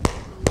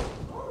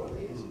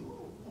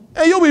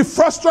 and you'll be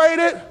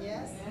frustrated,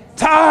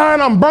 tired,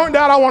 I'm burnt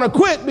out, I want to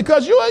quit,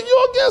 because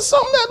you'll get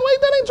something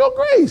that ain't your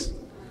grace.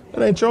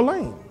 That ain't your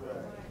lane.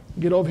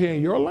 Get over here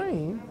in your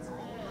lane,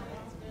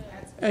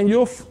 and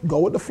you'll go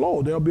with the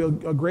flow. There'll be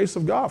a grace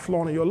of God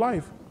flowing in your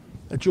life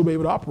that you'll be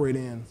able to operate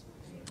in.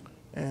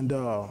 And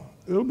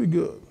it'll be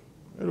good.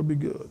 It'll be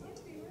good.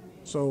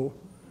 So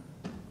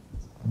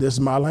this is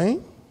my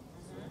lane,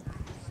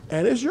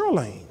 and it's your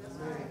lane.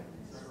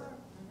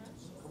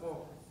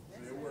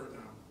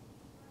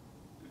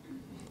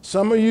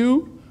 Some of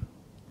you,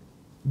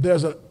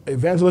 there's an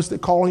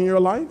evangelistic calling in your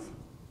life.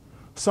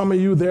 Some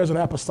of you, there's an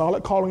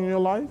apostolic calling in your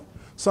life.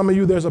 Some of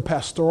you, there's a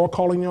pastoral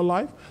calling in your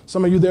life.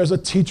 Some of you, there's a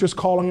teacher's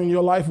calling in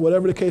your life,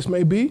 whatever the case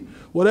may be.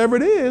 Whatever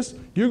it is,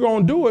 you're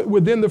going to do it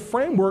within the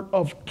framework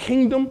of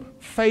kingdom,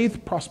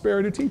 faith,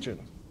 prosperity teaching.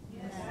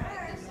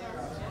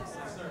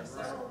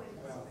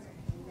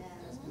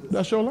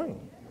 That's your lane.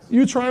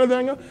 You trying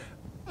anything else?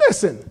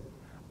 Listen,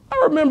 I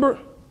remember,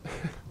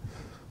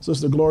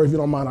 Sister Glory, if you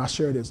don't mind, I'll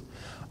share this.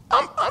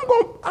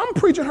 I'm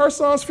preaching her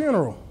son's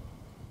funeral.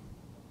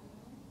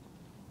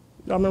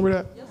 Y'all remember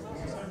that?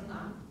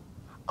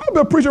 I'm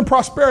going to be preaching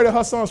prosperity at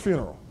her son's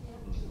funeral.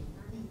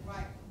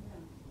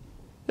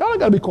 Y'all ain't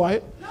got to be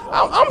quiet.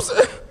 I'm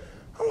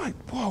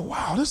like, boy,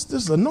 wow,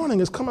 this anointing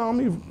is coming on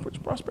me for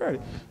prosperity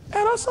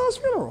at our son's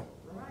funeral.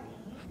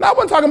 Now, I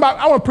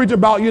wasn't preaching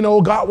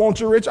about, God wants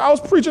you rich. I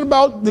was preaching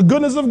about the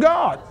goodness of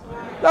God.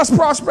 That's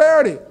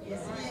prosperity.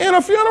 In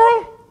a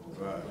funeral,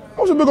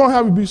 most people are going to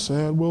have you be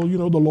sad. Well, the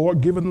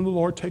Lord giveth and the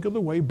Lord taketh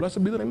away.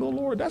 Blessed be the name of the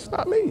Lord. That's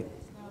not me.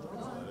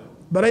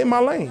 That ain't my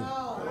lane.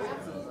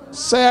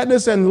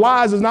 Sadness and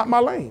lies is not my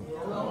lane.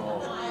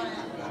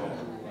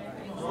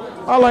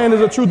 My lane is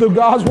the truth of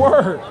God's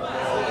word.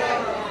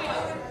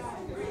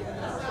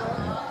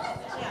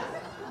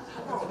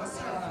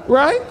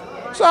 Right?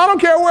 So I don't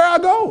care where I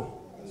go.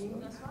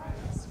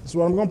 That's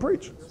what I'm going to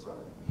preach.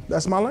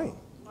 That's my lane.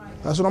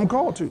 That's what I'm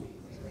called to.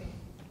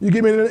 You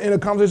get me in a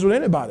conversation with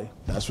anybody,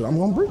 that's what I'm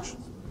going to preach.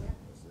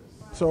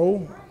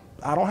 So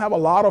I don't have a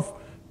lot of,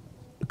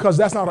 because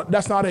that's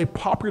not a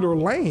popular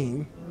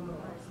lane,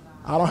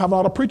 I don't have a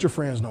lot of preacher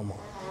friends no more.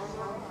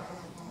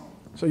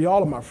 So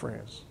y'all are my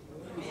friends.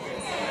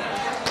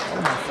 All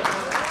of my friends.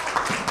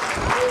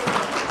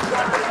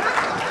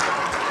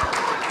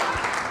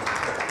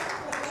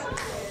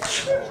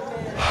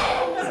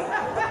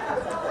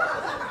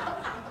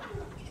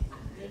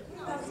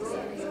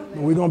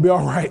 We're going to be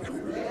all right.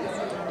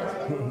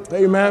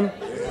 Amen.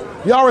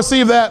 Y'all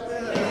receive that?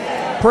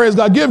 Amen. Praise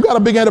God. Give God a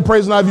big hand of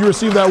praise now if you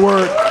receive that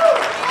word.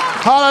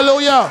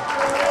 Hallelujah.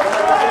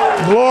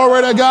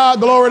 Glory to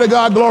God. Glory to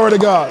God. Glory to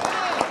God.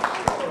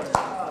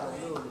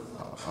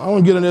 I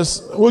want to get in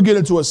this. We'll get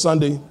into it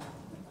Sunday.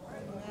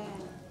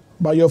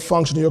 By your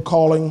function, your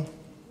calling,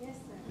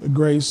 your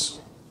grace,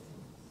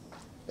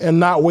 and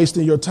not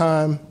wasting your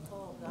time,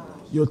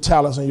 your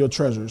talents, and your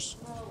treasures.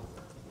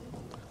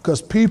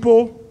 Because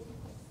people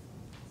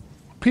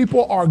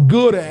are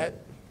good at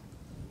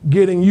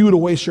getting you to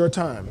waste your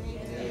time.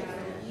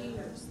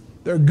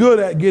 They're good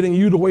at getting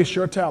you to waste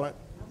your talent,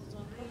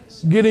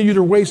 getting you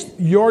to waste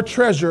your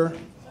treasure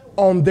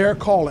on their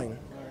calling.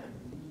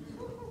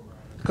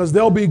 Because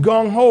they'll be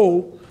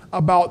gung-ho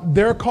about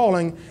their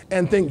calling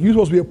and think you're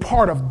supposed to be a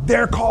part of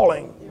their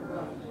calling.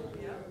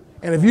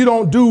 And if you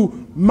don't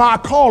do my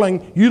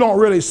calling, you don't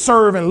really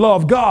serve and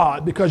love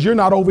God, because you're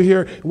not over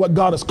here what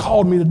God has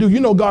called me to do.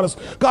 God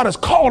has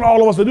called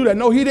all of us to do that.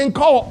 No, he didn't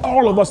call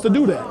all of us to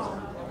do that.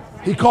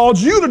 He called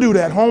you to do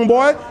that,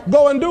 homeboy.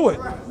 Go and do it.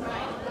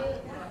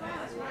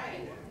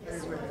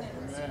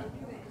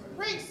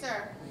 Preach,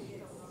 sir.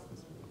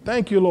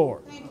 Thank you,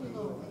 Lord.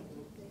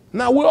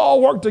 Now we'll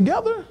all work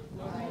together.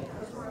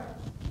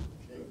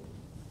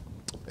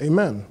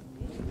 Amen.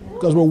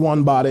 Because we're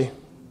one body,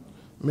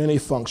 many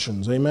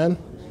functions. Amen.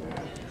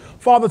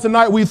 Father,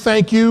 tonight we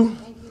thank you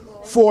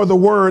for the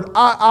word.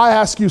 I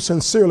ask you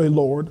sincerely,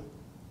 Lord,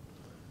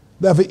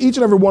 that for each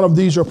and every one of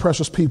these, your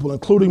precious people,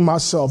 including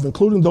myself,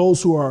 including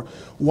those who are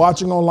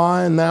watching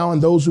online now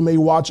and those who may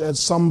watch at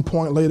some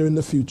point later in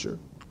the future,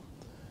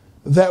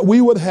 that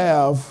we would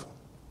have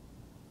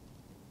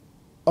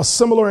a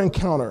similar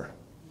encounter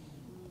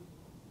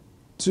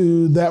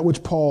to that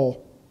which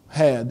Paul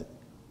had.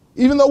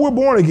 Even though we're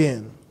born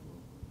again,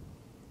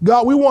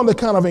 God, we want the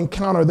kind of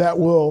encounter that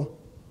will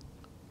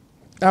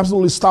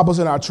absolutely stop us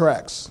in our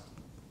tracks,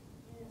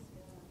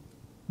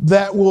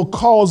 that will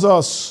cause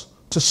us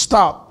to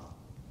stop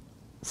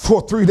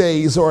for 3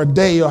 days or a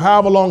day or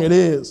however long it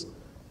is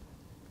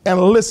and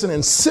listen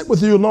and sit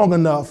with you long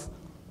enough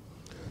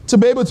to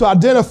be able to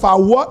identify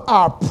what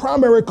our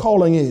primary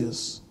calling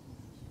is.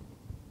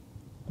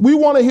 We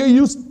want to hear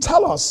you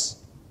tell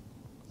us,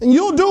 and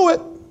you'll do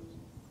it.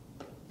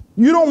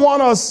 You don't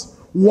want us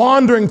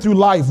wandering through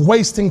life,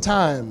 wasting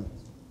time.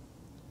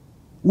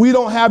 We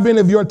don't have any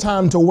of your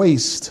time to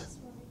waste.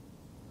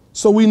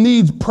 So we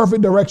need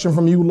perfect direction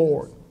from you,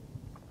 Lord.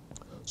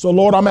 So,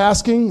 Lord, I'm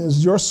asking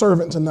as your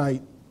servant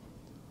tonight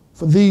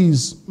for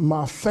these,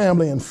 my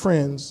family and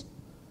friends,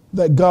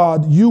 that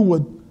God, you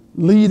would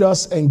lead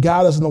us and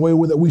guide us in the way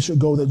that we should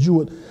go, that you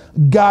would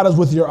guide us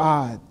with your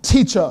eye.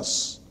 Teach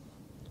us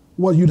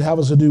what you'd have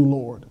us to do,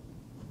 Lord.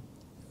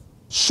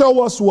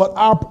 Show us what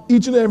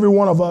each and every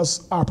one of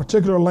us, our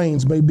particular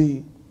lanes may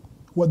be,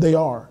 what they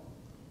are,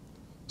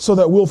 so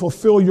that we'll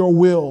fulfill your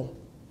will,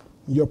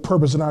 your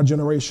purpose in our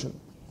generation.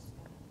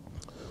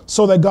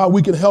 So that, God,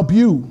 we can help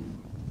you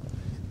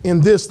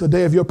in this, the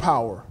day of your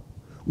power.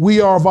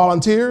 We are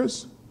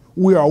volunteers.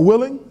 We are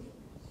willing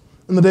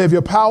in the day of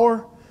your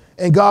power.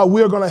 And, God,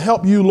 we are going to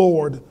help you,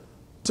 Lord,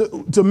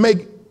 to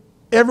make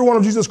every one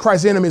of Jesus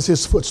Christ's enemies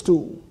his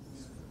footstool.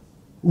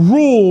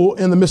 Rule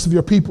in the midst of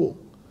your people.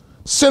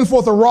 Send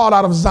forth a rod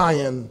out of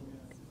Zion.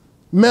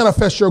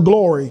 Manifest your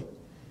glory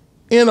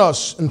in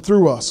us and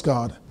through us,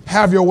 God.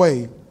 Have your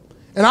way.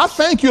 And I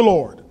thank you,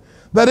 Lord,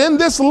 that in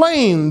this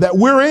lane that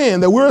we're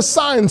in, that we're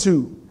assigned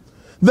to,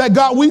 that,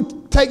 God, we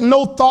take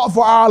no thought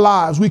for our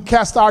lives. We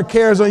cast our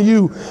cares on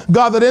you.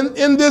 God, that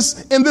in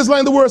this lane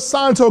that we're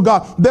assigned to,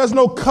 God, there's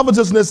no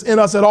covetousness in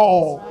us at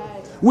all.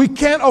 We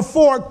can't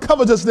afford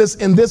covetousness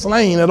in this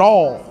lane at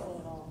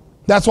all.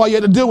 That's why you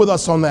had to deal with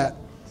us on that.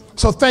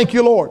 So thank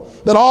you, Lord,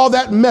 that all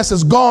that mess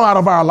is gone out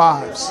of our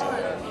lives.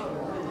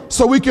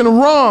 So we can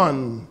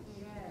run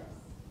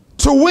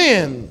to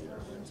win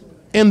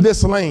in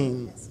this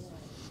lane.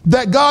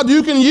 That God,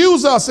 you can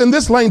use us in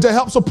this lane to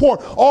help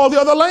support all the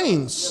other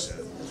lanes.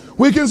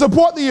 We can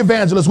support the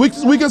evangelists.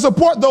 We can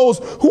support those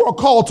who are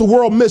called to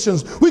world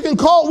missions. We can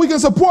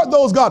support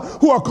those, God,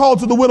 who are called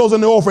to the widows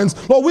and the orphans.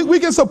 Lord, we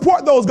can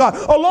support those, God.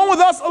 Along with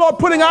us, Lord,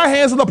 putting our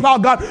hands to the plow,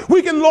 God,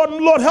 we can,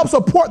 Lord, help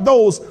support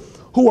those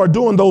who are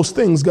doing those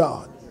things,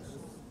 God.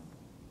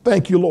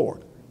 Thank you,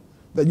 Lord,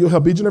 that you'll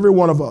help each and every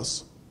one of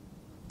us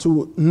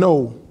to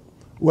know,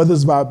 whether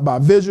it's by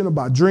vision or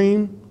by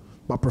dream,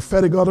 by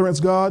prophetic utterance,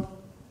 God,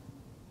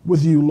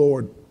 with you,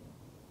 Lord.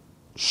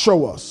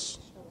 Show us.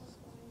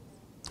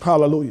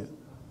 Hallelujah.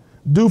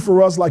 Do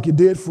for us like you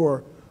did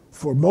for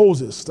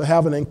Moses, to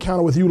have an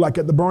encounter with you like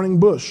at the burning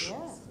bush.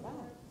 Yes, wow.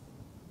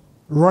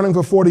 Running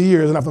for 40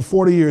 years, and after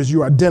 40 years,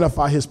 you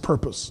identify his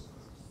purpose.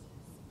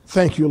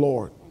 Thank you,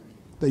 Lord,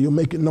 that you'll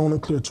make it known and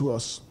clear to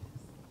us.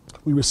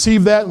 We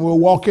receive that, and we'll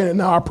walk in it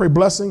now. I pray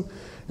blessing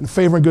and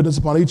favor and goodness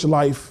upon each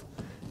life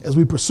as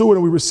we pursue it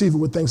and we receive it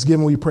with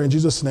thanksgiving. We pray in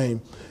Jesus'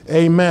 name.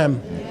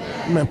 Amen.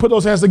 Amen. Amen. Put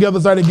those hands together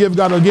as I give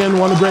God again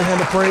one great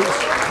hand of praise.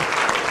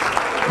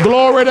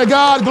 Glory to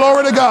God.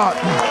 Glory to God.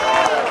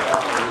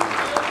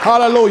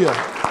 Hallelujah.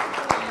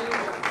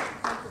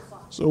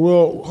 So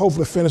we'll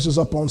hopefully finish this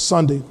up on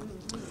Sunday.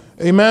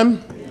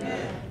 Amen.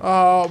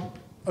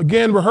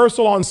 Again,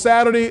 rehearsal on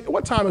Saturday.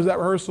 What time is that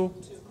rehearsal?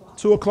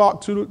 2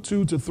 o'clock, 2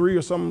 to 3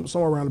 or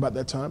somewhere around about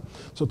that time.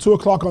 So 2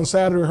 o'clock on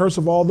Saturday,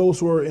 rehearsal of all those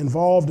who are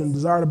involved and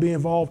desire to be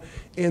involved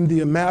in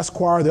the mass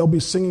choir. They'll be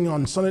singing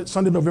on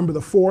Sunday, November the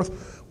 4th,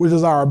 which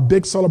is our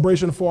big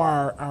celebration for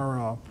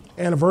our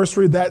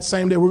anniversary. That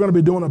same day, we're going to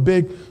be doing a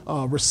big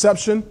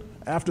reception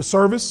after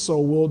service.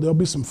 So there'll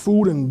be some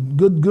food and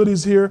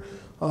goodies here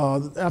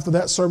after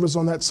that service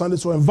on that Sunday.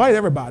 So invite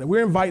everybody.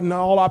 We're inviting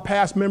all our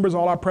past members,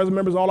 all our present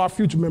members, all our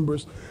future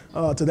members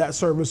to that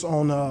service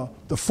on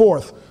the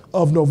 4th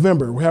of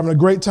November. We're having a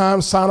great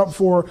time. Sign up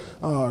for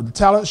the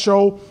talent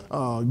show,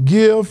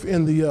 give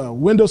in the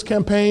Windows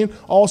campaign.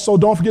 Also,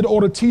 don't forget to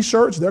order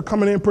t-shirts. They're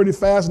coming in pretty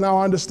fast now,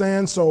 I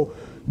understand. So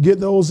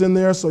get those in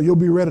there so you'll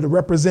be ready to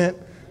represent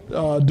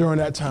during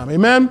that time.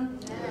 Amen?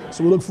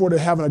 So we look forward to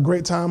having a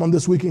great time on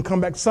this weekend.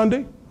 Come back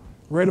Sunday.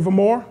 Ready for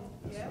more?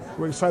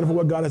 We're excited for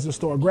what God has in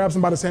store. Grab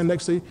somebody's hand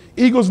next to you.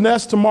 Eagle's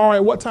Nest tomorrow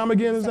at what time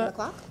again is that?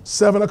 7 o'clock.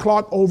 7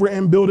 o'clock over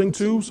in Building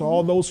 2. So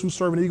all those who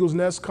serve in Eagle's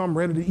Nest, come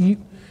ready to eat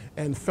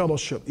and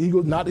fellowship.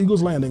 Not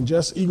Eagle's Landing,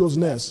 just Eagle's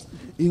Nest.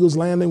 Eagle's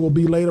Landing will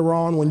be later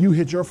on when you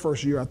hit your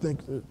first year. I think,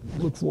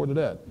 look forward to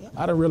that. Yep.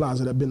 I didn't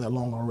realize it had been that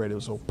long already.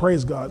 So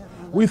praise God.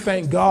 We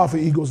thank God for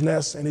Eagle's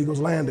Nest and Eagle's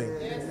Landing.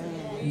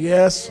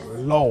 Yes,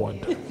 Lord.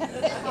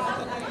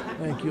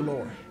 Thank you,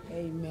 Lord.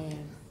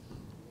 Amen.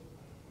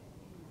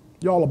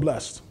 Y'all are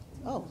blessed.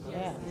 Oh,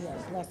 yeah.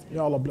 Blessed.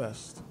 Y'all are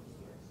blessed.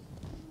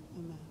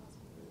 Amen.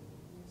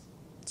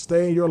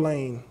 Stay in your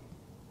lane.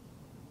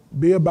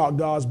 Be about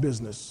God's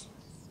business.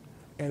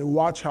 And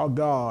watch how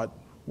God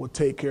will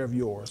take care of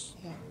yours.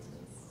 Yeah.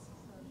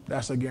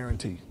 That's a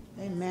guarantee.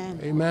 Amen.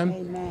 Amen.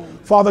 Amen.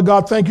 Father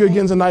God, thank you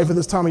again tonight for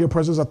this time of your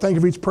presence. I thank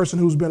you for each person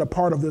who's been a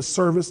part of this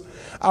service.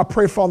 I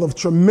pray, Father, of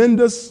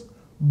tremendous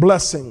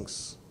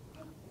blessings.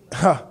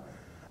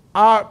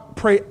 I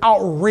pray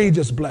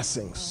outrageous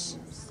blessings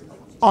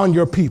on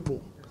your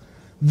people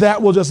that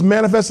will just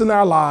manifest in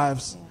our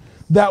lives,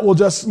 that will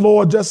just,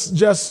 Lord,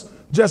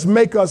 just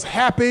make us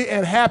happy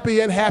and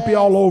happy and happy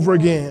all over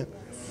again.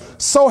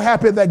 So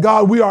happy that,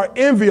 God, we are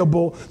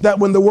enviable that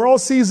when the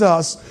world sees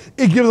us,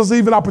 it gives us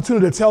even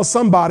opportunity to tell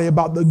somebody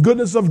about the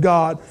goodness of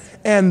God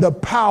and the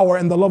power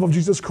and the love of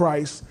Jesus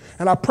Christ.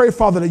 And I pray,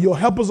 Father, that you'll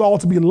help us all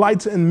to be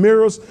lights and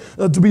mirrors,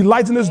 to be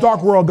lights in this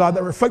dark world, God,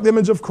 that reflect the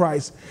image of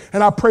Christ.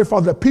 And I pray,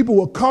 Father, that people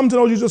will come to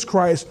know Jesus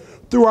Christ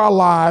through our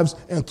lives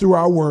and through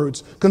our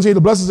words. Continue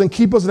to bless us and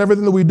keep us in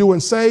everything that we do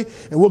and say,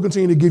 and we'll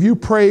continue to give you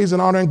praise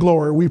and honor and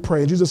glory. We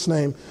pray in Jesus'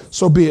 name.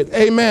 So be it.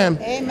 Amen.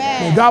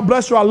 Amen. And God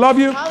bless you. I love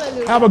you.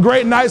 Hallelujah. Have a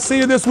great night. See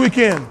you this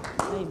weekend.